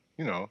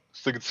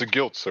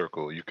guilt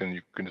circle. You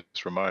can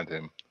just remind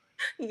him.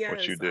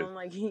 Yes, you did. I'm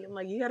like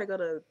you gotta go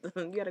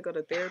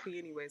to therapy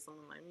anyway. So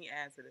I'm like, let me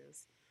add to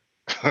this.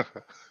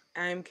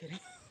 I'm kidding.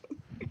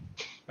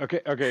 Okay,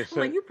 I'm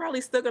so like, you're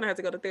probably still gonna have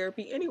to go to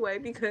therapy anyway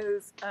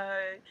because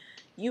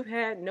you've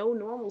had no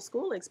normal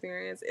school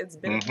experience. It's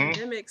been a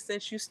pandemic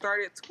since you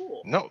started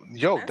school. No,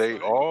 That's they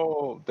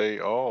fine.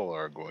 all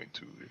are going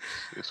to.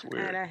 It's And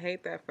weird. I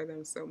hate that for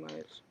them so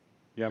much.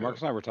 yeah,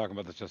 Marcus and I were talking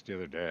about this just the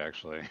other day,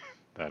 actually.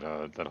 That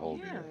whole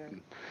Yeah.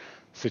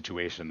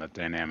 situation, that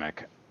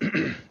dynamic.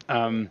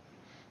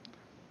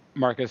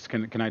 Marcus,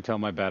 can I tell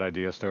my bad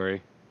idea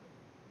story?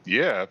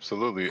 Yeah,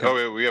 absolutely. Oh,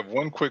 yeah, we have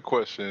one quick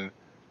question.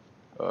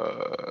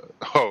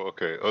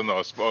 Okay. Oh no,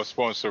 our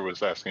sponsor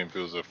was asking if it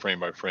was a frame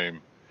by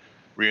frame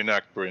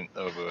reenactment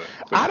of a.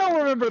 I don't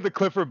remember the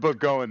Clifford book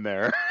going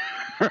there.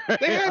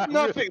 They had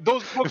nothing.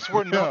 Those books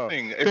were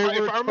nothing. No, if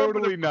I remember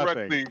totally them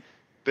correctly,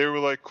 they were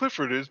like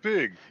Clifford is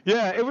big.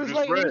 Yeah, it was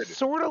Clifford like is it was red.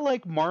 sort of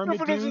like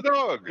Clifford is a Marmaduke.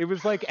 dog. It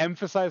was like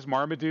emphasized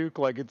Marmaduke,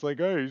 like it's like,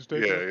 hey, he's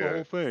taking up the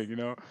whole thing, you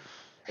know.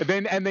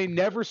 And they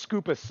never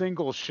scoop a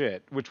single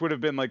shit, which would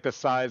have been like the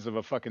size of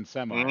a fucking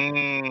semi.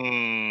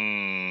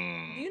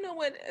 You know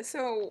what?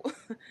 So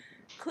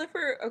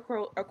Clifford,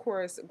 of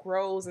course,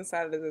 grows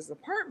inside of this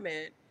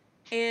apartment,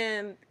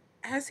 and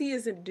as he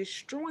is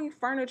destroying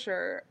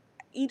furniture,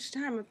 each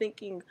time I'm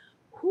thinking,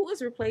 who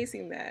is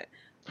replacing that?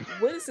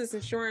 What is this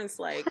insurance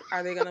like?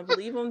 Are they gonna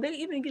believe him? They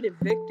even get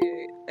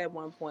evicted at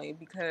one point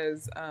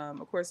because,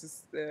 of course,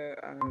 it's the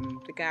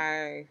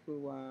guy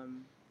who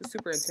the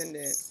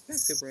superintendent, not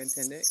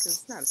superintendent because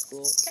it's not a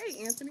school.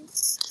 Hey, Anthony.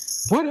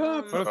 What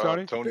up? What up,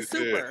 Tony? The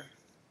super.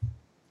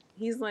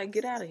 He's like,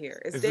 get out of here.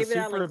 It's David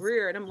Allen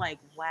Greer, and I'm like,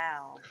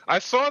 wow. I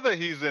saw that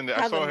he's in.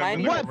 I saw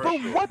him in the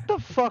But what the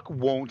fuck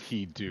won't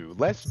he do?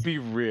 Let's be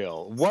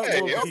real. What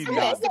will he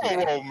not do?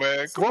 Whoa,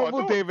 man. What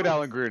will David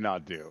Allen Greer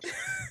not do?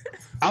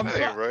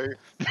 Right.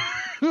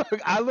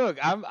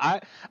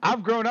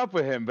 I've grown up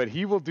with him, but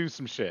he will do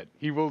some shit.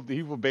 He will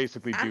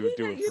basically do it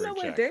for a check. You know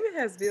what? David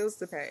has bills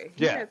to pay.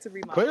 He had to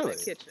remodel that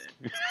kitchen.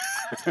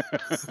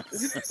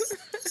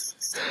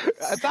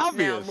 It's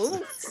obvious.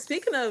 Now,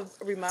 speaking of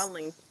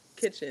remodeling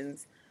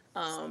kitchens,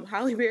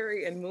 Halle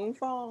Berry and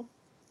Moonfall,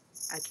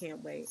 I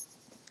can't wait.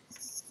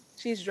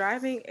 She's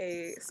driving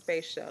a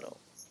space shuttle.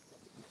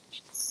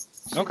 She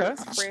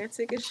looks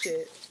frantic as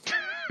shit.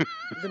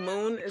 The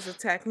moon is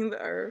attacking the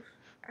Earth.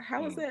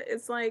 How is that?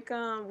 It's like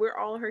we're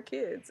all her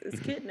kids. It's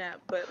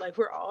kidnapped, but like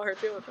we're all her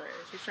children.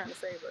 She's trying to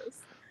save us.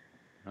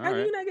 How do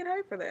you not get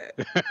hyped for that?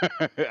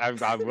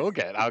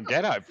 I'll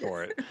get hyped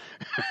for it.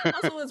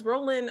 Also, it's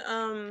Roland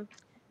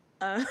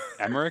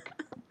Emmerich?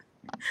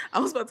 I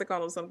was about to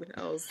call him something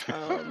else.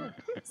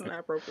 It's not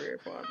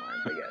appropriate for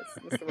mine, but yes,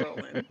 Mr.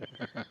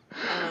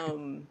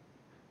 Roland.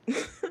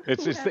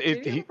 It's just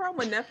did he have a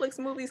problem with Netflix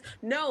movies?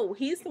 No,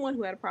 he's the one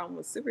who had a problem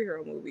with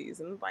superhero movies,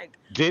 and like,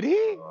 did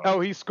he?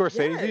 Oh, he's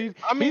Scorsese. Yeah.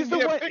 I mean, he's the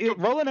one.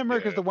 Roland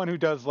Emmerich is the one who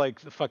does like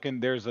the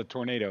fucking. There's a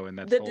tornado in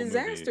that. The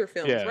disaster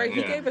films, right?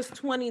 He gave us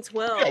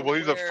 2012. Yeah, well,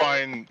 he's a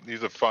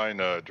fine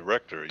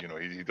director. You know,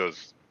 he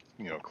does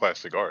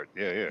classic art.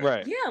 Yeah.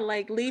 Right. Yeah,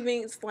 like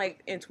leaving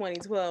like in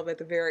 2012 at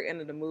the very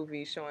end of the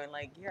movie, showing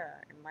like,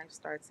 and life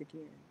starts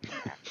again in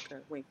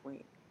Africa. Wink,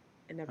 wink.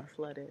 It never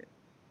flooded.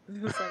 I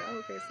was like, oh,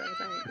 okay, so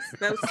thanks.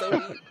 That was so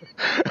deep.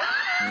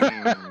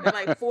 And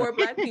like 4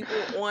 black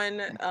people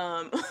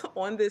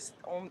on this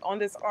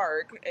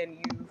arc,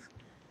 and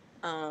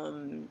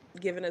you've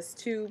given us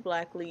 2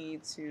 black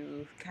leads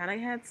who kind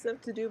of had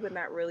stuff to do, but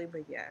not really.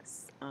 But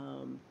yes,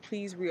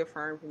 please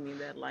reaffirm for me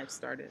that life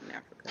started in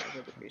Africa. I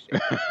really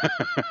appreciate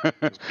it.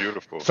 It's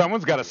beautiful.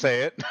 Someone's got to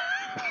say it.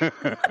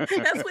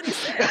 That's what he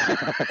said.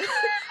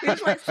 He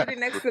was like sitting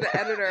next to the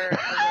editor or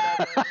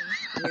whatever.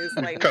 He was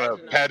like kind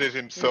of patted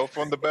himself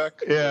on the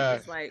back. Yeah.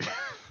 He's like,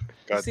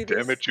 God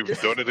damn it, you've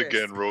done it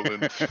again,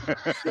 Roland. He's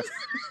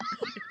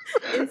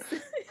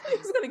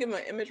gonna give him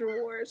an image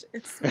reward.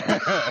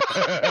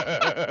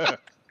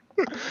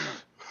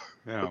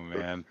 Oh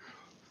man.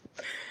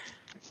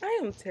 I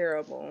am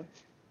terrible.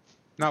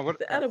 No, what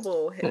the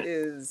edible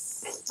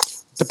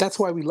is. But that's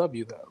why we love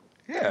you, though.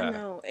 Yeah. I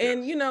know.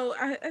 And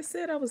I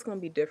said I was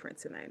gonna be different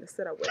tonight. I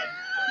said I wouldn't.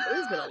 But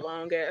it's been a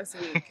long ass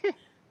week.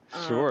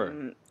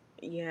 Sure.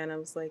 Yeah, and I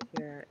was like,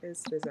 yeah,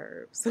 it's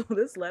deserved. So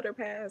this letter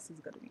pass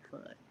is gonna be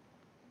fun.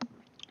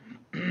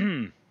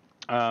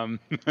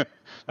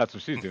 That's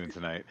what she's doing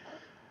tonight.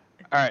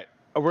 All right,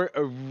 we're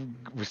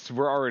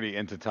already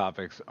into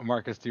topics.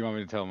 Marcus, do you want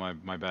me to tell my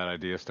bad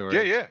idea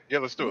story? Yeah.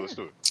 Let's do it.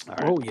 All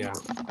right. Oh yeah.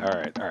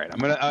 All right.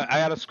 I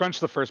had to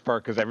scrunch the first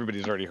part because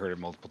everybody's already heard it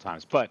multiple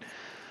times. But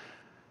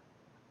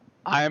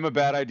I am a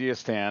bad idea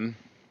stan,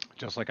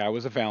 just like I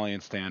was a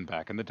Valiant stan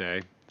back in the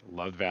day.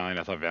 Loved Valiant.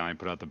 I thought Valiant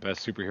put out the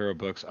best superhero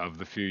books of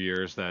the few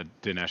years that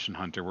Dinesh and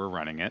Hunter were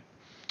running it.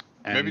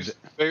 And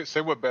maybe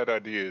say what Bad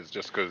Idea is,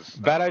 just because.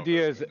 Bad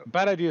Idea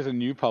is a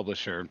new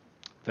publisher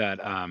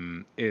that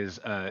is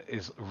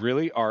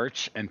really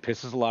arch and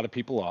pisses a lot of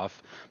people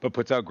off, but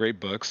puts out great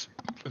books.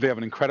 They have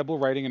an incredible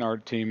writing and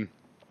art team,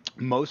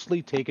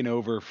 mostly taken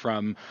over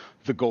from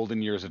the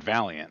golden years at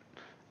Valiant.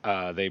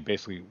 They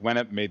basically went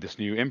up, made this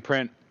new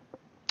imprint.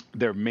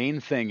 Their main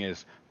thing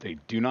is they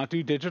do not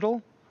do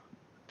digital.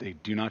 They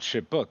do not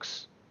ship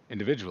books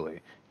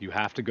individually. You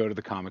have to go to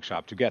the comic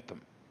shop to get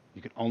them.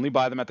 You can only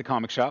buy them at the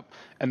comic shop,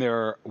 and there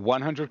are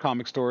 100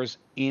 comic stores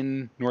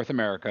in North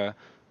America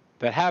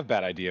that have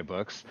Bad Idea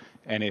books,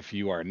 and if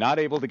you are not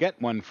able to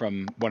get one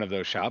from one of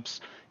those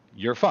shops,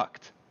 you're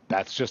fucked.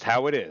 That's just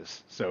how it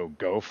is. So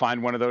go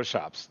find one of those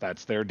shops.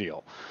 That's their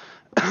deal.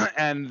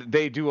 And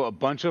they do a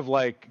bunch of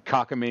like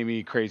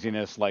cockamamie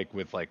craziness, like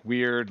with like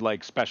weird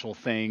like special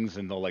things,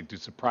 and they'll like do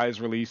surprise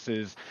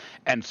releases.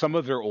 And some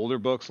of their older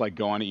books like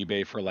go on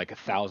eBay for like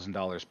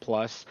 $1,000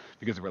 plus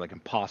because they were like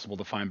impossible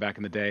to find back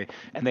in the day.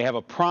 And they have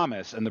a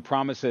promise, and the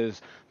promise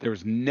is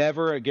there's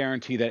never a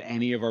guarantee that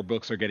any of our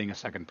books are getting a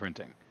second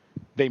printing.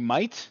 They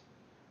might,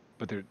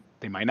 but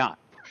they might not.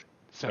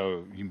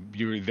 So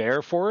you're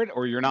there for it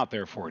or you're not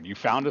there for it. You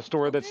found a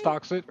store that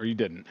stocks it or you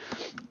didn't.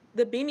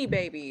 The Beanie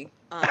Baby.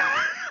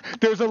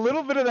 There's a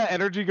little bit of that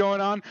energy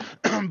going on,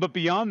 but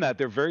beyond that,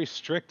 they're very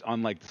strict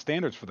on like the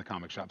standards for the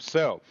comic shop.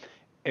 So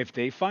if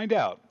they find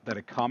out that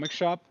a comic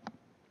shop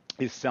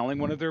is selling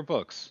one of their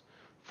books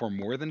for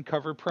more than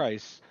cover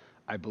price,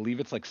 I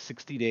believe it's like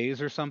 60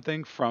 days or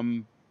something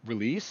from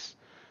release,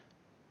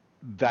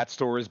 that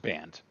store is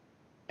banned.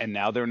 And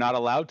now they're not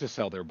allowed to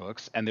sell their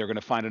books, and they're going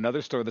to find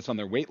another store that's on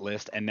their wait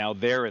list, and now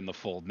they're in the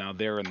fold. Now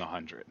they're in the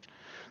 100.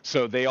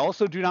 So they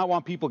also do not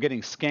want people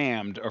getting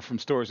scammed or from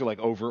stores who like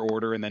over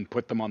order and then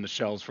put them on the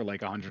shelves for like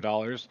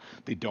 $100.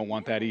 They don't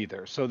want that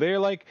either. So they're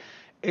like,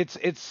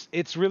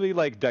 it's really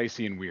like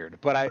dicey and weird.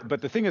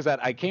 But the thing is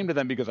that I came to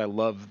them because I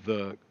love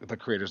the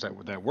creators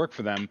that work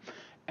for them,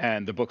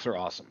 and the books are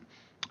awesome.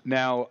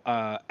 Now,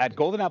 at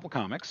Golden Apple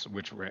Comics,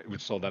 which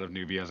sold out of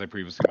Newbie, as I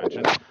previously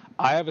mentioned,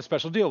 I have a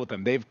special deal with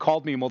them. They've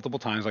called me multiple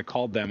times. I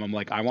called them. I'm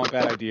like, I want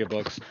Bad Idea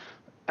books.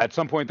 At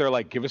some point, they're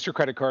like, give us your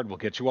credit card. We'll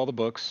get you all the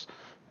books.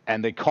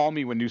 And they call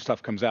me when new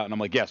stuff comes out. And I'm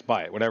like, yes,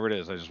 buy it. Whatever it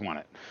is, I just want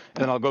it.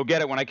 And then I'll go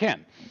get it when I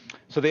can.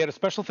 So they had a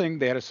special thing.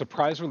 They had a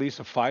surprise release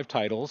of 5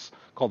 titles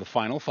called the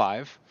Final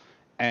 5.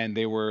 And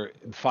they were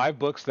 5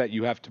 books that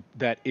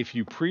that if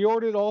you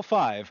pre-ordered all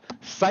 5,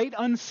 sight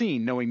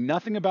unseen, knowing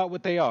nothing about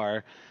what they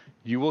are,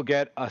 you will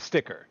get a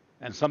sticker,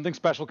 and something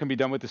special can be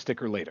done with the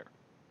sticker later.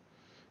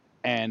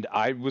 And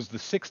I was the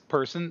 6th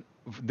person.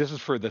 This is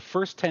for the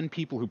first 10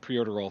 people who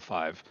pre-order all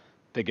 5.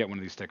 They get one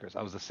of these stickers.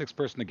 I was the 6th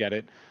person to get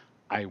it.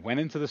 I went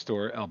into the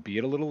store,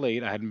 albeit a little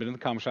late. I hadn't been in the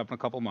comic shop in a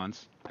couple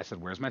months. I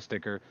said, where's my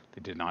sticker?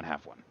 They did not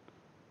have one.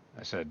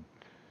 I said,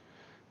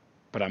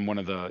 but I'm one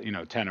of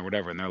the 10 or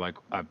whatever. And they're like,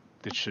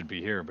 it should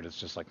be here, but it's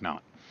just like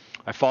not.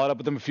 I followed up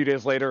with them a few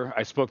days later.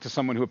 I spoke to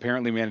someone who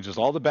apparently manages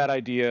all the Bad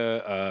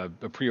Idea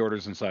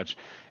pre-orders and such.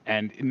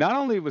 And not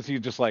only was he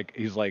just like,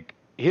 he's like,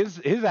 his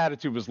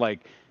attitude was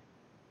like,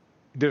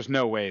 there's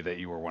no way that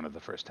you were one of the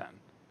first 10.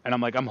 And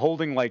I'm like, I'm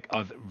holding like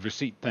a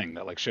receipt thing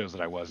that like shows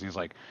that I was. And he's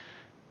like,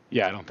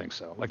 yeah, I don't think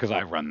so. Like, cause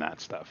I run that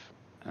stuff.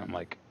 And I'm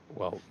like,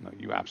 well, no,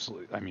 you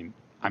absolutely, I mean,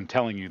 I'm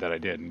telling you that I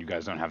did, and you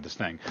guys don't have this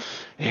thing.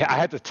 I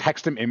had to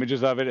text him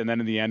images of it. And then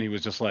in the end, he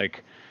was just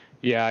like,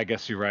 yeah, I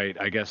guess you're right.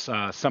 I guess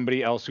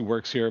somebody else who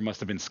works here must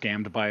have been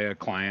scammed by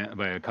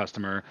a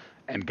customer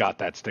and got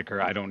that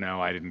sticker. I don't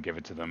know. I didn't give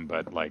it to them,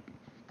 but like,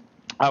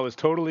 I was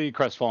totally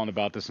crestfallen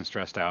about this and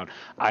stressed out.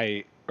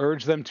 I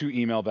urged them to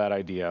email Bad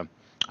Idea.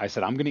 I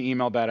said, I'm going to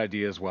email Bad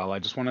Idea as well. I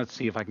just want to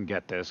see if I can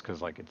get this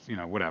because like it's,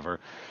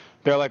 whatever.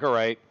 They're like, all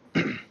right.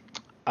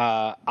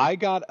 I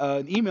got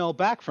an email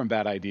back from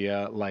Bad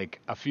Idea like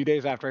a few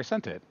days after I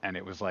sent it, and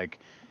it was like,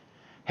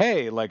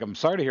 hey, like, I'm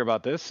sorry to hear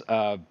about this,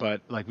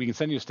 but like, we can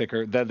send you a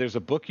sticker. There's a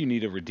book you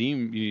need to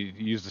redeem. You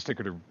use the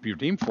sticker to be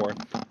redeemed for,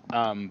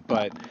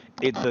 but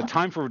the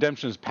time for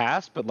redemption is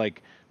past. But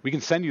like, we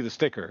can send you the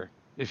sticker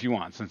if you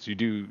want, since you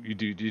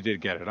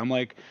did get it. I'm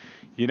like,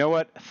 you know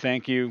what?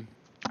 Thank you,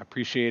 I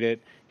appreciate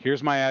it.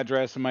 Here's my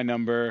address and my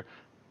number.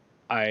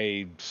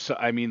 I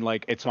mean,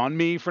 like, it's on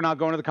me for not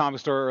going to the comic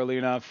store early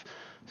enough.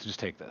 So just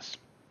take this.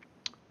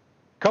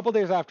 A couple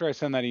days after I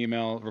send that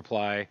email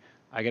reply,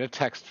 I get a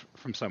text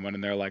from someone,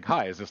 and they're like,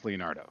 hi, is this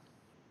Leonardo?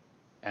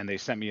 And they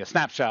sent me a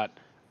snapshot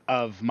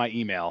of my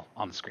email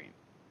on the screen.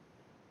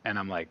 And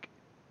I'm like,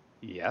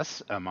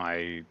 yes, am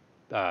I,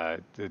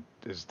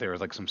 is there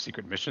like some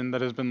secret mission that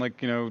has been like,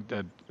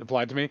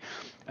 applied to me?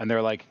 And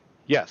they're like,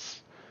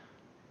 yes,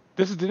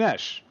 this is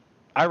Dinesh.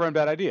 I run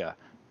Bad Idea.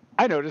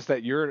 I noticed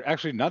that you're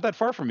actually not that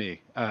far from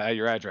me at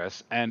your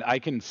address, and I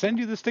can send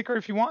you the sticker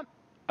if you want.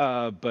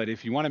 But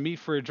if you want to meet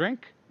for a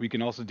drink, we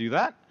can also do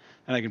that,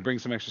 and I can bring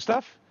some extra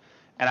stuff.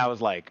 And I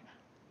was like,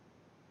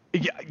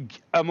 yeah,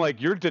 I'm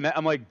like, you're Dinesh.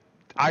 I'm like,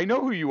 I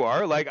know who you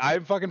are. Like,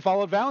 I've fucking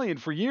followed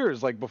Valiant for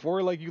years, like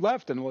before like you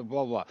left and blah,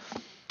 blah, blah.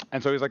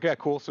 And so he's like, yeah,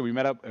 cool. So we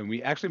met up, and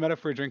we actually met up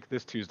for a drink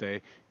this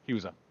Tuesday. He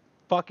was a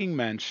fucking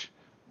mensch,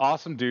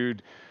 awesome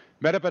dude.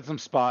 Met up at some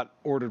spot,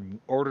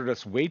 ordered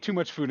us way too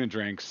much food and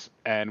drinks,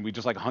 and we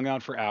just like hung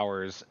out for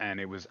hours, and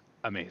it was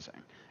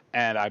amazing.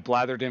 And I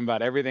blathered him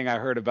about everything I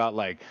heard about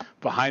like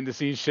behind the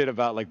scenes shit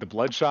about like the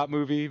Bloodshot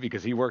movie,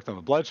 because he worked on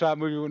the Bloodshot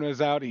movie when it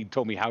was out. He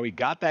told me how he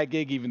got that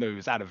gig, even though he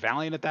was out of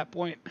Valiant at that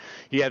point.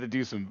 He had to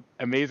do some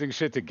amazing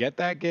shit to get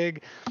that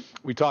gig.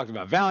 We talked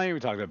about Valiant. We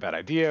talked about Bad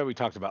Idea. We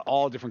talked about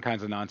all different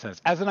kinds of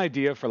nonsense as an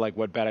idea for like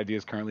what Bad Idea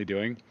is currently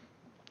doing.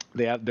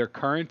 They have their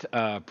current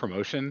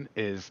promotion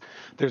is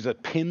there's a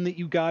pin that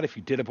you got if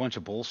you did a bunch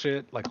of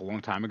bullshit like a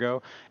long time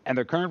ago. And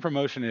their current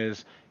promotion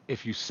is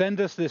if you send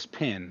us this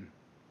pin,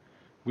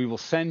 we will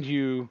send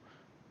you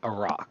a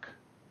rock.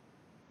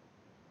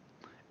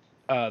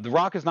 The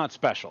rock is not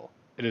special.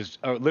 It is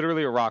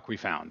literally a rock we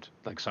found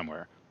like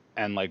somewhere,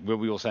 and like we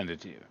will send it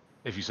to you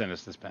if you send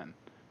us this pen.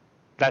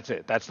 That's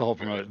it. That's the whole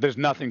promotion. There's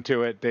nothing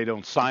to it. They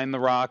don't sign the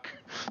rock.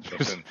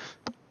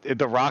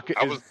 The rock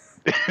is.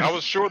 I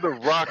was sure the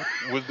rock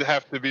would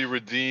have to be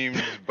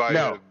redeemed by.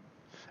 No.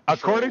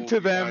 According to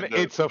them,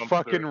 it's a dumpster.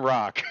 fucking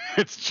rock.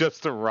 It's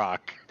just a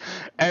rock.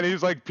 And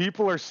he's like,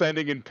 people are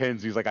sending in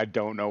pins. He's like, I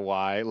don't know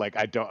why. Like,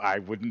 I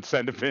wouldn't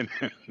send a pin.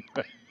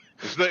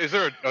 Is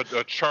there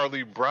a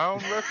Charlie Brown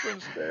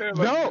reference there?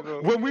 Like, No, you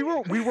know? when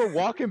we were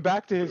walking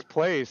back to his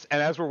place,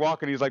 and as we're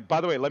walking, he's like, by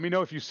the way, let me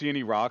know if you see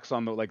any rocks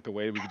on the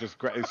way we could just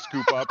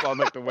scoop up on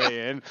like the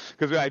way in,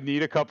 because I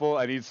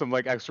need some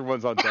like extra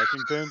ones on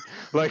Deshington.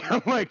 Like,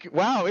 I'm like,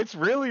 wow, it's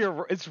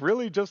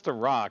really just a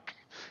rock.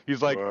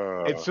 He's like,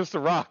 it's just a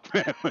rock,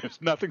 man.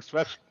 There's nothing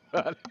special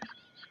about it.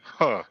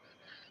 Huh.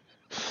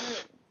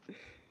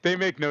 They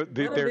make no.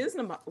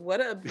 What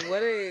a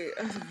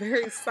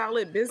very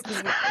solid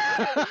business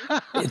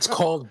model. It's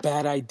called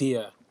Bad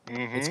Idea.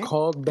 Mm-hmm. It's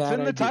called Bad Idea. It's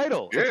in the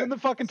title. Yeah. It's in the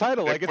fucking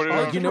title. Like, it's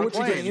like, you know what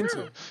you're getting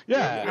into.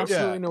 Yeah, you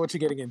absolutely know what you're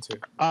getting into.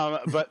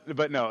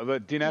 But no,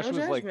 Dinesh No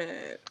was like,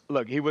 judgment.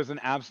 look, he was an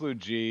absolute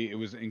G. It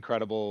was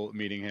incredible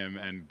meeting him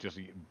and just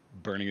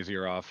burning his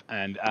ear off.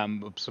 And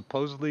I'm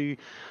supposedly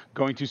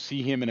going to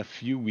see him in a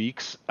few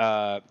weeks.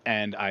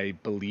 And I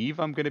believe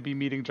I'm going to be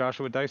meeting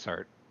Joshua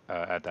Dysart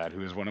at that,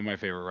 who is one of my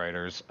favorite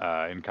writers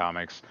in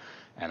comics.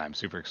 And I'm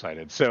super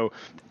excited. So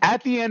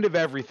at the end of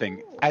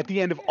everything, at the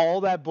end of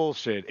all that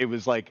bullshit, it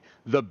was like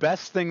the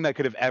best thing that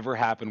could have ever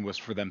happened was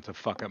for them to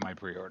fuck up my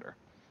pre-order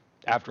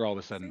after all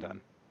was said and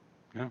done.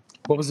 Yeah.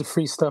 What was the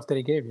free stuff that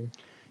he gave you?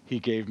 He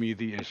gave me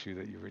the issue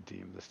that you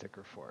redeemed the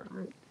sticker for.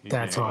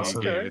 That's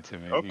awesome. He gave it to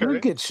me. Okay.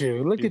 Look at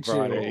you. Look at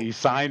you. He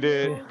signed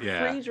it.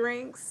 Yeah. Free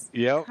drinks.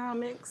 Yep.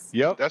 Comics.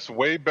 Yep. That's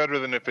way better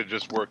than if it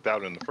just worked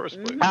out in the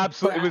first place.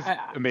 Absolutely. It was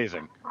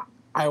amazing.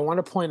 I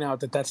want to point out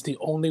that that's the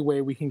only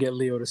way we can get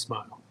Leo to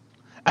smile.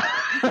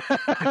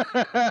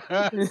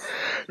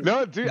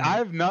 No, dude,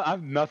 I've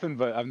nothing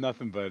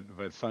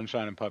but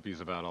sunshine and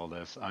puppies about all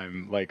this.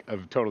 I'm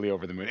totally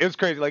over the moon. It was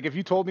crazy. Like, if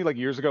you told me like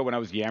years ago when I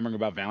was yammering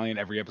about Valiant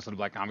every episode of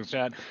Black Comics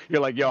Chat,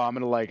 you're like, yo, I'm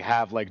gonna like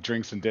have like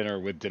drinks and dinner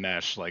with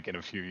Dinesh like in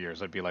a few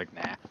years. I'd be like,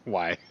 nah,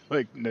 why?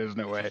 Like, there's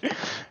no way.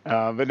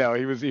 But no,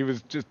 he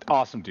was just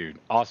awesome, dude.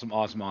 Awesome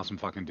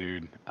fucking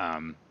dude.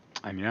 And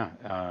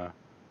yeah.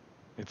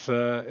 It's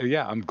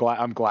I'm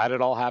glad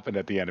it all happened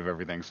at the end of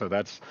everything. So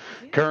that's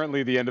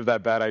currently the end of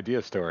that Bad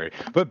Idea story.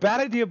 But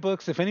Bad Idea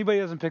books, if anybody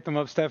hasn't picked them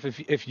up, Steph,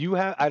 if you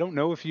have, I don't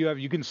know if you have,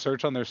 you can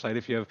search on their site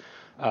if you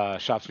have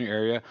shops in your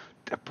area.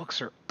 Their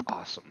books are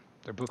awesome.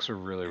 Their books are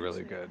really,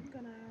 really good.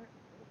 I'm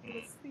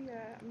gonna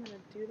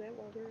do that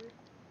while we're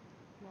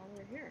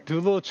here. Do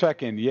a little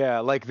check-in, yeah.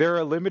 Like, there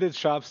are limited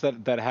shops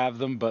that have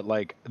them, but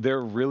like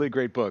they're really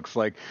great books.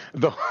 Like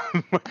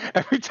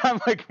every time,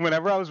 like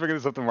whenever I was bringing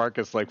this up to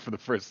Marcus, like for the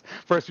first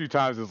few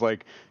times, it's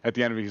like at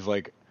the end of it, he's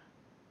like,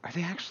 "Are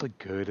they actually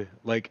good?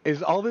 Like,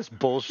 is all this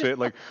bullshit?"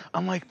 Like,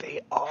 I'm like,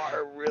 they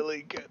are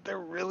really good. They're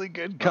really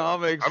good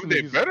comics. I mean,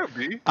 they better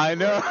be. I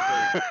know.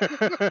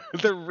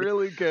 They're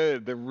really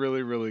good. They're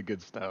really, really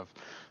good stuff.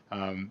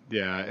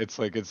 Yeah, it's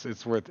like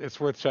it's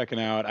worth checking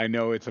out. I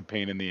know it's a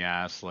pain in the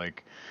ass.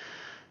 Like,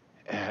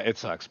 it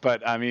sucks,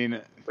 but I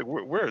mean, like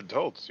we're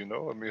adults, you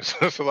know. I mean,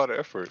 it's a lot of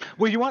effort.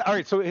 Well, all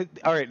right. So,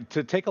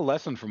 to take a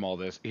lesson from all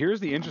this, here's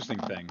the interesting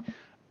thing.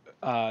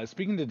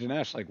 Speaking to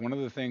Dinesh, like one of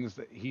the things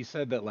that he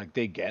said that like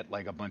they get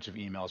like a bunch of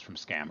emails from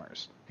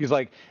scammers. He's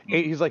like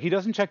he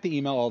doesn't check the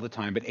email all the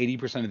time, but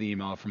 80% of the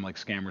email from like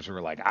scammers who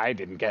are like, I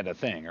didn't get a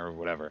thing or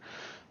whatever.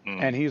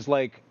 And he's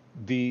like,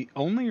 the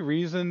only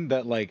reason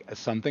that like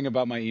something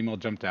about my email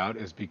jumped out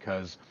is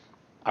because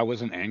I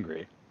wasn't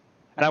angry.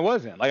 And I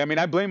wasn't. Like, I mean,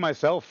 I blame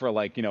myself for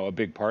like, you know, a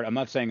big part. I'm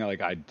not saying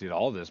like I did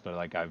all this, but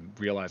like I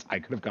realized I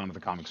could have gone to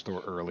the comic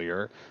store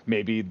earlier.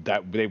 Maybe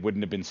that they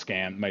wouldn't have been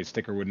scammed. My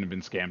sticker wouldn't have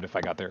been scammed if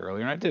I got there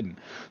earlier, and I didn't.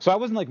 So I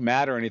wasn't like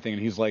mad or anything.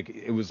 And he's like,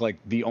 it was like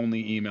the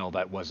only email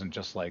that wasn't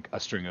just like a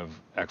string of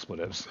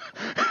expletives.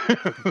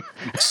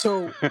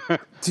 So,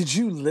 did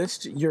you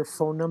list your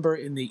phone number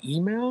in the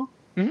email?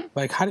 Mm-hmm.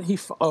 Like, how did he?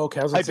 Oh,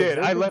 okay. I did.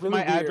 I left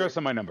my address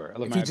and my number.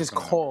 If he just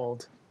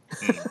called.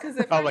 Because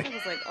at first I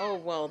was like, oh,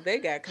 well, they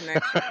got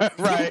connections.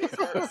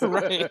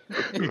 Right.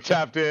 He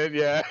tapped in,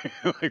 yeah.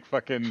 Like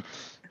fucking,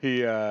 he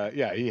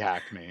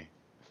hacked me.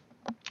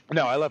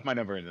 No, I left my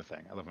number in the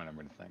thing.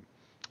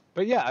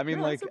 But yeah, I mean,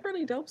 no, like. it's a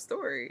pretty dope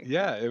story.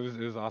 Yeah, it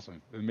was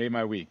awesome. It made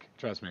my week,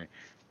 trust me.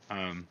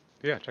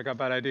 Yeah, check out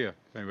Bad Idea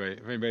if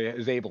anybody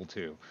is able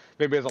to.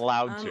 If anybody's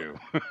allowed to.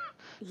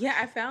 Yeah,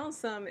 I found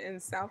some in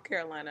South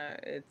Carolina.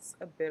 It's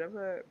a bit of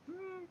a,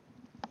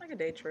 like a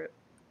day trip.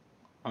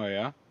 Oh,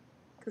 yeah?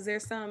 Because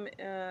there's some,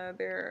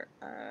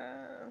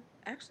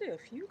 actually a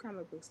few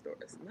comic book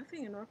stores.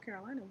 Nothing in North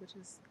Carolina, which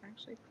is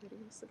actually pretty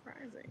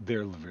surprising.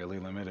 They're really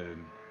limited.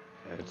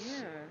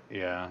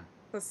 Yeah.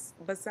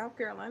 But South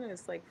Carolina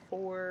is like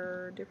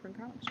 4 different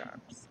comic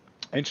shops.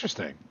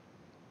 Interesting.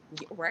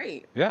 Yeah,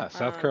 right. Yeah,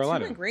 South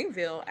Carolina. 2 in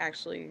Greenville,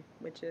 actually,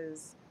 which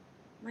is,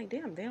 I'm like,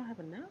 damn, they don't have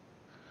enough?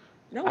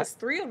 No, it's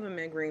 3 of them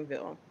in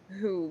Greenville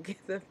who get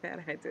the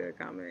Bad Idea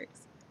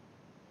comics.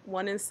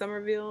 One in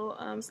Somerville,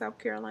 South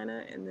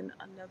Carolina, and then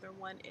another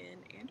one in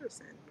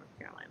Anderson, North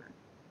Carolina.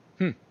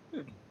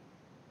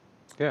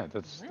 Yeah,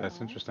 that's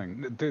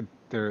interesting.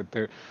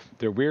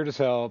 They're weird as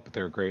hell, but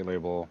they're a great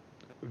label.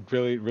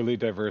 Really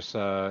diverse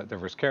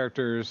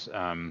characters.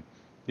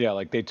 Yeah,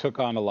 like they took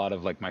on a lot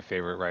of like my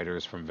favorite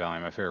writers from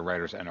Valiant, my favorite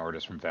writers and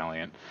artists from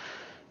Valiant,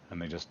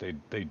 and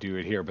they do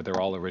it here, but they're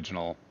all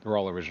original. They're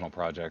all original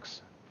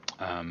projects.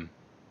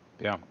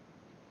 Yeah.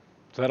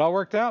 So that all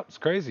worked out. It's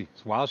crazy.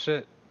 It's wild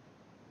shit.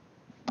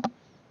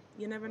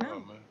 You never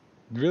know.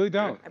 You really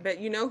don't. I bet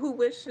you know who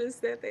wishes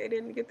that they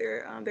didn't get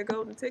their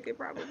golden ticket.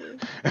 Probably.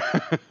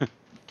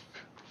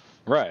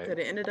 Right. Could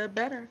have ended up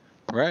better.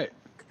 Right.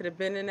 Could have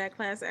been in that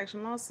class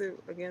action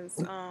lawsuit against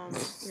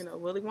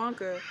Willy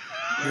Wonka.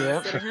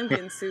 Yep. Instead of him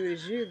getting sued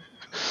as you.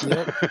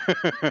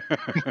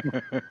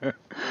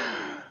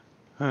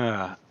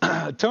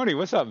 Yep. Tony,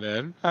 what's up,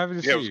 man? Happy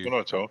to see you. What's going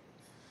on, Tony?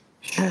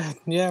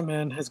 Yeah,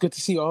 man. It's good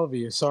to see all of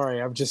you.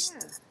 Sorry,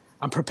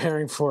 I'm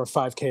preparing for a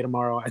 5K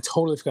tomorrow. I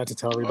totally forgot to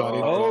tell everybody.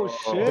 Oh,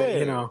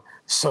 shit. But,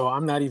 so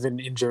I'm not even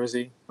in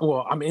Jersey.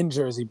 Well, I'm in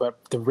Jersey,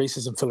 but the race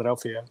is in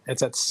Philadelphia.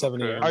 It's at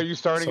 7 a.m. Are you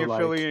starting in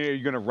Philly? Are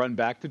you going to run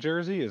back to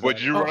Jersey?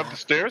 Did you run up the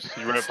stairs?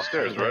 You ran up the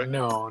stairs, right?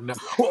 No.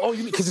 Well,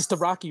 you mean because it's the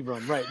Rocky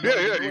Run, right? No,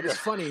 it's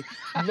funny.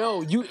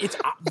 No, it's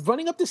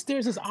running up the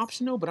stairs is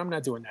optional, but I'm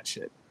not doing that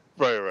shit.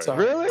 Right. So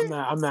really?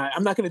 I'm not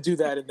going to do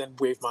that and then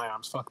wave my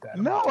arms. Fuck that.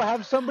 No,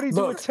 have somebody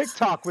do a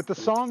TikTok with the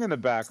song in the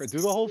back or do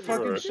the whole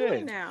fucking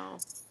shit. Now.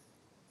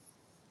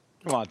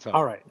 Come on, Tony.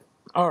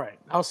 All right.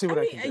 I'll see what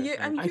I can do.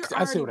 You're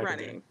I'll see what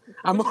running. I can do.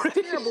 I'm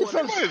already terrible.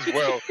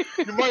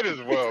 You might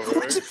as well. Right?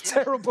 Which is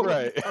terrible.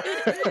 Right.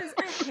 It is.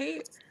 I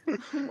hate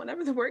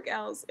whenever the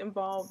workouts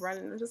involve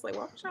running. I'm just like,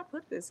 why would y'all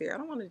put this here? I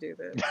don't want to do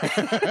this.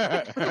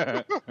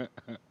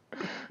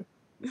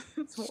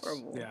 It's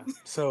horrible. Yeah.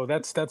 So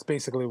that's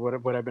basically what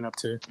I've been up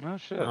to. Oh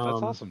shit, that's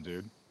awesome,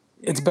 dude.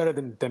 It's better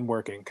than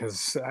working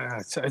because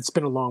it's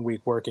been a long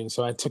week working.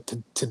 So I took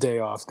today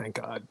off. Thank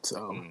God.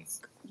 So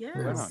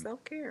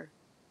self-care.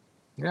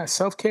 Yeah,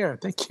 self-care.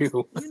 Thank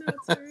you.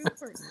 It's very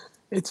important.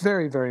 It's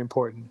very, very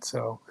important.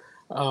 So,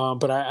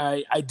 but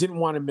I didn't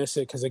want to miss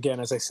it because again,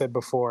 as I said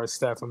before,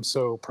 Steph, I'm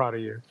so proud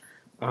of you.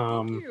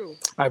 Thank you.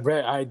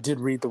 I did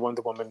read the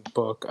Wonder Woman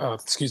book.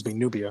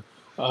 Nubia.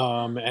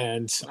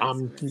 And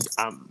I'm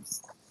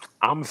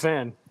a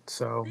fan.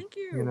 So thank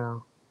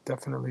you.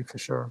 Definitely for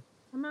sure.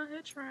 I'm out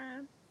here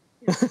trying.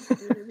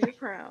 To be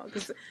proud.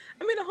 Because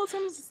the whole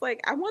time I was just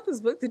like, I want this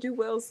book to do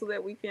well so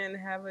that we can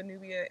have a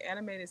Nubia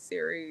animated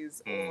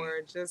series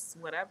or just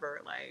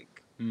whatever.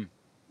 Like,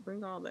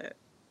 bring all that.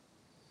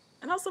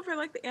 And also for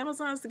like the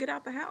Amazons to get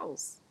out the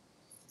house.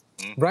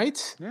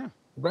 Right? Yeah.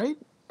 Right?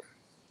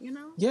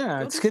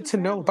 Yeah, it's good to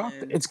know about.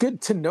 It's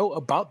good to know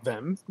about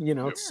them.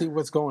 To see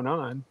what's going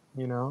on.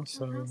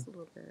 So. A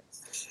little bit.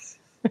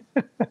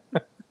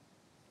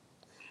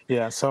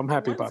 Yeah, so I'm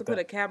happy about to that. Put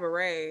a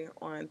cabaret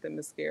on the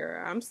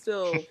mascara. I'm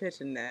still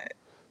pitching that.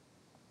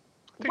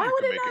 Why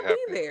would it not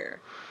be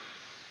there?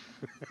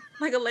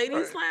 Like a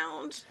ladies'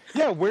 lounge?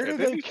 Yeah, where do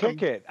they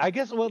kick it? I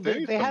guess. Well,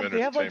 they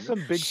have like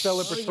some big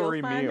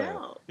celebratory meal.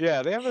 Out.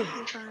 Yeah, they have a.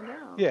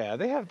 Yeah,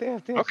 they have.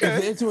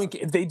 Okay.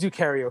 If they do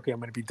karaoke, I'm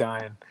gonna be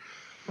dying.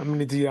 I'm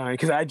gonna be dying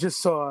because I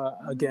just saw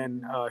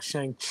again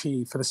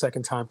Shang-Chi for the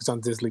second time. It's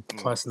on Disney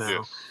Plus now.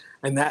 Yes.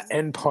 And that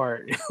end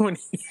part when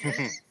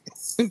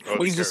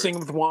he's just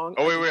singing with Wong.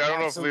 Oh wait! I don't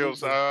know if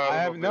Leo's.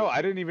 I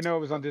didn't even know it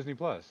was on Disney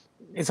Plus.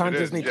 It's on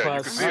Disney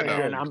Plus,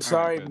 and I'm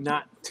sorry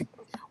not to.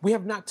 We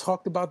have not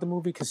talked about the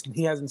movie because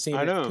he hasn't seen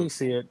it. Please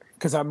see it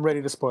because I'm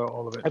ready to spoil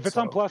all of it. If it's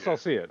on Plus, I'll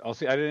see it. I'll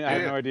see. I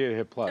have no idea to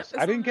hit Plus.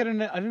 I didn't get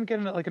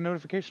like a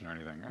notification or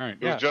anything. All right.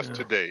 It was just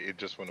today. It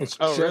just went. It's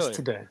just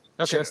today.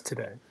 Okay. Just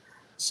today.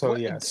 So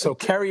so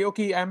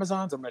karaoke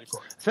Amazons, I'm ready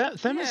for it.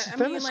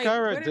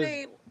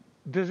 Themyscira,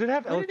 does it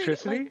have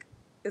electricity?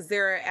 Is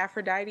there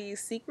Aphrodite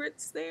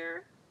secrets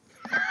there?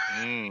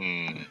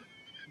 There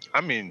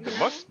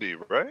must be,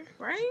 right?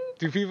 Right?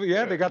 Do people?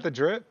 Yeah, they got the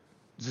drip.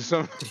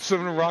 Some of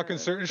them rocking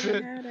certain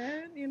shit.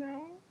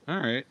 All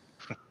right.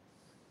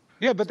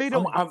 Yeah, but they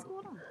don't.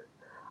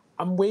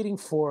 I'm waiting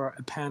for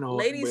a panel.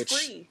 Ladies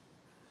free.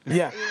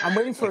 Yeah, I'm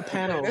waiting for a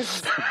panel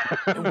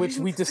in which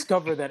we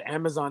discover that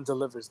Amazon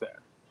delivers there.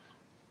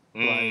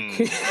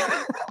 Like,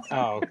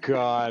 oh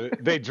god,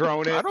 they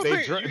drone it.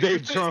 They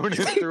drone it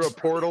through a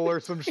portal or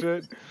some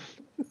shit.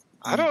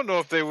 I don't know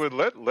if they would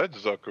let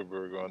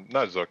Zuckerberg on.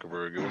 Not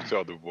Zuckerberg. What's the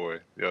other boy?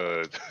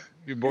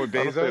 Your boy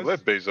Bezos. They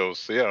let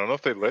Bezos. Yeah, I don't know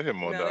if they let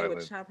him on the island. They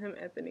would chop him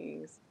at the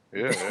knees.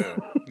 Yeah.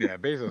 Yeah,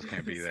 Bezos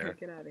can't be there.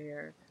 Get out of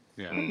here.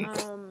 Yeah.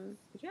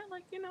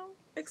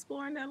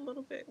 Exploring that a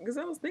little bit because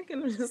I was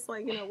thinking just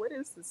like what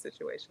is the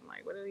situation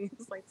like? What are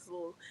these like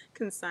little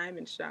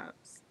consignment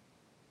shops?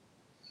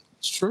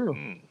 It's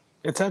true.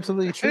 It's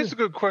absolutely true. It's a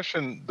good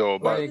question though.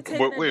 About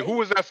wait, who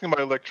was asking about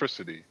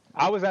electricity?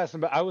 I was asking,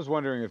 but I was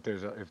wondering if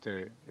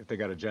they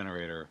got a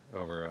generator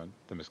over on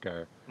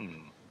Themyscira.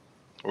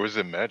 Or is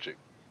it magic?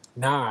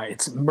 Nah,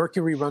 it's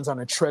Mercury runs on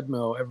a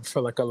treadmill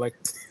for like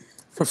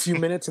for a few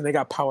minutes, and they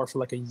got power for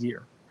like a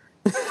year.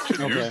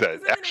 Use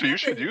that. Actually, you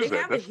should use They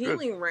that. have the That's good.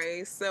 healing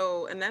ray,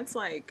 and that's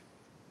like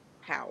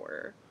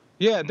power.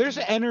 Yeah, there's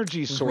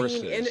energy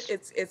sources.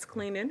 It's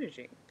clean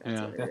energy.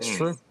 That's what it That's is.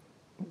 true.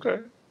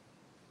 Okay.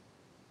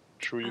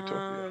 True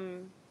utopia.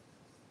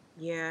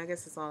 Yeah, I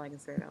guess that's all I can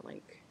say. I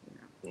like,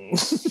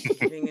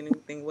 giving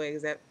anything away.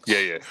 Is that?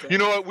 Yeah. You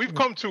know what? We've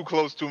come too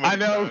close too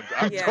many times.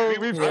 We've I told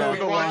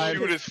the want line.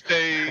 you to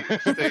stay in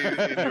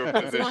your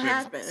What's position. gonna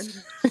happen?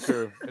 It's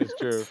true. It's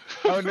true.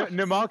 Oh,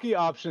 Nimaki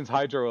options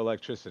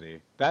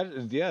hydroelectricity. That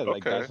is,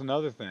 like that's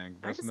another thing.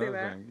 That's I can see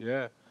another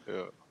that.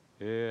 thing.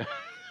 Yeah.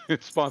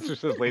 Sponsor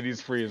says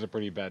Ladies Free is a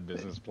pretty bad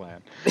business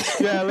plan.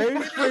 Yeah,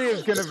 Ladies Free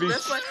is gonna be.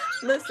 That's what,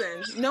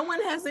 listen, no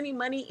one has any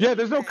money. Yeah,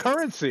 there's no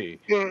currency.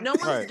 No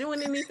one's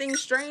doing anything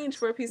strange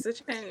for a piece of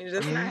change.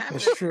 That's not happening.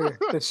 That's true.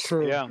 That's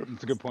true. Yeah,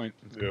 that's a good point.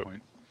 That's a good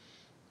point.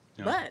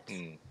 Yeah. But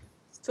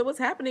so what's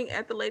happening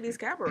at the Ladies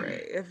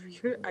Cabaret? If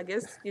I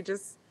guess you're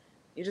just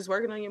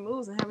working on your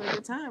moves and having a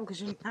good time because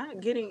you're not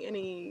getting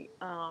any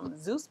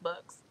Zeus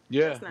bucks.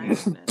 Yeah. That's not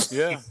happening.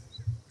 Yeah.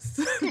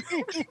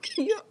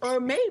 Or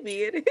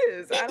maybe it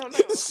is. I don't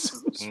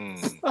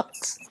know.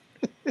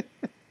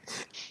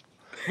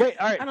 Wait,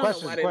 all right. I don't know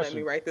why they let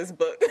me write this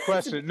book.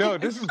 Question. No,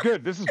 this is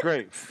good. This is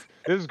great.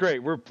 This is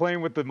great. We're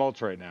playing with the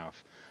mulch right now.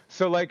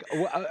 So, like,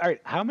 all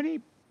right, how many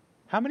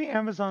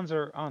Amazons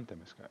are on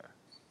Themyscira?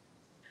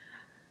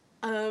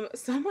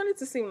 So I want it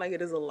to seem like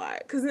it is a lot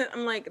because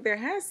I'm like, there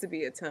has to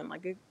be a ton,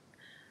 like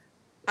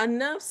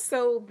enough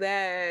so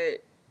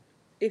that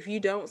if you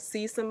don't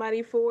see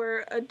somebody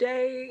for a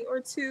day or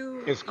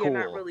two, it's you're cool.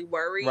 not really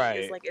worried. Right.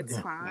 It's like it's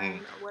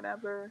fine or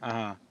whatever.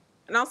 Uh-huh.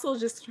 And also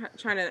just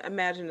trying to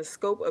imagine the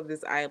scope of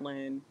this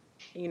island.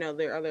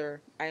 There are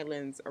other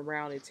islands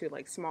around it too,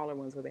 like smaller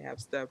ones where they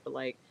have stuff, but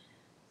like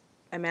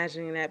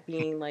imagining that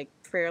being like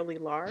fairly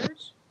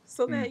large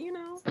so that, you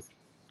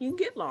can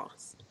get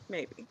lost,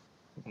 maybe.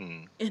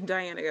 And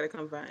Diana got to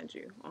come find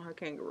you on her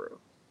kangaroo.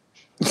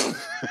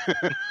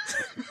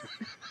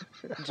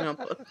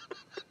 Jumper.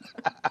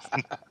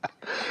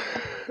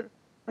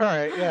 All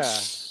right, yeah.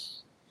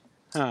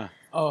 Huh.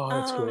 Oh,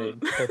 that's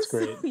great. That's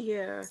great. So,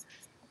 yeah.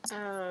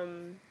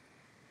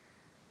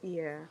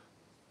 Yeah.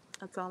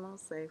 That's all I'll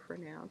say for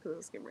now because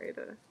it's getting ready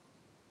to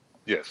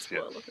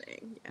spoil the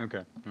thing. Yeah.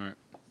 Okay. All right.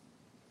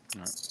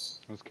 I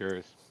was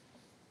curious.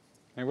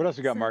 Hey, what else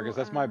you got, Marcus?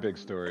 That's my big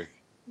story.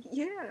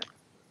 Yeah.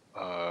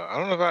 I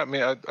don't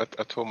know if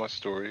I told my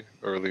story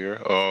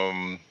earlier.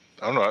 I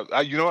don't know.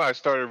 I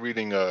started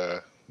reading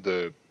the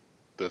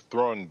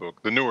Thrawn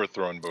book, the newer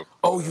Thrawn book.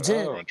 Oh, you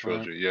did? Thrawn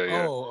trilogy.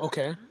 Yeah. Oh,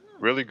 okay.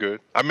 Really good.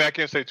 I mean, I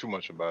can't say too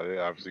much about it,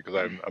 obviously,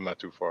 because I'm not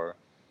too far.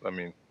 I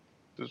mean,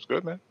 it's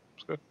good, man.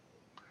 It's good.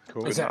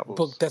 Cool. Is that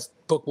book? That's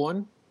book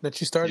one that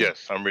you started?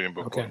 Yes, I'm reading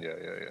book Okay. one. Yeah.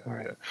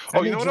 Right.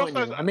 Oh, you know what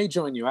else? I may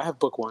join you. I have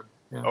book one.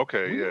 Yeah.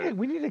 Okay,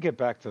 We need to get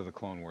back to the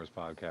Clone Wars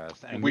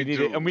podcast, and We we need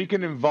do. to, and we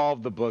can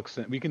involve the books,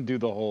 and we can do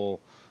the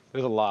whole.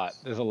 There's a lot.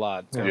 There's a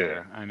lot. Yeah.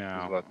 There. I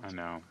know. I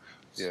know.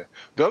 Yeah.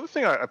 The other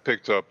thing I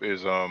picked up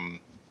is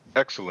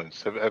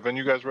Excellence. Have any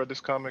of you guys read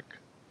this comic?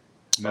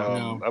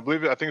 No. I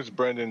think it's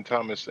Brandon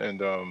Thomas and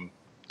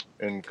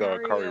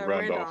Kari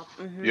Randolph.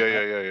 Mhm.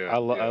 Yeah. I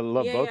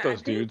love Yeah, both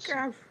those I dudes. think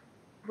I've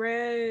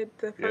read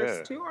the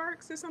first Yeah. 2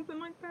 arcs or something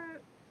like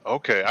that.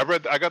 Okay, I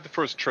got the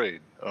first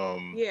trade.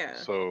 Yeah.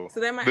 So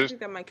that I there's- think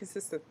that might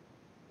consist of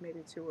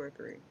maybe 2 or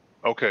 3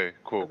 Okay,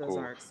 cool, of those cool.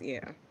 arcs.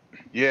 Yeah.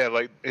 Yeah,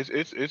 like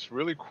it's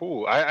really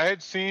cool. I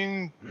had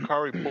seen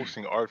Kari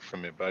posting art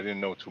from it, but I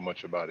didn't know too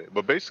much about it.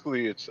 But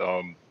basically, it's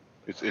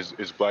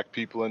black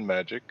people and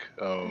magic,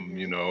 and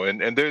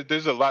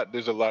there's a lot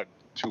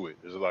to it.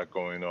 There's a lot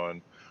going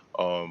on,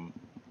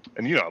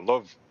 and I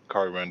love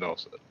Kari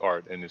Randolph's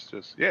art, and it's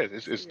just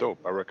it's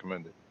dope. I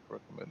recommend it.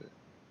 What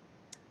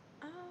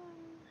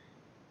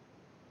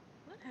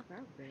have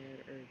I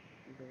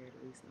read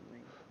recently?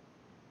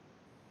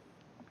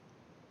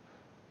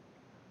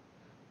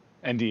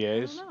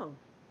 NDAs. I don't know.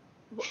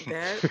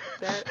 That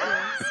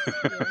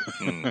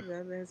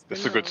yes.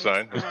 That's a good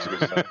sign. That's a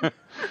good sign.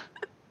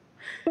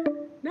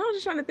 No, I'm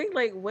just trying to think.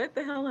 Like, what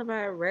the hell have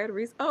I read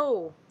recently?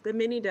 Oh, the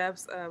mini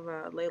depths of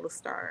Layla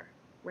Starr,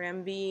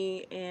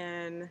 Ramvi,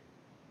 and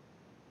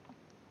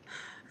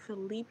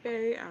Felipe.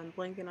 I'm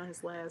blanking on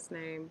his last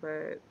name,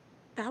 but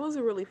that was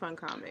a really fun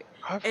comic.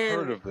 I've And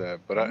heard of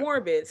that, but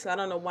morbid, so I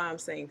don't know why I'm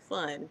saying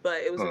fun,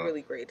 but it was a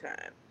really great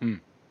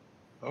time.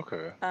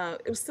 Okay.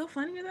 It was still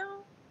funny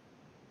though.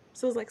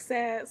 So it was like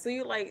sad. So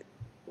you like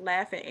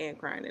laughing and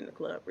crying in the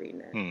club reading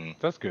that.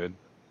 That's good.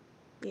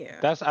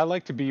 Yeah. I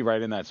like to be right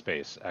in that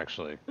space.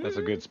 Actually, that's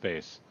a good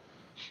space.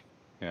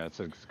 Yeah, it's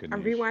good.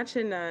 I'm niche.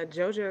 rewatching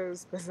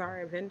JoJo's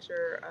Bizarre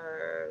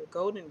Adventure,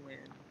 Golden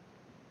Wind.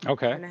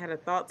 Okay. And I had a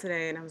thought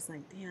today, and I was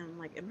like, damn,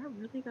 like, am I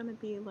really gonna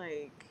be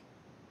like,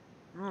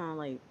 I don't know,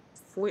 like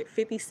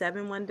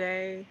 57 one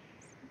day,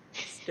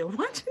 still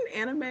watching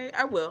anime?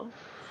 I will.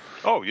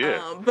 Oh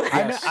yeah. But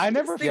I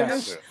never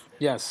Yes.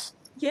 Yes.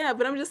 Yeah,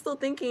 but I'm just still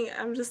thinking.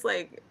 I'm just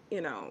like,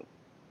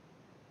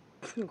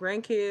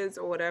 grandkids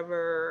or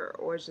whatever,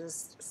 or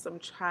just some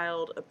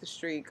child up the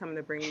street coming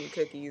to bring you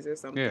cookies or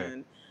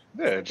something.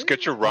 Yeah, just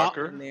get your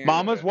rocker.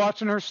 Mama's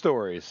watching her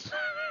stories.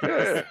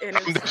 Yeah,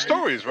 the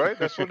stories, right?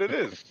 That's what it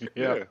is.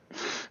 Yeah.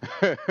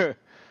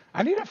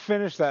 I need to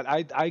finish that.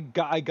 I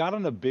got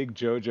on a big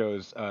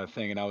JoJo's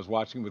thing, and I was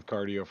watching with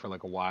cardio for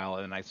like a while,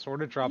 and I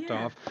sort of dropped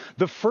off.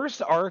 The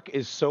first arc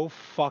is so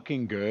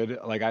fucking good.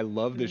 Like I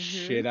love the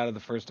shit out of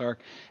the first arc,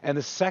 and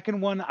the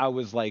second one I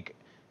was like,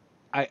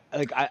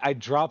 I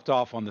dropped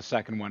off on the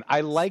second one.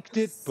 I liked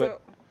it,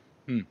 but.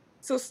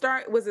 So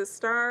was it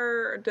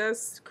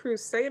Stardust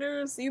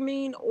Crusaders, you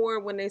mean, or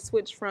when they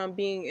switch from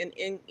being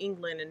in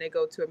England and they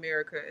go to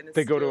America and it's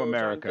they go to still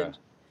America.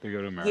 They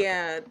go to America.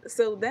 Yeah.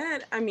 So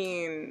that, I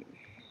mean,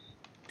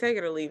 take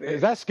it or leave it.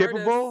 Is that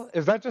skippable?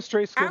 Is that just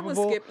straight skippable? I would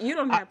skip. You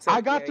don't have to.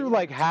 I got through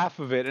like half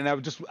of it, and I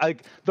was just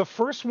like, the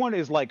first one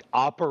is like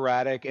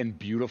operatic and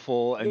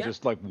beautiful and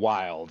just like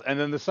wild, and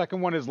then the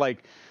second one is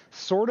like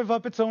sort of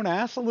up its own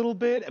ass a little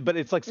bit, but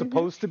it's like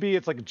supposed to be.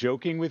 It's like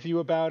joking with you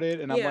about it,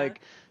 and I'm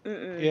like,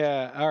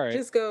 yeah, all right.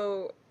 Just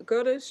go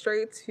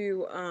straight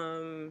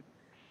to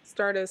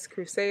Stardust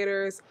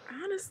Crusaders.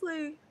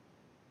 Honestly,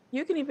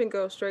 you can even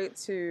go straight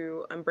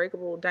to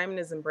Unbreakable. Diamond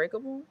is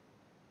Unbreakable.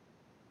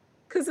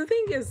 Because the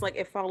thing is, like,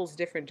 it follows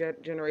different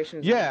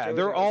generations. Yeah,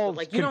 they're all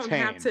like, you don't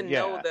have to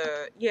know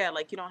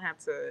like, you don't have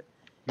to.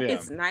 Yeah.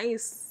 It's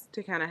nice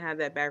to kind of have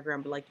that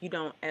background, but like, you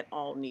don't at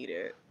all need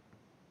it.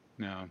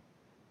 No.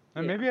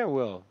 And maybe I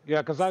will.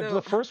 Yeah, because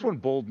the first one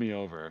bowled me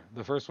over.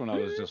 The first one I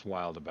was just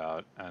wild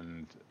about,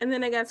 and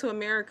then they got to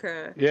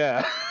America.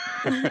 Yeah.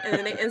 And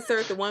then they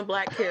insert the one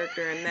black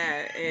character in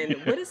that, and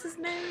what is his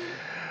name?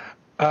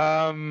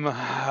 It's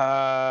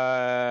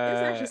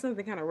actually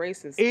something kind of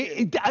racist.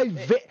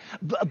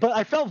 But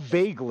I felt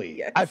vaguely.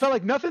 Yes. I felt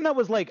like nothing that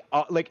was like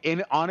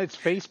on its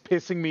face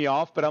pissing me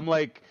off. But I'm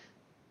like,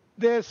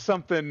 there's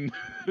something.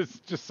 It's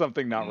just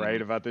something not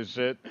right about this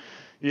shit.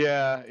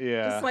 Yeah.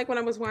 It's like when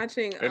I was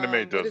watching.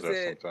 Anime does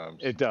that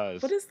sometimes. It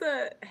does. What is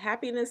the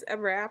Happiness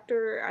Ever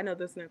After? I know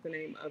that's not the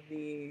name of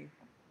the.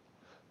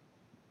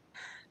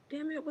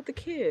 Damn it, with the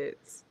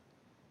kids.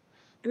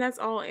 And that's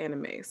all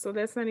anime, so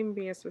that's not even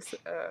being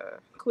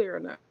clear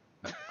enough.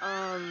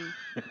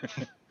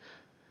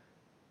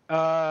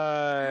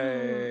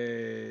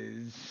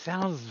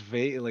 Sounds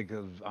vague. Like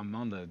I'm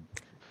on the.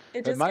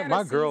 It just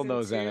my girl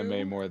knows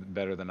anime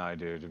better than I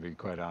do, to be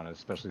quite honest,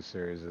 especially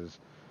series.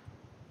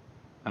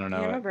 I don't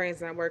know. Yeah, my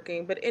brain's not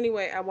working. But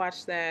anyway, I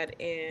watched that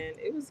and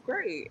it was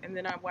great. And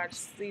then I watched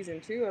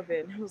season 2 of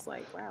it and I was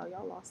like, wow,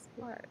 y'all lost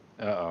the plot.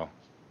 Uh-oh.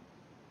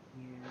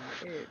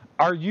 Yeah,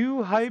 Are you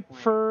hyped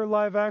for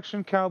live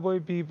action Cowboy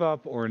Bebop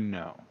or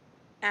no?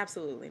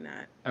 Absolutely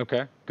not.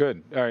 Okay,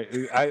 good. All right.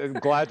 I'm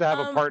glad to have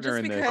a partner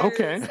in this.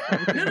 Okay.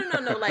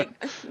 No. Like,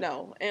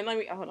 no. And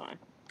hold on.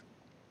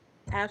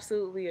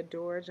 Absolutely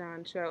adore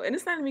John Cho. And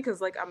it's not even because,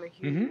 like, I'm a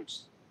huge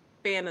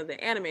fan of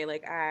the anime.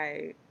 Like,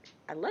 I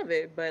love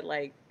it, but,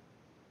 like,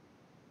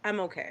 I'm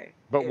okay.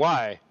 But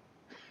why?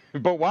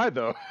 But why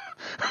though?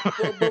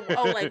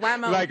 Like why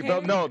am I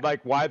okay? No,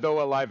 like why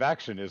though a live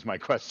action is my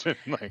question.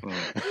 Like,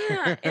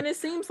 yeah, and it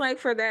seems like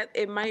for that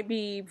it might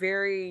be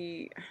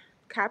very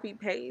copy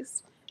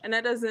paste, and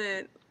that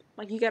doesn't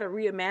like you got to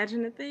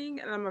reimagine the thing.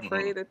 And I'm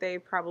afraid that they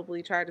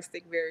probably tried to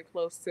stick very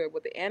close to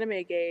what the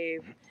anime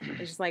gave. It's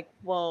just like,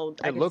 well,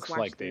 it looks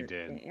like they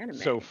did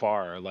so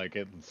far. Like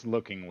it's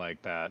looking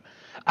like that.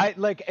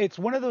 It's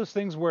one of those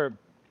things where.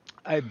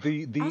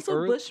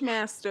 Also,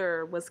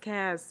 Bushmaster was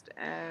cast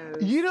as.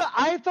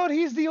 I thought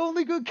he's the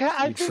only good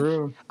cast.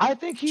 True. I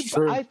think he's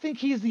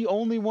the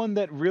only one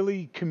that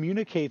really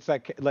communicates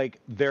that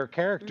their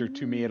character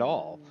to me at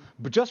all.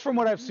 But just from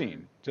what I've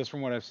seen, that's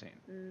what I think.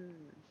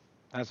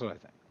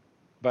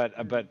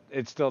 But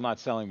it's still not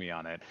selling me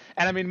on it.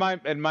 And I mean,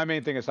 my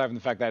main thing, aside from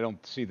the fact that I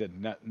don't see the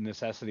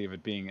necessity of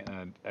it being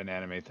an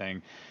anime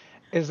thing,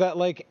 is that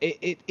like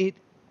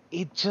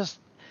it just.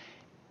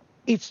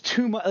 It's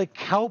too much. Like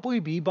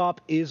Cowboy Bebop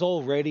is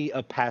already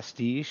a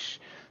pastiche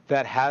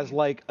that has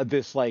like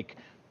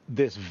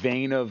this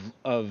vein of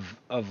I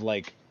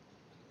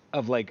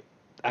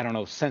don't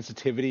know,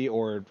 sensitivity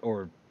or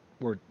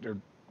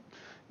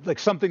like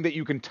something that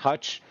you can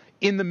touch.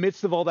 In the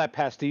midst of all that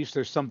pastiche,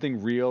 there's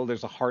something real.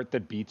 There's a heart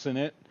that beats in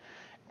it,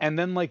 and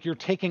then like you're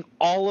taking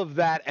all of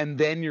that and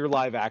then you're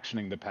live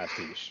actioning the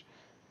pastiche.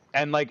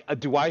 And like,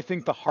 do I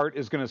think the heart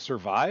is going to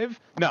survive?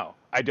 No,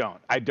 I don't.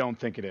 I don't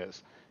think it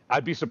is.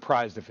 I'd be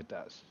surprised if it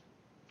does.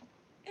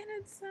 And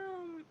it's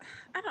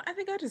I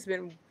think I've just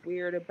been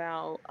weird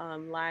about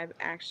live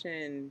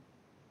action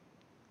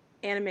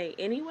anime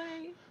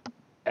anyway.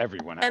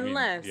 Everyone,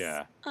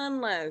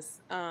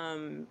 unless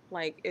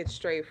like it's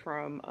straight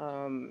from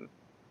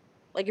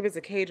like if it's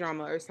a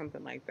K-drama or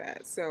something like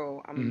that.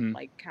 So I'm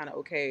like kind of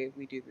okay if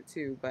we do the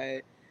two,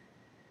 but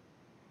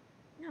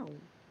no.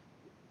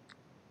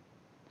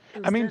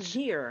 I mean,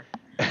 here.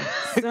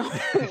 So.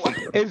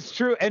 It's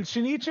true, and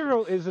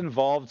Shinichiro is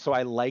involved, so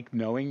I like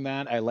knowing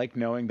that. I like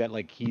knowing that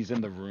like he's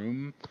in the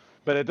room,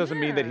 but it doesn't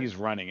mean that he's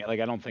running it. Like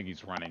I don't think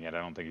he's running it. I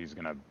don't think he's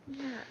gonna.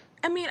 Yeah,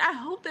 I mean, I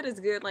hope that it's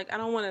good. Like, I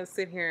don't want to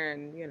sit here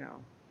and,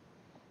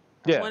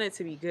 I want it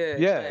to be good.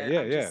 Yeah, but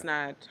I'm just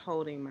not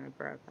holding my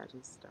breath. I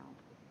just don't.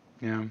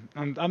 Yeah,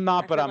 I'm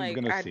not, but I'm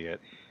gonna see it.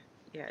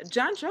 Yeah,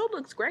 John Cho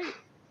looks great.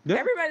 Yeah.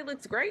 Everybody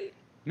looks great.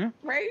 Yeah.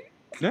 Right?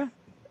 Yeah.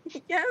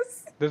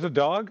 Yes. There's a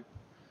dog.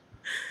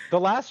 The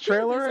last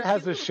trailer there's a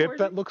has cute a ship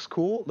little that looks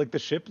cool. Like the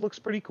ship looks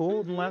pretty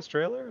cool in the last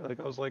trailer. Like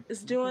I was like,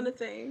 it's doing the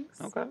things.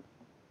 Okay.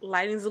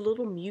 Lighting's a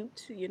little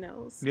mute,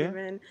 It's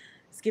giving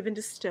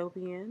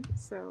dystopian.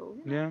 So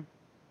yeah,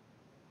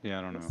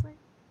 I don't know.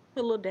 Put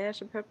a little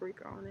dash of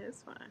paprika on it.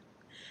 It's fine.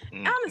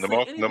 Honestly,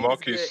 Honestly,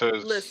 Namaki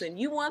says, listen,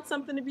 you want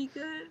something to be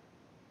good?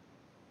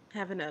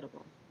 Have an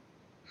edible,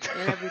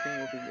 and everything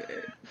will be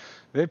good.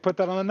 They put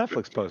that on the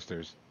Netflix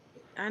posters.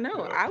 I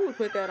know. I would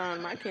put that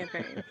on my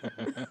campaign.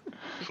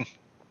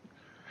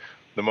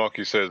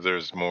 Namaki says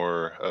there's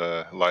more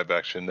live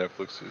action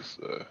Netflix's.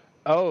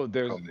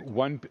 There's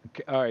one.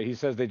 All right, he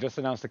says they just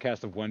announced the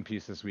cast of One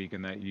Piece this week,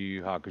 and that Yu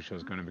Yu Hakusho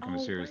is going to become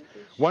a series.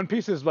 One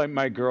Piece is like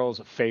my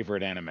girl's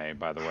favorite anime,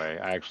 by the way.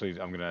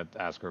 I'm gonna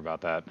ask her about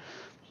that.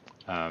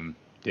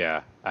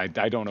 Yeah, I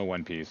don't know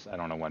One Piece. I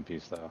don't know One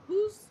Piece though.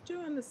 Who's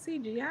doing the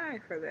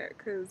CGI for that?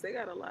 Because they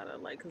got a lot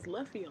of cause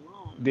Luffy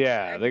alone.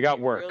 Yeah, they got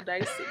work. Real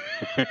dicey.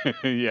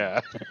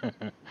 Yeah.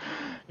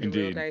 Indeed.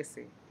 Real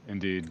dicey.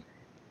 Indeed.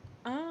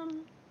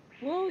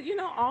 Well,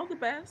 all the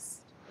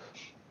best.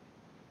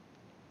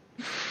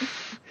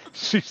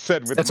 She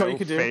said with no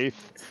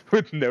faith,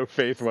 with no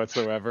faith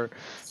whatsoever.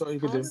 That's all you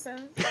could do.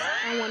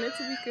 I want it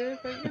to be good,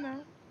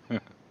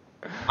 but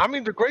I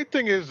mean, the great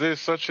thing is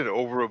there's such an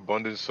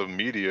overabundance of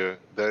media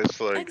that it's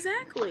like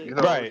exactly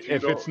right.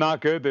 If it's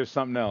not good, there's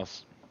something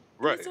else.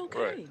 Right. It's okay.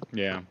 Right.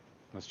 Yeah,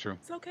 that's true.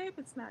 It's okay if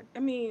it's not. I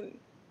mean,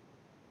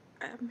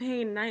 I'm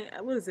paying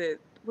what is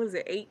it?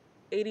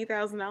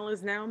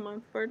 $80,000 now a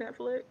month for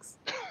Netflix,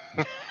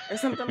 or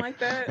something like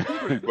that.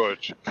 Pretty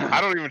much. I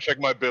don't even check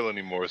my bill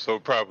anymore, so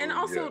probably. And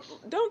also,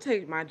 don't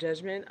take my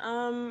judgment.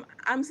 I'm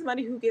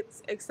somebody who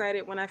gets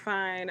excited when I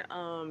find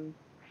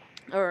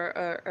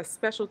or a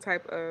special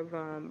type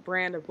of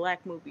brand of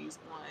black movies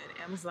on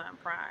Amazon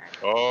Prime.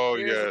 Oh,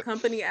 There's a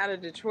company out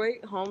of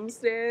Detroit,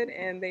 Homestead,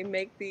 and they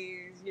make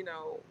these,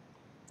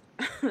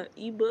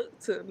 ebook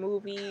to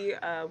movie.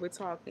 We're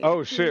talking.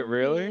 Oh shit!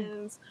 Really?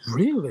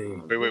 Really?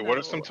 Wait. What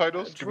are some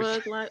titles?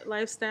 Drug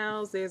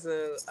lifestyles. There's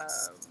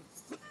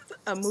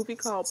a movie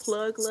called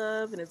Plug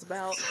Love, and it's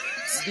about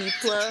the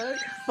plug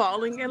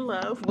falling in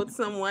love with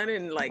someone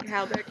and like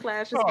how that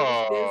clashes with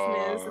his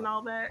business and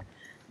all that.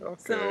 Okay.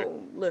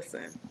 So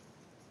listen.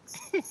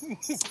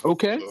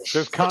 Okay.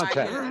 There's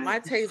content. My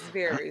taste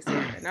varies, and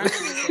I'm not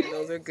saying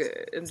those are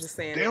good. I'm just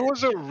saying there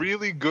was a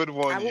really good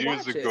one years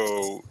watch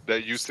ago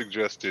that you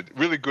suggested.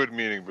 Really good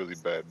meaning really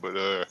bad, but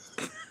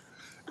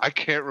I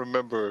can't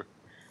remember.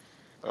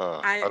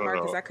 I don't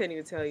Marcus, know. I couldn't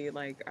even tell you.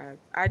 Like,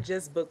 I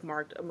just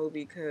bookmarked a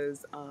movie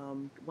because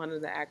one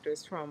of the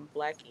actors from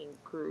Black Ink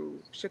Crew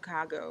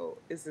Chicago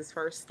is his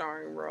first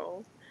starring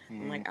role.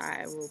 I'm like,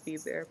 I will be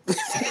there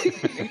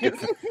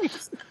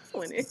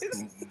when it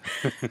is.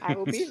 I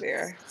will be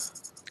there.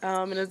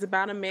 And it's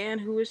about a man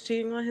who is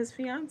cheating on his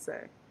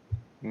fiance.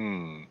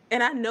 And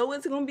I know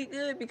it's gonna be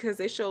good because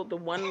they showed the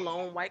one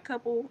lone white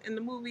couple in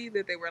the movie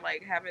that they were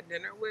like having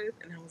dinner with,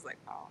 and I was like,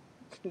 oh,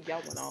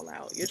 y'all went all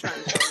out. You're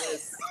trying to show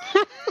us.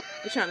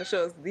 You're trying to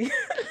show us the.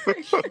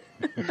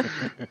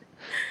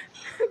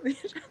 You're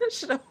trying to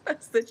show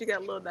us that you got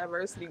a little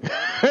diversity.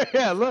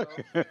 Yeah, look.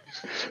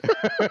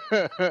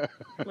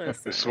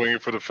 They're swinging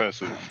for the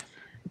fences.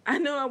 I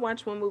know I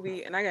watched one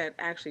movie and I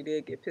actually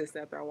did get pissed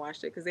after I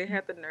watched it because they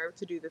had the nerve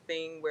to do the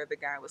thing where the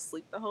guy was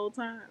asleep the whole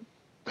time.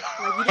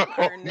 Like, you didn't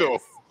earn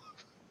this.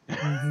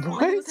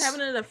 What? He was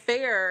having an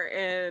affair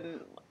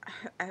and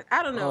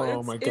I don't know.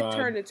 Oh, my God. It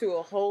turned into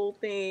a whole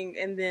thing,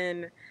 and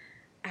then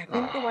I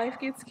think the wife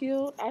gets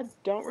killed. I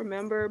don't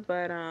remember,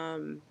 but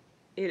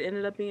it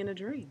ended up being a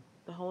dream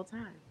the whole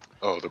time.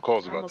 Oh, the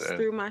call's I about almost to end.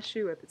 threw my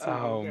shoe at the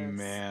time. Oh yes.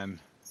 man.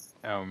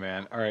 Oh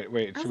man. All right,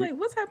 wait. I was like,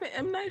 what's happened?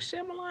 M. Night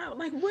Shyamalan?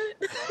 Like, what?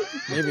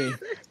 Maybe.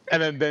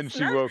 And then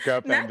she woke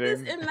up Not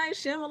ending. this M. Night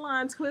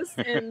Shyamalan twist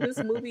in this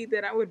movie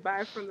that I would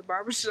buy from the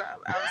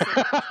barbershop. I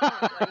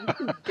was like,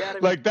 you gotta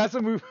be- Like that's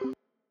a movie.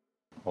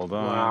 Hold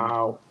on.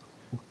 Wow.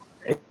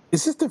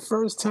 Is this the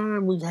first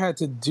time we've had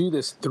to do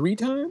this 3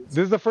 times?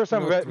 This is the first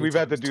time No, we've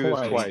had to do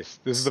twice. this twice.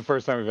 This is the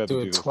first time we've had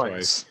to do this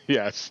twice.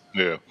 Yes.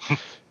 Yeah.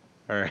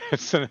 All right.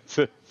 So it's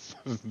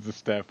the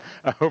Steph.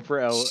 I hope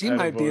her She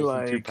might be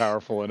isn't too like-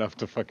 powerful enough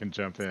to fucking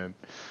jump in.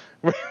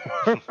 What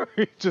were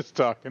we just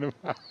talking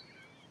about?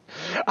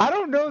 I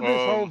don't know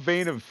this whole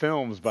vein of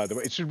films, by the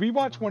way. Should we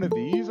watch one of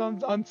these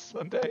on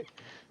Sunday?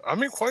 I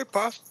mean, quite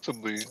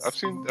possibly. I've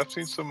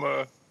seen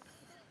some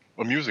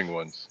amusing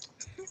ones.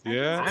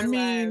 Yeah. I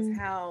mean,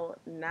 how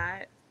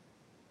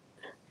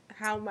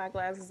my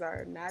glasses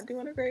are not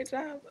doing a great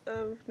job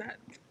of not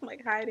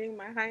like hiding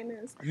my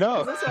highness.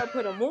 No. That's why I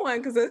put them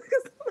on because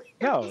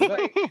No.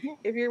 like,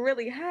 if you're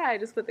really high,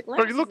 just put the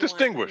glasses on. you look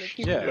distinguished.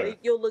 And Yeah.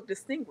 you'll look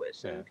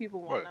distinguished, Yeah. and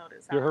people won't Right.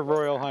 notice. You're how Her close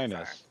Royal my eyes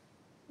Highness.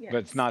 but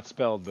it's not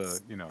spelled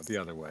the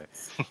other way.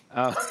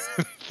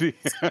 The,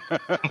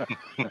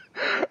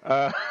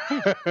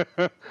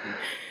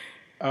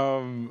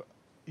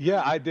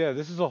 yeah, I did.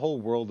 This is a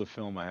whole world of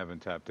film I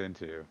haven't tapped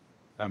into.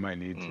 I might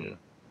need to.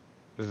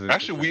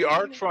 Actually, we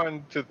are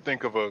trying to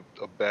think of a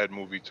bad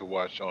movie to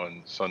watch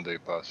on Sunday,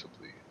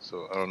 possibly.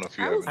 So I don't know if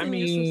you I have. will send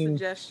you some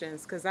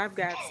suggestions because I've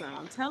got some.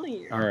 I'm telling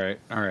you. All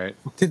right.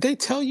 Did they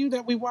tell you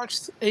that we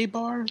watched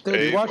A-Bar?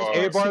 We watched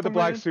A-Bar, the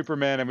Black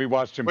Superman, and we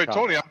watched Jim. Wait, Cobb.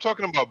 Tony, I'm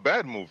talking about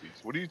bad movies.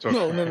 What are you talking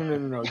about?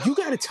 No. You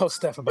got to tell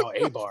Steph about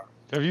A-Bar.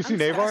 Have you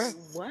seen A-Bar?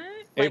 What?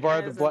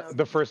 A-Bar,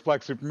 the first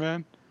Black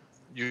Superman.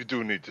 You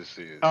do need to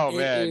see it. Oh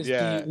man, It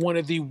is one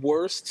of the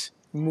worst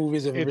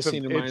movies I've ever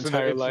seen in my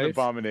entire life. It's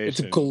an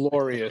abomination. It's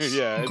glorious.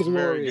 Yeah, it's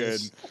very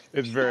good.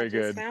 It's very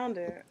good. I found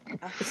it.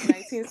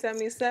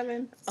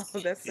 1977. Oh,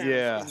 that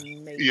sounds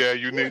amazing. Yeah,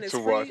 you need to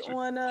watch it.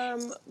 On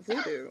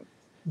Vudu.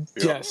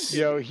 Yes.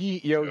 He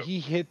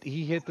hit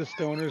the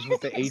stoners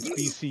with the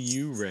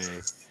HBCU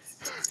ray.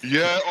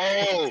 Yeah.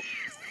 Oh,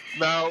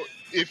 now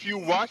if you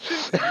watch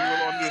it, you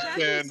will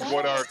understand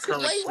what our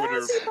current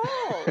Twitter.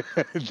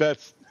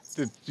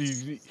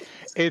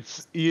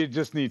 You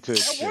just need to.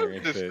 That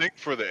was distinct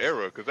for the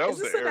era because that was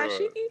the era.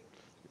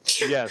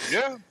 Yes.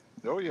 Yeah.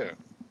 Oh yeah.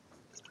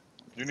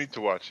 You need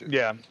to watch it.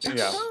 Yeah.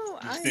 Oh,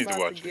 I ain't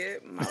about to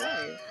get my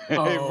life.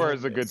 A-Bar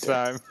is a good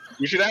time.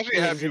 We should actually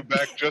have you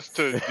back just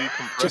to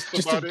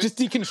decompress about it. Just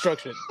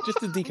deconstruct it. Just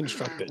to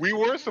deconstruct it. We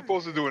were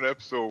supposed to do an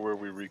episode where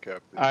we recap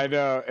it. I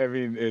know. I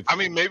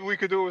mean, maybe we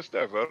could do it with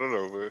Steph. I don't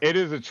know. It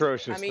is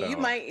atrocious. I mean,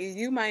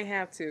 you might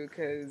have to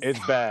because it's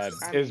bad.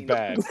 It's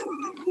bad.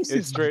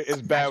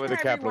 It's bad with a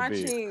capital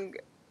B. Watching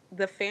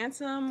The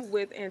Phantom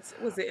with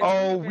was it?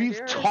 Oh,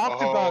 we've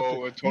talked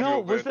about it. No,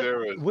 was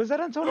that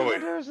Antonio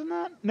Banderas in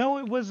that? No,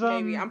 it was.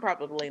 Maybe I'm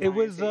probably. It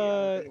was.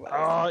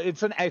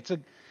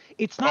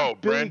 It's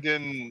not.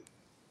 Brandon.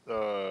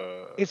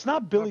 It's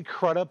not Billy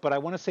Crudup, but I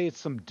want to say it's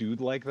some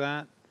dude like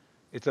that.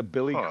 It's a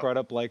Billy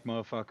Crudup like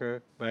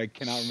motherfucker, but I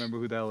cannot remember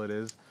who the hell it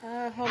is.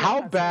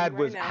 How bad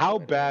was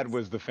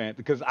the Phantom?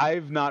 Because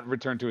I've not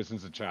returned to it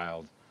since a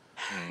child.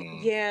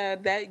 Yeah,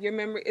 that your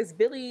memory is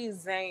Billy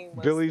Zane.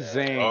 Billy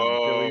Zane.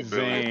 Oh, Billy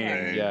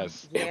Zane.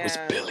 Yes. It was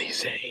Billy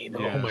Zane.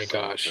 Oh my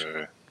gosh.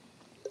 Okay.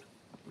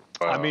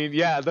 I mean,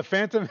 yeah, the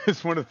Phantom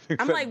is one of the things.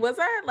 I'm like, was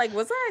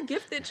I a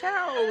gifted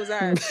child or was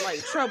I like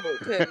troubled?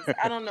 Because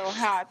I don't know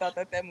how I thought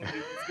that movie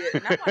was good,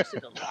 and I watched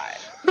it a lot.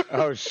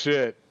 Oh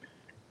shit.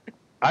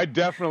 I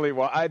definitely.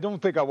 I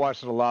don't think I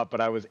watched it a lot,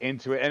 but I was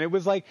into it, and it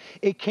was like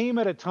it came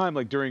at a time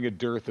like during a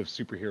dearth of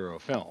superhero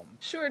film.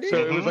 Sure did.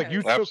 So it was like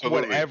you took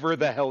whatever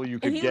the hell you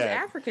could and he get. was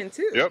African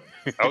too. Yep,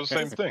 that was the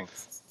same thing.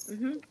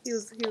 He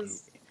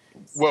was.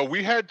 Well,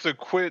 we had to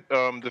quit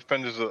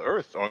Defenders of the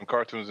Earth on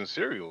cartoons and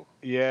cereal.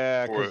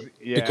 Yeah,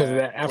 because of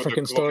that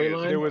African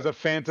storyline. There was a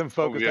Phantom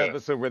focused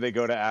episode where they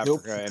go to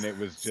Africa, and it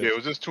was just it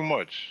was just too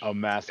much. A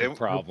massive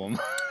problem.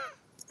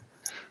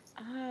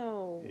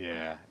 Oh.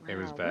 Yeah, it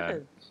was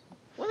bad.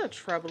 What a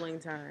troubling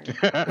time.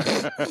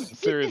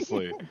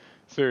 Seriously.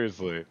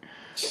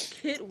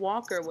 Kit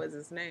Walker was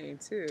his name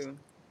too.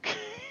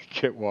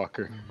 Kit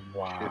Walker.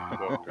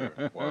 Wow.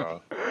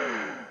 Wow.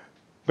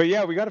 But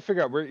yeah, we got to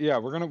figure out. We're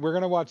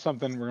gonna watch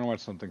something. We're gonna watch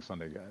something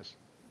Sunday, guys.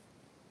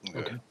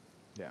 Okay.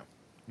 Yeah, I'm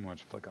gonna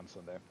watch a flick on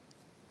Sunday.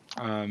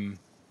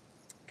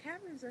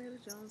 Catherine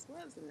Zeta-Jones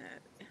was in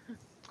that.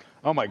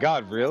 Oh my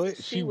God, really?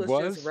 She was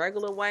just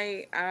regular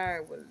white. I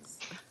was.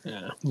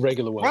 Yeah,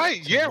 regular white.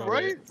 Right? Yeah,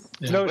 right.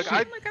 Yeah. No,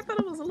 I thought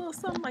it was a little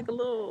something like a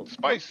little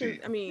spicy.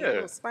 I mean, a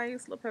little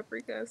spice, a little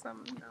paprika, or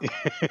something.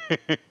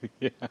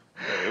 Yeah.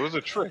 It was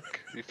a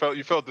trick.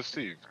 You felt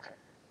deceived.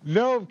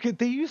 No,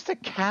 they used to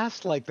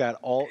cast like that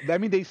all. I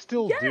mean, they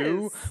still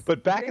do,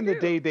 but back in the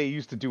day, they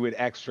used to do it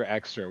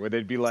extra, where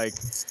they'd be like,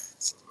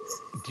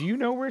 "Do you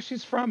know where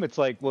she's from?" It's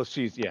like, well,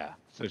 so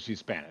she's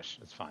Spanish.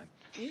 It's fine.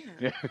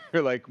 Yeah.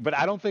 You're like, but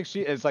I don't think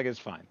she. It's like it's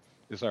fine.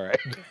 It's all right.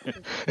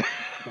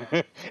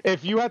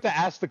 If you have to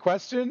ask the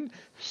question,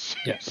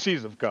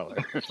 she's of color.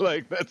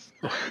 Like that's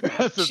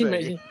the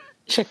thing.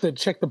 Check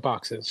the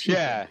boxes.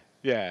 Yeah.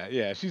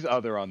 She's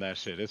other on that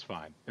shit. It's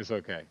fine. It's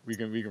okay. We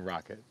can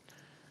rock it.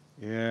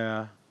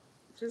 Yeah.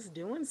 Just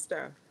doing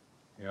stuff.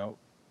 Yep.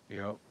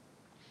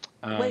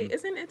 Wait,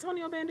 isn't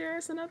Antonio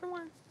Banderas another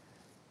one?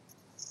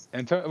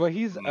 Well,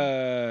 he's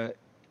Spanish.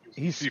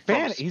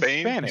 He's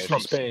Spanish.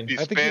 From Spain.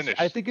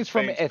 I think he's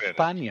from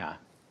España.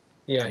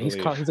 Yeah, he's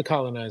a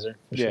colonizer.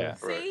 Yeah.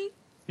 Sure. See?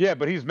 Yeah,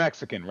 but he's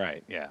Mexican,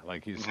 right? Yeah,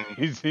 like he's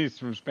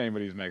from Spain,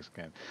 but he's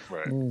Mexican.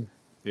 Right.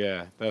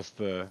 Yeah, that's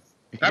the.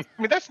 I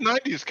mean, that's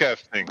 90s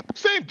casting.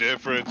 Same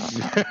difference.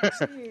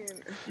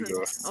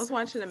 I was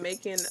watching the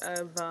making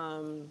of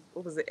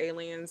what was it,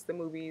 Aliens, the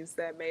movies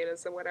that made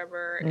us or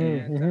whatever,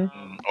 and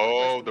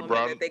the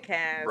brown that they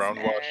cast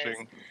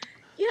brownwashing.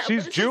 Yeah,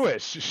 she's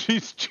Jewish.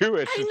 She's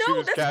Jewish. I know. She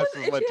was cast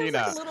as Latina. She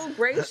has like a little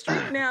gray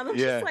streak now. I'm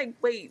just like,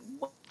 wait,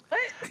 what?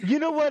 You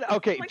know what?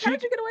 Okay, like, how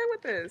did you get away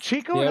with this?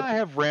 Chico and I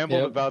have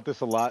rambled about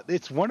this a lot.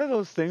 It's one of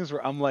those things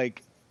where I'm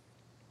like,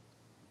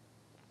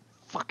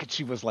 fuck it,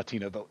 she was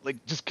Latina though.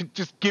 Like, just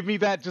give me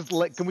that.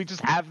 Can we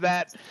just have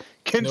that?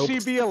 Can she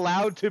be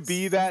allowed to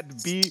be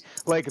that? Be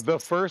like the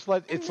first?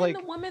 It's like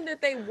the woman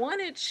that they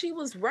wanted, she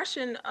was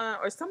Russian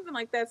or something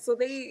like that. So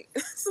they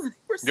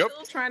were still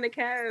trying to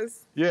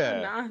cast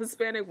a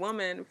non-Hispanic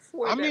woman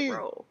for that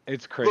role.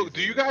 It's crazy. Look,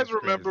 do you guys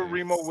remember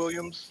Remo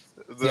Williams?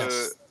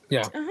 Yes.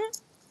 Yeah.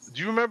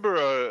 Do you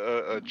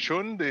remember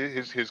Chun,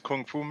 his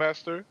kung fu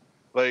master?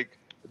 Like,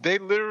 they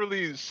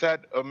literally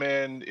sat a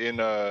man in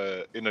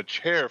a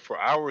chair for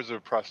hours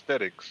of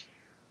prosthetics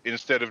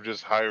instead of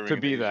just hiring to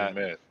be that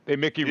man. They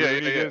Mickey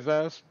Rooney'd his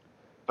ass.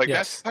 Like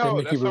that's how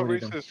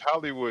racist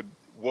Hollywood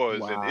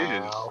was and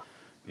is.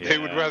 Yeah. They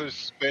would rather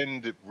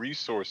spend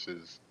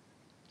resources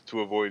to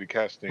avoid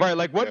casting. Right,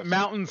 like what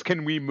mountains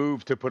can we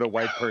move to put a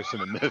white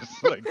person in this?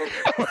 Like,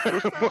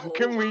 what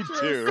can we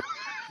do?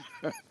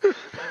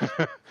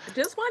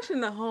 Just watching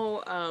the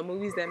whole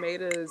movies that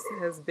made us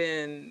has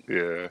been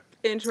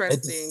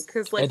interesting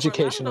because like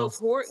educational.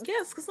 For a lot of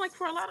those because like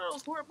for a lot of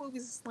those horror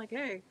movies, it's like,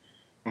 hey,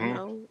 you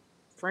know,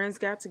 friends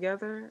got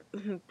together,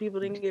 people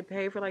didn't get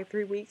paid for like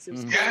 3 weeks. It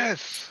was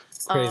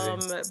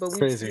crazy. But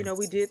we, you know,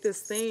 we did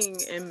this thing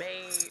and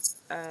made,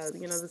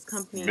 you know, this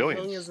company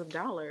millions of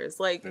dollars.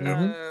 Like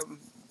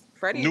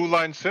Freddie. New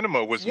Line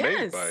Cinema was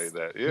made by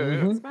that.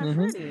 Yeah, it's by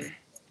Freddie.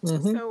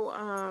 So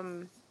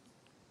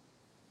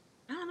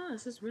I don't know.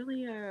 This is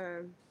really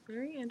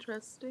very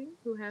interesting.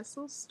 Who has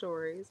those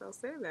stories? I'll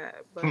say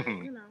that. But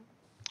you know.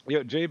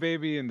 Yo, J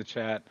Baby in the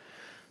chat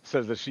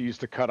says that she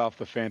used to cut off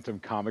the Phantom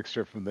comic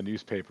strip from the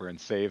newspaper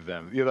and save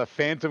them. You know, the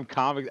Phantom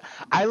comic.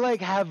 I like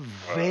have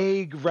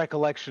vague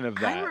recollection of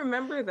that. I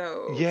remember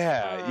those.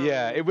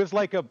 Yeah. It was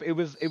like it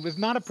was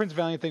not a Prince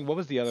Valiant thing. What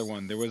was the other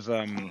one? There was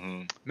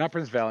not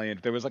Prince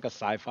Valiant. There was like a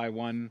sci-fi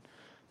one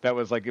that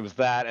was like it was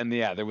that, and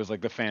there was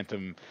like the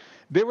Phantom.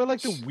 They were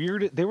like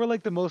they were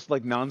like the most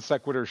like non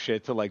sequitur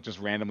shit to like just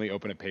randomly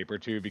open a paper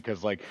to,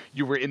 because like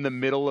you were in the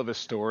middle of a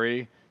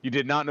story. You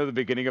did not know the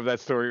beginning of that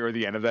story or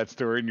the end of that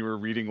story, and you were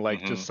reading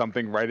like just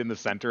something right in the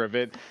center of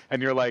it,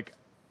 and you're like,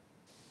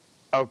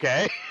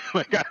 okay.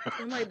 I'm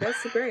like,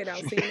 that's great.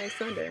 I'll see you next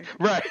Sunday.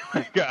 Right.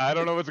 Like, I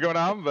don't know what's going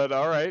on, but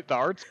all right, the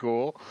art's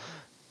cool.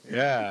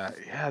 Yeah,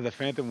 the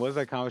Phantom was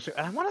that comic strip.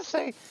 And I want to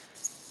say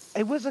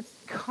it was a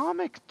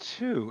comic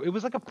too. It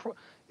was like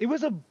it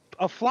was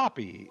a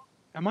floppy.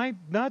 Am I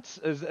nuts?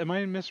 Am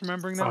I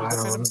misremembering that? I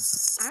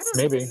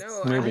don't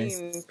know. I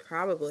mean,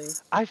 probably.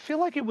 I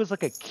feel like it was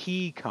like a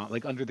Key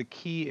like under the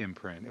Key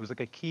imprint. It was like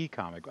a Key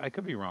comic. I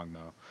could be wrong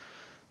though.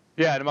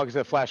 Yeah, and Marcus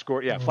said Flash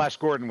Gordon. Yeah, Flash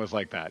Gordon was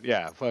like that.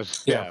 Yeah,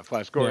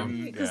 Flash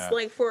Gordon. Because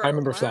like for I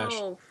remember a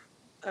while,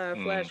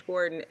 Flash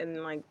Gordon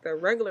and like the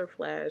regular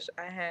Flash,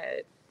 I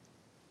had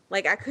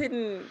like I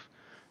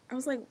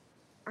was like,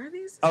 are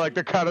these? I like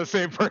they're kind of the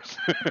same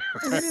person.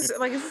 Is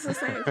this the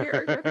same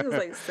character? I think it was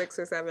like 6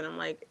 or 7. I'm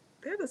like,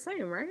 they're the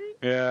same, right?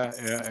 Yeah.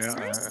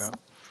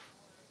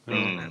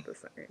 Not the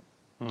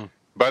same.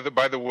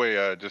 By the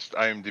way, just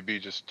IMDb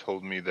just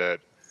told me that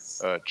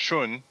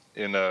Chun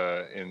in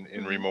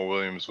Remo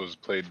Williams was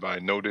played by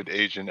noted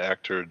Asian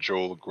actor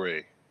Joel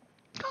Grey.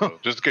 So,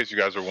 just in case you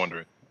guys are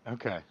wondering.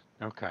 Okay.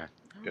 All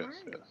yes.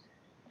 right.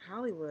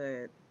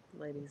 Hollywood,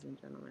 ladies and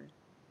gentlemen.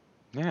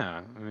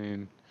 Yeah, I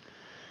mean,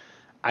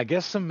 I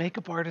guess some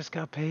makeup artists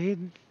got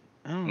paid.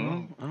 I don't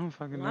know. I don't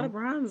fucking know. A lot of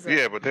bronze.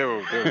 Yeah, but they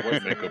were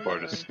white makeup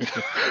artists.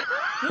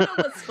 You know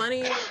what's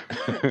funny?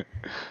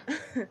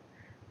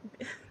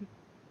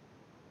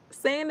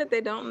 Saying that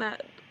they don't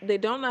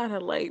know how to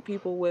like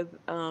people with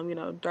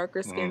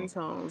darker skin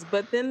tones,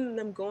 but then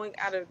them going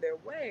out of their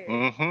way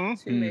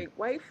to make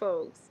white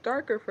folks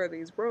darker for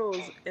these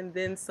roles, and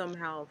then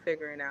somehow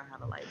figuring out how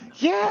to like them.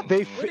 Yeah,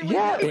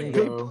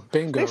 bingo.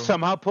 They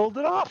somehow pulled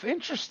it off.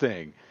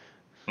 Interesting.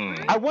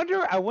 I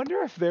wonder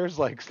if there's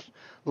like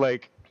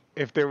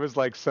if there was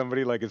like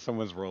somebody like in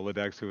someone's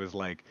Rolodex who was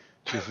like,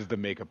 this is the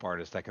makeup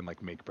artist that can like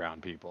make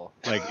brown people.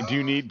 Like, do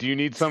you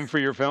need some for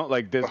your film?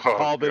 Like this,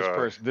 call this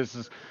person. This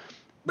is.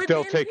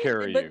 They'll take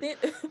care of you.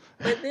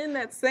 But then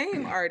that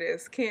same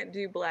artist can't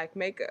do black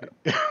makeup.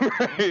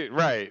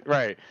 Right.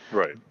 Yeah.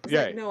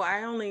 Like, no,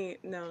 I only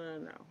no.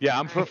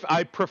 Yeah,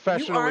 I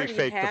professionally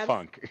fake the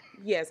funk.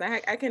 Yes,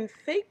 I can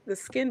fake the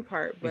skin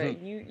part,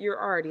 but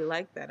you're already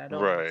like that. I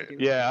don't. Right.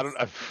 Yeah, I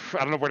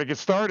don't know where to get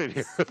started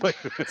here.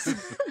 Like, this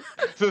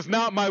is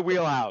not my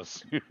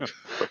wheelhouse.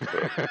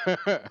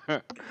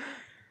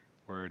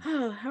 Word.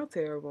 Oh, how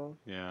terrible.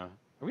 Yeah. Are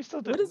we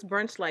still doing? What is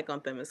brunch like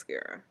on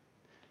Themyscira?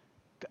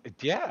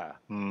 Yeah.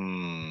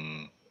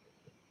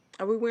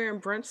 Are we wearing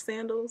brunch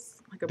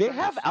sandals? Like they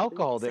have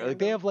alcohol there. Like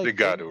they have like they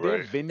got it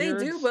right. They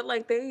do, but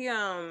like they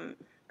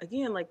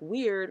again like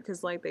weird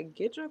because like they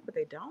get drunk but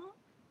they don't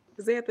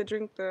because they have to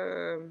drink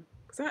the.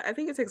 Cause I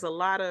think it takes a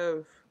lot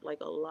of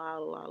liquor.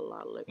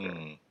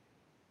 I'm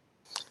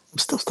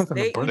still stuck on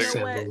the brunch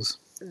sandals.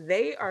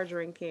 They are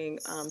drinking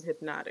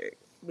Hypnotic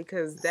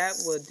because that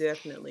would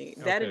definitely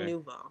that and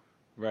Nouveau.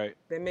 Right.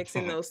 They're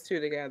mixing those two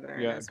together.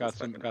 Yeah, got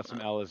some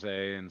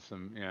Alizé and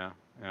some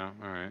all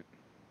right.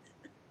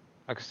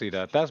 I can see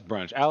that. That's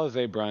brunch.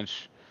 Alizé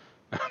brunch.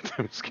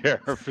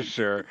 Themyscira for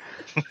sure.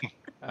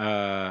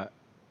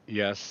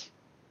 Yes.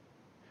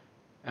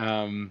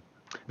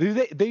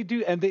 They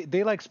do, and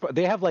they like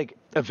they have like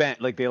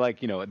event, like they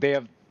like, you know, they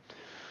have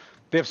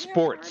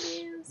sports.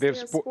 Parties, They have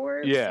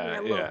sports. Yeah,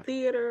 a little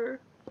theater.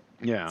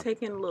 Yeah.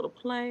 Taking a little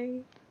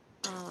play.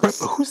 But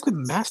who's the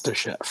master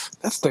chef?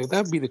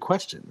 That'd be the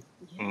question.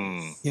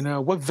 Yes. You know,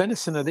 what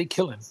venison are they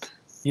killing?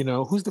 You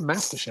know, who's the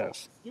master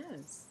chef?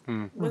 Yes.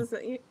 Mm. What is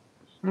it?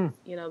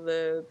 You know,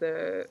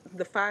 the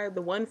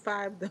 1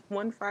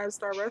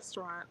 5-star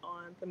restaurant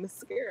on the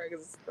Mascara,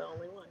 because it's the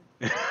only one.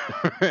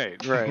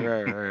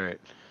 Right.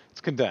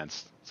 It's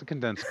condensed. It's a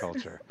condensed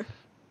culture.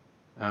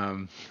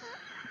 All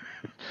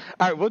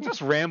right, we'll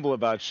just ramble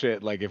about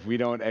shit. Like if we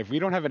don't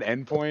have an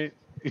endpoint,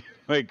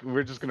 like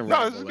we're just gonna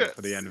ramble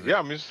for the end of it. Yeah,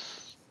 I mean.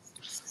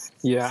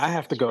 Yeah, I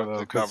have to go though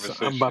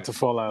because I'm about to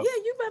fall out. Yeah,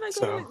 you better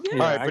go. All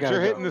right, but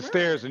you're hitting the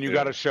stairs, and you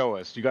got to show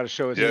us. You got to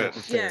show us you hit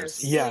the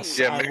stairs. Yes.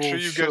 Yeah, make sure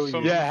you get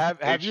some. Yeah, have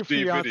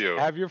HD video.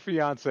 Have your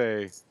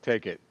fiance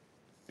take it.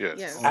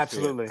 Yes.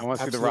 Absolutely. I want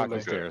to see the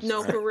rocket stairs.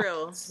 No, for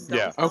real.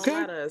 Yeah. Okay.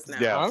 Lie to us now.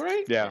 Yeah. All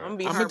right. Yeah. I'm gonna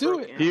be I'm gonna do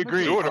it. heartbroken. He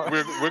agreed. Do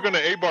it. We're gonna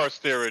A-bar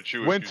stare at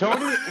you. When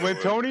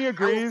Tony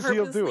agrees, I will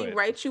he'll do purposely it.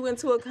 write you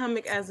into a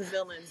comic as a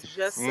villain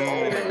just so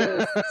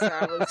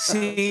that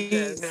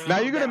See, now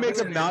you're gonna make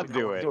him not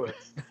do it.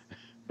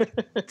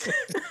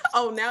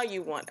 Oh, now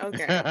you want.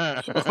 Okay.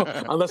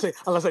 unless I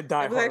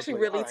die. It was actually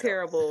really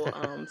terrible.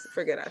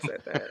 Forget I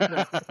said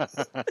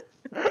that.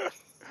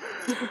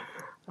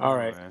 All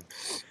right.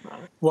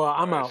 Well,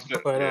 I'm out,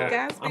 but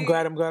Godspeed. I'm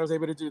glad I was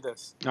able to do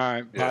this. All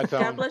right. Bye,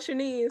 Tom. God bless your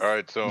knees. All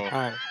right, so. All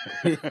right.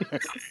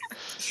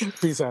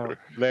 Peace out.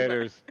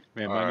 Laters.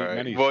 Man, Right.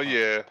 many Well,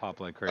 yeah. pop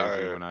like crazy All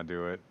right. when I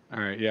do it. All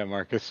right, yeah,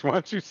 Marcus. Why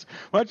don't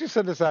you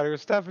send us out here,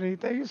 Stephanie?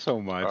 Thank you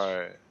so much. All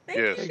right. Thank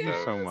Yes. you, you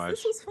guys. so much.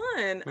 This was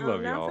fun. We love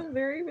now y'all. I feel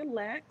very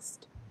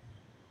relaxed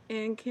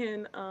and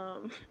can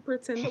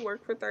pretend to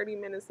work for 30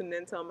 minutes and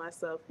then tell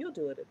myself, you'll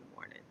do it in the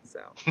morning. So,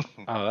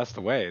 Oh, that's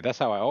the way. That's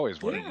how I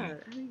always work. yeah,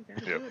 I mean, you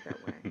gotta do it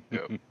that way.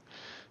 Yep.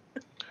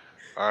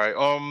 All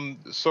right.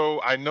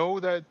 So I know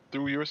that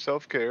through your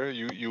self-care,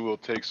 you will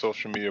take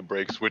social media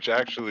breaks, which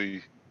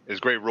actually is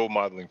great role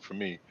modeling for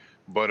me.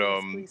 But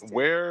please do.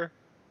 where,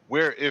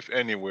 if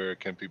anywhere,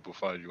 can people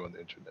find you on the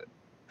internet?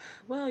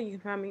 Well, you can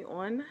find me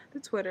on the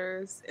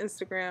Twitters,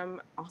 Instagram,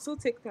 also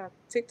TikTok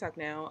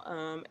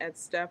now, at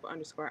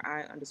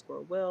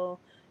Steph_I_Will.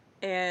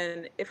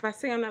 And if I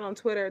say I'm not on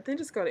Twitter, then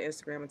just go to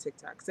Instagram and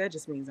TikTok, because that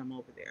just means I'm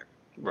over there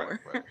more.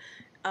 Right.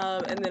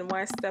 And then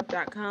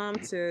ystep.com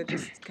to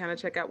just kind of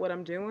check out what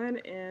I'm doing.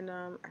 And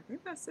I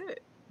think that's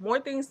it. More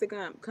things to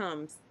come.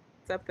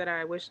 Stuff that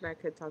I wish that I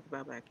could talk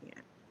about, but I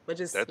can't. But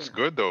just That's you know,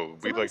 good though.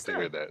 it's a We'd lot like of to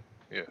hear stuff.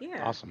 that. Yeah.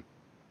 Yeah. Awesome.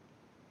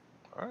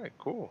 All right.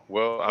 Cool.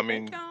 Well, I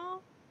mean, Thank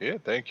y'all. yeah.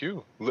 Thank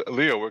you,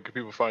 Leo. Where can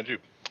people find you?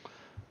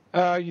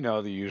 You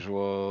know, the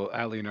usual,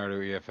 at Leonardo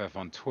EFF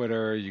on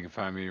Twitter. You can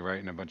find me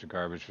writing a bunch of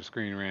garbage for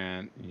Screen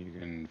Rant. You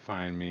can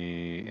find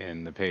me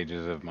in the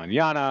pages of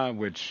Manana,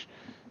 which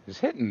is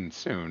hitting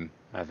soon,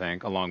 I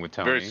think, along with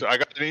Tony. I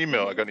got an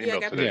email. I got an Yeah, I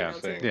email got the today. email,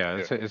 saying,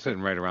 too. It's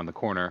hitting right around the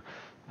corner.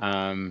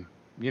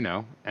 You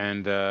know,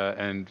 and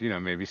you know,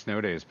 maybe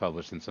Snow Day is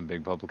published in some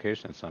big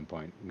publication at some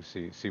point. You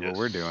can see what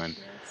we're doing.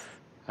 Yes.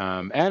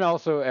 And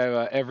also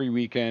every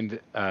weekend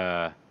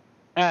on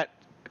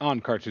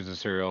Cartoons and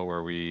Cereal,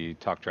 where we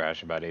talk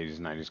trash about 80s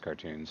and 90s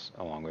cartoons,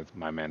 along with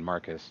my man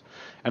Marcus.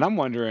 And I'm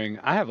wondering,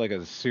 I have like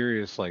a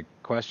serious like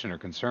question or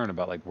concern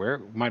about like where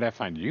might I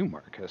find you,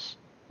 Marcus?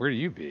 Where do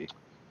you be?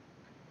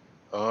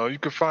 You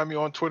can find me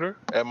on Twitter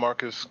at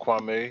Marcus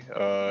Kwame,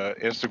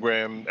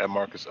 Instagram at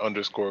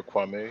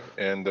Marcus_Kwame,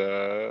 and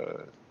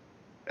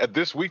at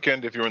this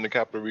weekend, if you're in the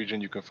capital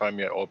region, you can find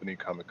me at Albany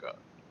Comic Con.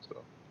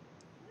 So,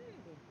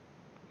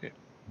 yeah.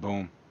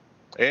 Boom.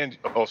 And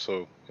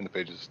also in the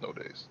pages of Snow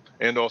Days,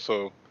 and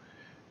also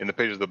in the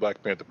pages of the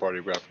Black Panther Party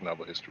graphic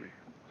novel history.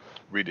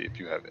 Read it if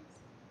you haven't.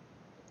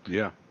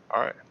 Yeah.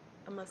 All right.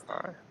 I must.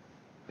 All right.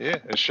 Yeah,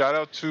 and shout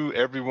out to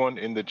everyone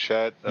in the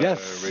chat.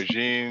 Yes.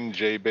 Regine,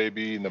 J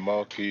Baby,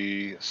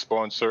 Namalki,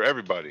 sponsor,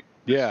 everybody.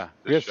 Yeah,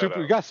 we Just shout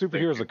we out. got Thank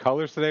superheroes you. of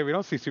colors today. We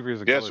don't see superheroes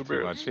of Yeah, color too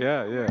superheroes. much.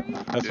 Yeah.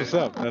 That's what's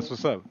up. That's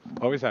what's up.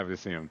 Always happy to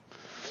see them.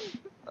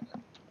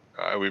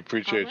 All right, we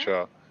appreciate All right.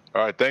 y'all.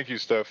 All right, thank you,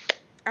 Steph.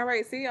 All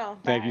right, see y'all.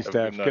 Thank you, Have a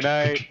Steph. good Good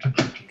night.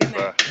 Good night.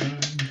 Bye.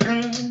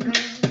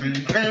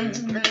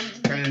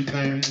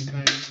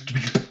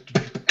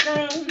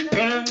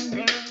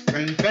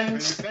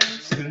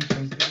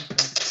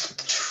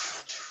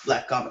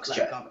 Black Comics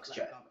Chat.